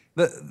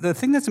 The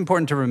thing that's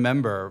important to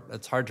remember,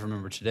 it's hard to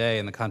remember today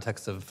in the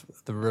context of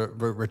the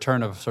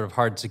return of sort of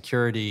hard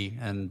security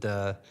and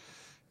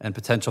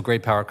potential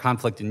great power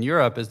conflict in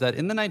Europe, is that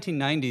in the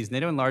 1990s,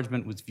 NATO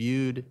enlargement was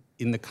viewed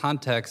in the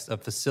context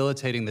of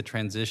facilitating the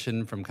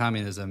transition from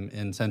communism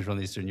in Central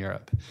and Eastern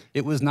Europe.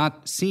 It was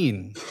not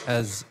seen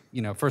as,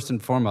 first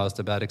and foremost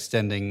about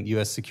extending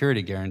U.S.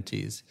 security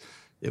guarantees.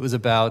 It was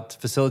about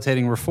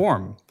facilitating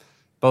reform,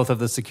 both of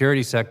the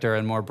security sector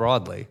and more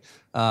broadly.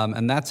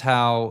 And that's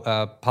how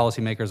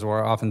policymakers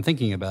were often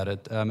thinking about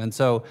it. And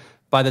so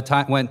by the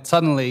time when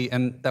suddenly,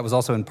 and that was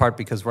also in part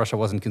because Russia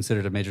wasn't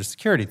considered a major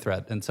security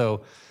threat. And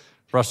so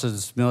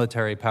Russia's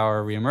military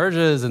power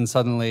reemerges, and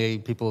suddenly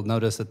people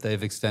notice that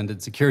they've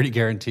extended security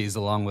guarantees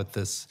along with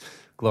this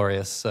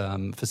glorious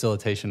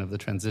facilitation of the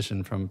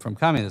transition from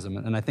communism.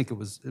 And I think it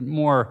was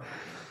more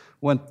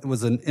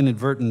was an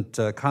inadvertent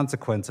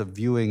consequence of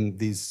viewing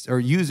these,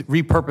 or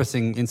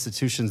repurposing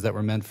institutions that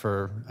were meant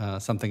for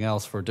something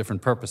else for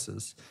different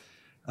purposes.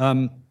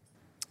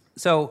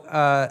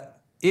 So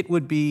it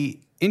would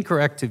be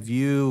incorrect to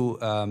view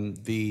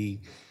the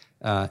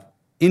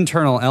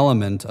internal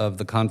element of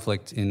the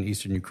conflict in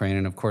eastern Ukraine,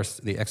 and of course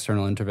the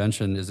external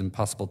intervention is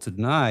impossible to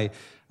deny,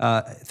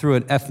 through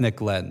an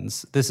ethnic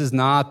lens. This is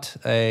not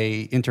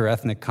a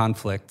inter-ethnic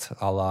conflict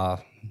a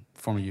la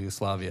former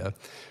Yugoslavia.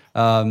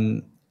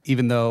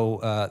 Even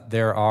though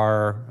there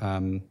are,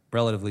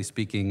 relatively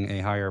speaking, a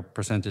higher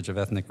percentage of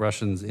ethnic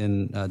Russians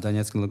in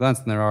Donetsk and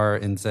Lugansk than there are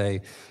in, say,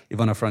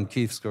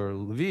 Ivano-Frankivsk or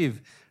Lviv,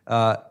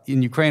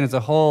 in Ukraine as a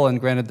whole, and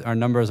granted our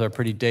numbers are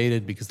pretty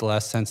dated because the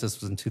last census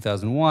was in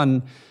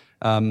 2001,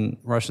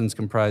 Russians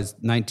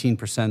comprised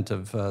 19%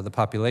 of the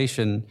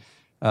population,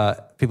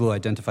 people who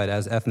identified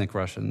as ethnic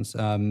Russians.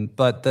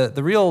 But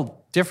the real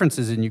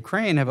differences in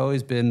Ukraine have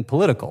always been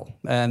political,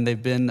 and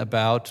they've been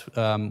about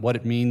what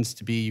it means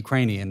to be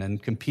Ukrainian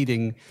and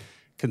competing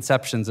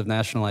conceptions of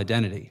national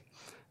identity.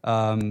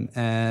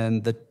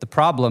 And the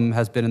problem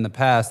has been in the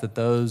past that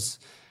those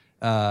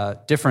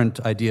different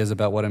ideas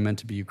about what it meant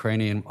to be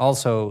Ukrainian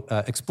also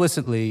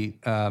explicitly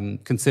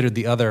considered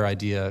the other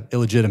idea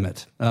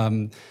illegitimate.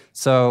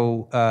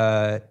 So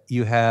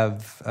you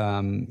have,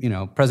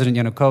 President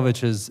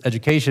Yanukovych's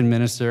education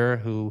minister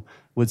who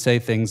would say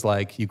things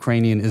like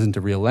Ukrainian isn't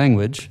a real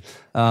language,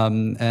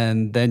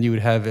 and then you would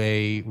have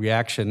a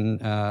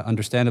reaction,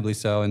 understandably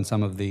so, in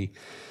some of the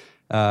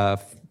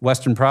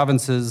Western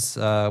provinces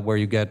where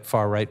you get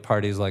far-right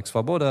parties like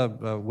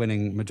Svoboda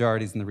winning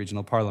majorities in the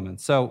regional parliament.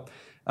 So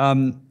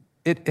so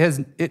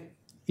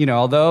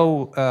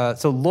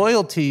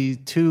loyalty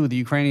to the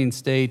Ukrainian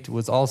state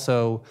was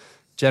also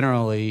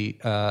generally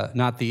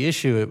not the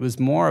issue. It was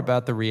more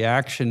about the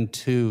reaction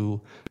to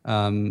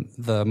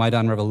the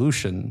Maidan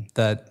Revolution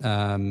that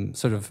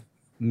sort of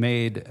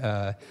made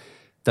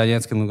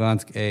Donetsk and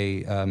Lugansk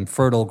a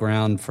fertile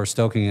ground for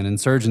stoking an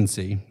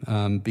insurgency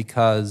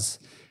because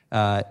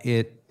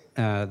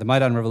the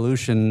Maidan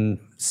Revolution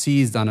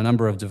seized on a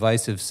number of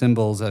divisive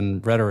symbols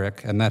and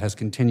rhetoric, and that has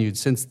continued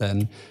since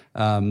then.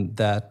 A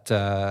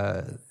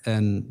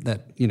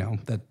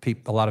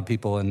lot of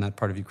people in that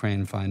part of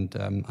Ukraine find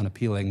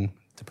unappealing,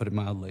 to put it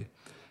mildly.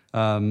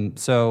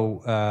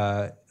 So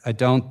I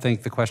don't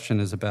think the question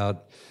is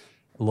about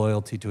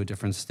loyalty to a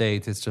different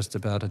state. It's just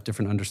about a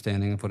different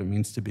understanding of what it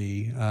means to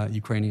be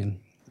Ukrainian.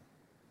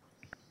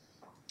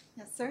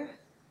 Yes, sir.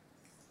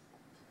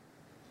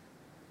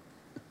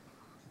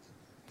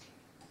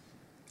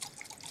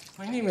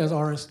 My name is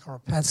Orest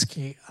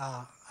Koropetsky.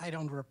 I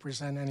don't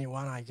represent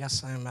anyone. I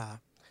guess I'm a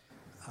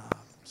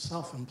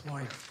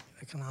self-employed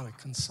economic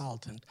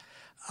consultant.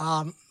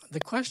 The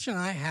question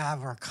I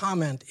have or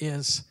comment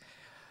is,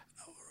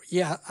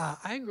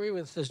 I agree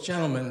with this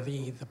gentleman.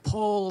 The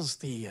Poles,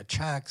 the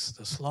Czechs,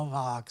 the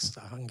Slovaks,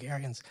 the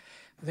Hungarians,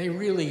 they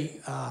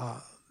really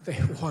they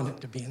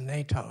wanted to be in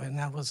NATO, and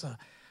that was a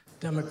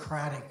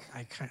democratic,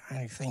 I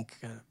think,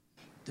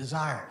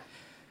 desire.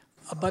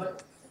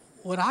 But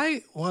what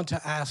I want to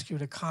ask you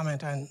to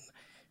comment on,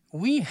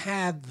 we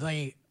had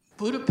the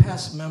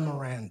Budapest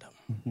Memorandum.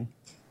 Mm-hmm.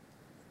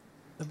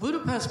 The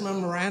Budapest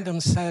Memorandum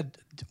said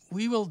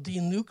we will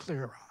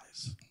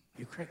denuclearize.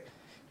 Ukraine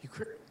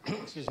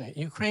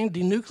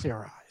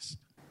denuclearized.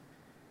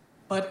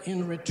 But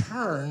in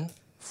return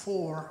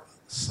for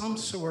some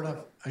sort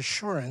of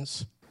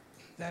assurance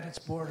that its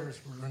borders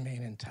would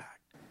remain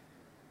intact.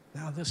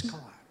 Now this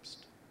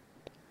collapsed.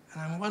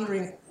 And I'm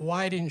wondering,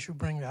 why didn't you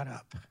bring that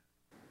up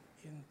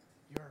in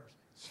your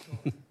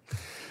story?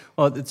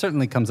 Well, it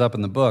certainly comes up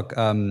in the book.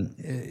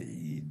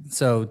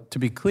 So to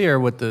be clear,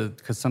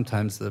 because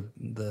sometimes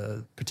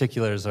the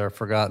particulars are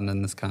forgotten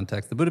in this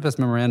context, the Budapest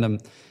Memorandum,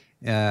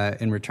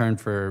 in return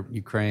for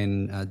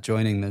Ukraine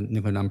joining the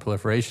Nuclear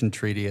Non-Proliferation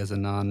Treaty as a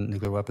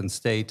non-nuclear weapons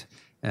state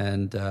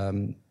and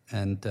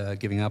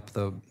giving up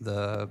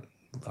the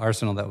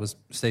arsenal that was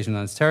stationed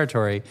on its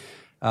territory,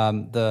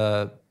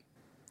 the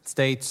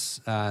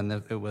states, and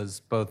it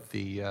was both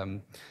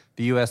the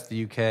U.S., the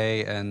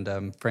U.K.,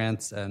 and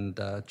France and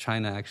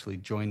China actually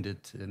joined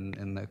it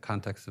in the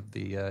context of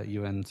the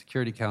UN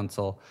Security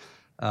Council,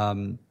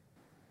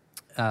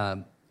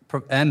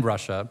 and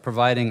Russia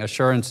providing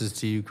assurances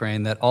to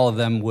Ukraine that all of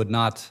them would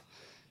not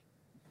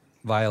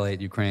violate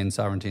Ukraine's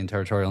sovereignty and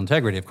territorial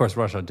integrity. Of course,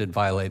 Russia did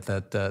violate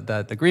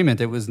that agreement.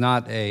 It was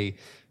not a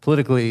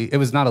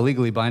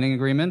legally binding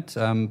agreement,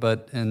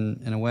 but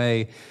in a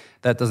way,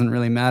 that doesn't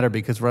really matter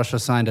because Russia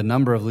signed a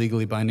number of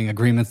legally binding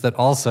agreements that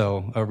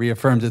also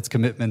reaffirmed its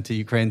commitment to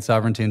Ukraine's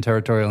sovereignty and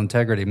territorial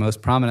integrity,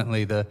 most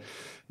prominently the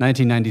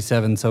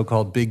 1997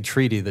 so-called Big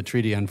Treaty, the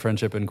Treaty on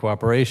Friendship and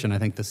Cooperation, I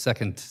think the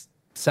second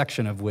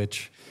section of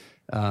which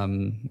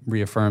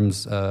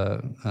reaffirms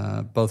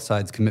both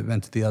sides'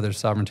 commitment to the other's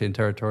sovereignty and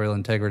territorial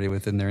integrity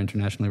within their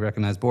internationally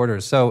recognized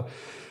borders. So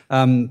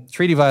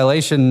treaty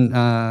violation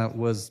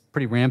was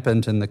pretty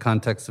rampant in the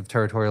context of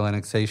territorial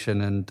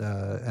annexation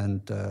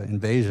and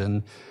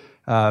invasion.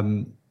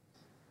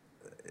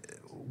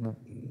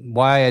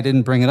 Why I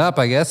didn't bring it up,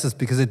 I guess, is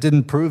because it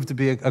didn't prove to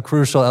be a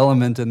crucial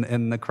element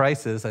in the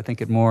crisis. I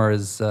think it more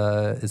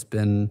has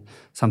been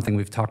something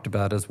we've talked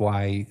about as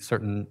why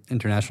certain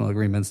international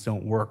agreements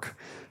don't work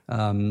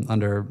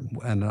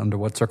under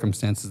what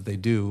circumstances they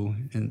do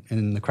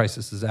in the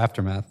crisis's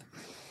aftermath.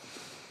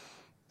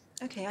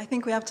 Okay, I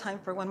think we have time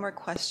for one more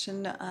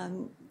question.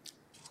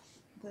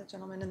 The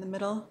gentleman in the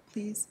middle,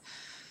 please.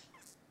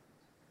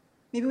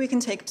 Maybe we can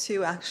take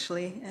two,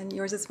 actually, and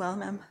yours as well,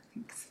 ma'am.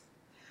 Thanks.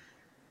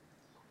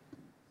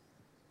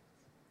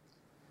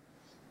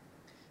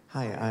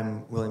 Hi,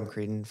 I'm William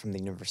Creedon from the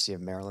University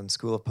of Maryland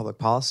School of Public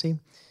Policy,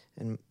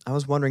 and I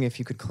was wondering if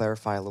you could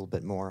clarify a little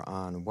bit more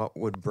on what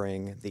would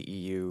bring the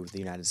EU, the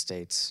United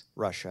States,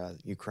 Russia,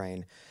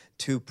 Ukraine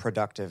to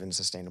productive and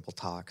sustainable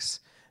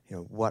talks. You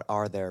know, what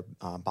are their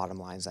bottom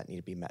lines that need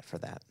to be met for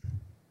that?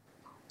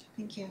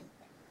 Thank you.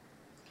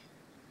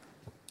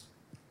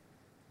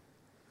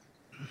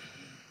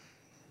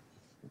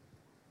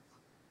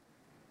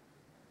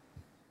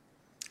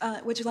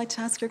 Would you like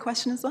to ask your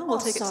question as well? We'll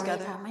take it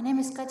together. My name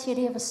is Katya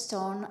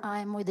Reva-Stone.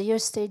 I'm with the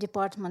US State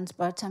Department,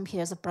 but I'm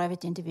here as a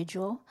private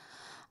individual.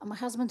 My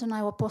husband and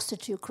I were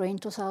posted to Ukraine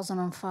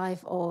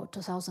 2005 or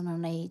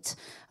 2008,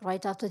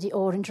 right after the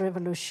Orange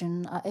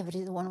Revolution.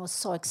 Everyone was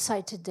so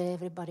excited there.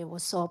 Everybody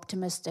was so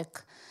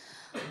optimistic.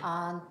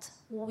 And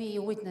we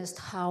witnessed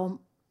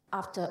how,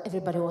 after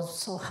everybody was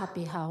so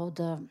happy, how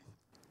the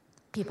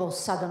people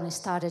suddenly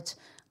started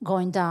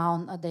going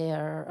down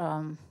their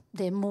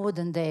mood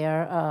and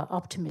their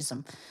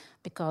optimism,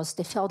 because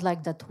they felt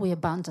like that we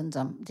abandoned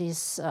them.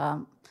 This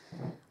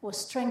was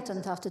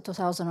strengthened after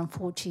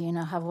 2014.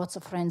 I have lots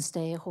of friends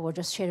there who were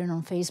just sharing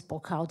on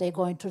Facebook how they're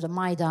going to the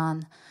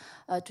Maidan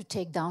to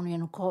take down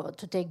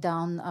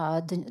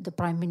the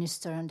prime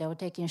minister, and they were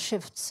taking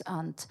shifts.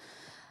 And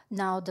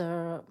now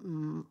the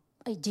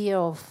idea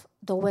of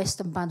the West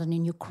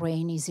abandoning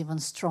Ukraine is even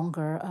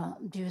stronger.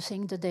 Do you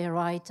think that they're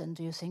right, and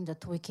do you think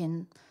that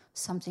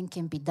something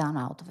can be done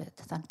out of it?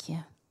 Thank you.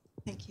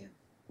 Thank you.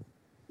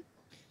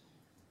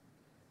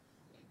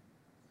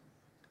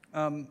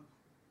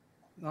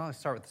 I'll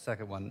start with the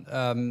second one.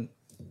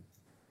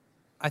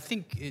 I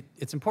think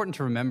it's important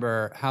to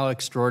remember how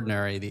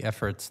extraordinary the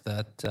efforts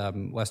that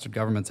Western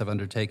governments have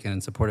undertaken in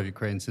support of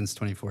Ukraine since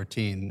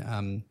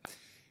 2014.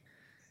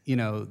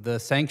 The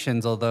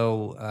sanctions,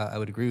 although I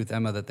would agree with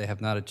Emma that they have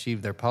not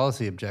achieved their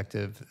policy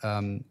objective,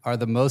 are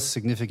the most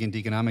significant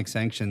economic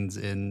sanctions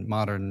in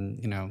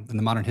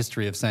the modern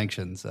history of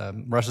sanctions.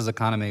 Russia's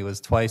economy was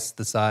twice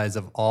the size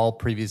of all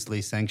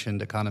previously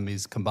sanctioned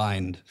economies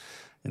combined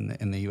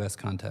in the U.S.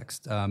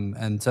 context.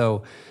 And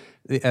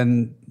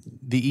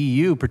the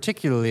EU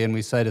particularly, and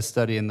we cite a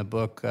study in the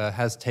book,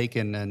 has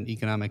taken an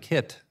economic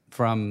hit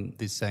from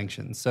these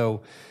sanctions.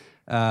 So,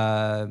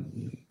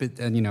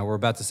 we're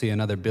about to see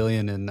another $1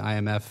 billion in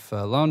IMF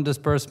loan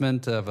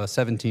disbursement of a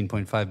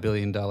 $17.5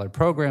 billion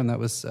program that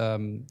was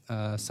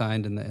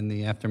signed in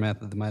the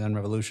aftermath of the Maidan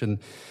Revolution.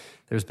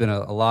 There's been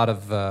a lot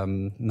of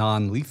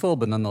non-lethal,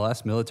 but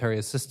nonetheless military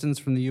assistance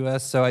from the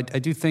U.S. So I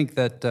do think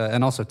that,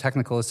 and also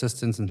technical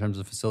assistance in terms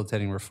of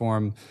facilitating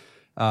reform.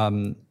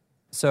 Fears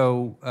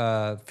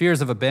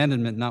of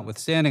abandonment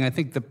notwithstanding, I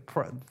think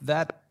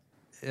that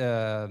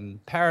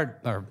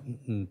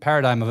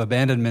paradigm of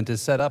abandonment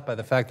is set up by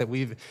the fact that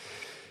we've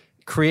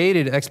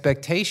created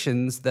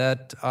expectations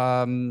that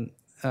are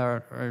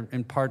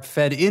in part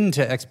fed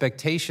into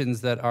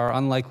expectations that are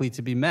unlikely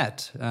to be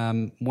met.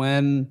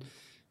 When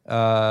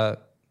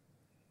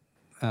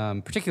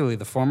particularly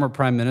the former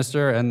prime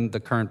minister and the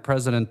current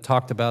president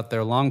talked about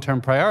their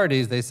long-term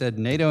priorities, they said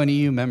NATO and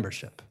EU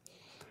membership.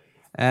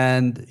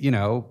 And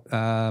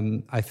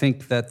I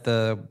think that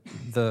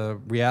the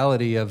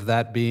reality of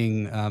that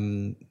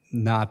being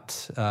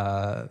not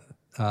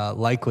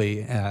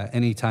likely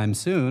anytime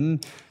soon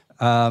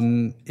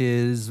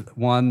is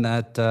one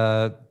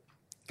that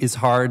is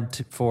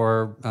hard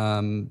for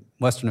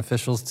Western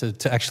officials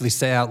to actually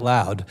say out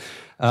loud.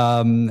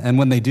 And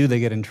when they do, they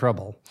get in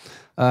trouble.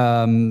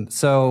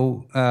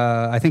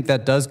 I think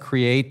that does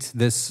create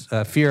this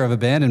fear of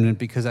abandonment,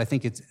 because I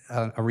think it's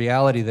a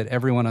reality that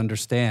everyone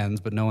understands,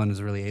 but no one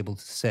is really able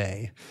to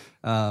say.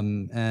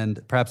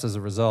 And perhaps as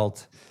a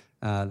result,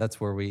 that's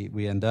where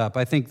we end up.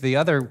 I think the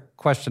other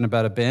question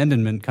about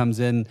abandonment comes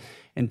in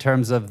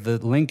terms of the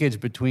linkage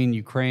between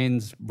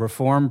Ukraine's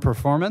reform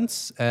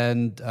performance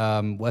and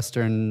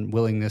Western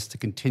willingness to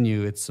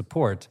continue its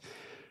support.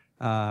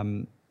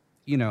 There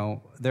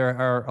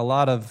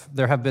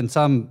have been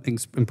some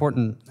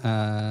important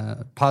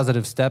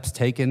positive steps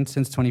taken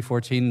since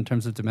 2014 in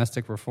terms of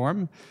domestic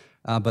reform,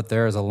 but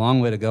there is a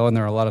long way to go, and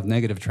there are a lot of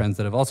negative trends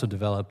that have also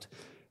developed.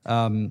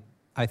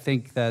 I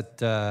think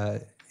that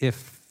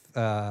if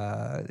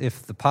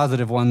the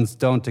positive ones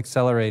don't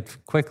accelerate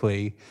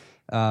quickly,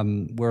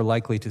 we're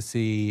likely to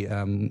see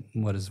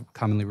what is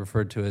commonly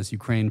referred to as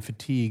Ukraine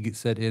fatigue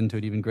set in to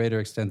an even greater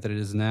extent than it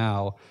is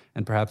now,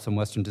 and perhaps some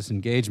Western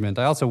disengagement.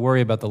 I also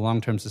worry about the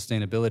long-term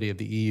sustainability of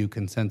the EU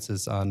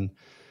consensus on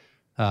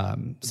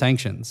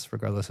sanctions,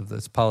 regardless of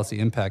its policy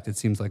impact. It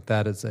seems like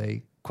that is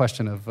a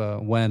question of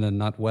when and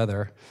not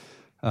whether.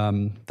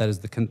 That is,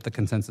 the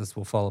consensus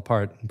will fall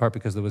apart, in part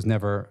because there was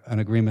never an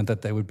agreement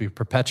that they would be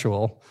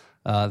perpetual.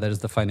 That is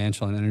the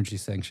financial and energy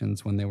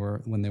sanctions when they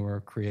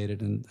were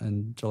created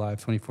in July of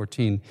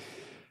 2014.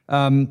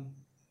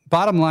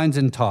 Bottom lines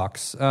in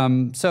talks.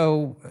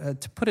 So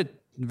to put it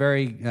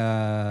very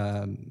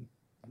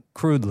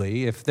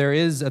crudely, if there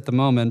is at the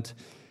moment,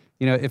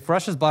 if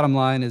Russia's bottom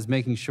line is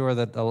making sure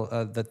that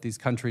that these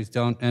countries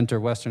don't enter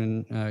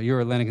Western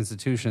Euro-Atlantic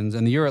institutions,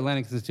 and the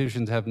Euro-Atlantic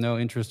institutions have no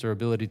interest or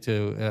ability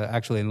to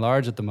actually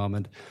enlarge at the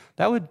moment,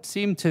 that would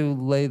seem to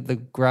lay the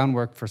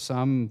groundwork for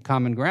some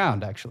common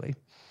ground, actually.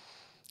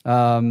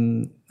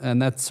 And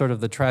that's sort of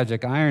the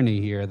tragic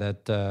irony here,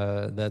 that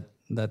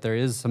there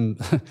is some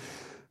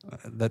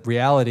that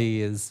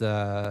reality is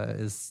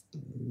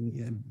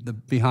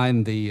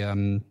behind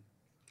the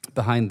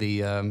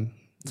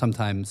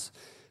sometimes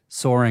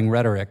soaring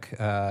rhetoric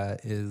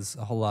is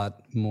a whole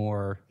lot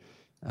more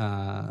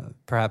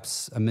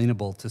perhaps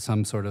amenable to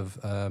some sort of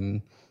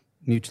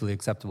mutually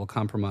acceptable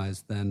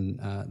compromise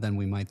than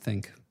we might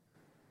think.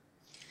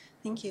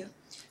 Thank you.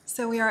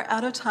 So we are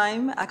out of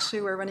time.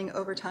 Actually, we're running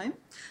over time.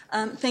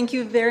 Thank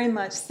you very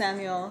much,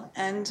 Samuel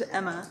and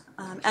Emma,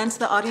 and to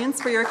the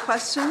audience for your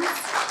questions.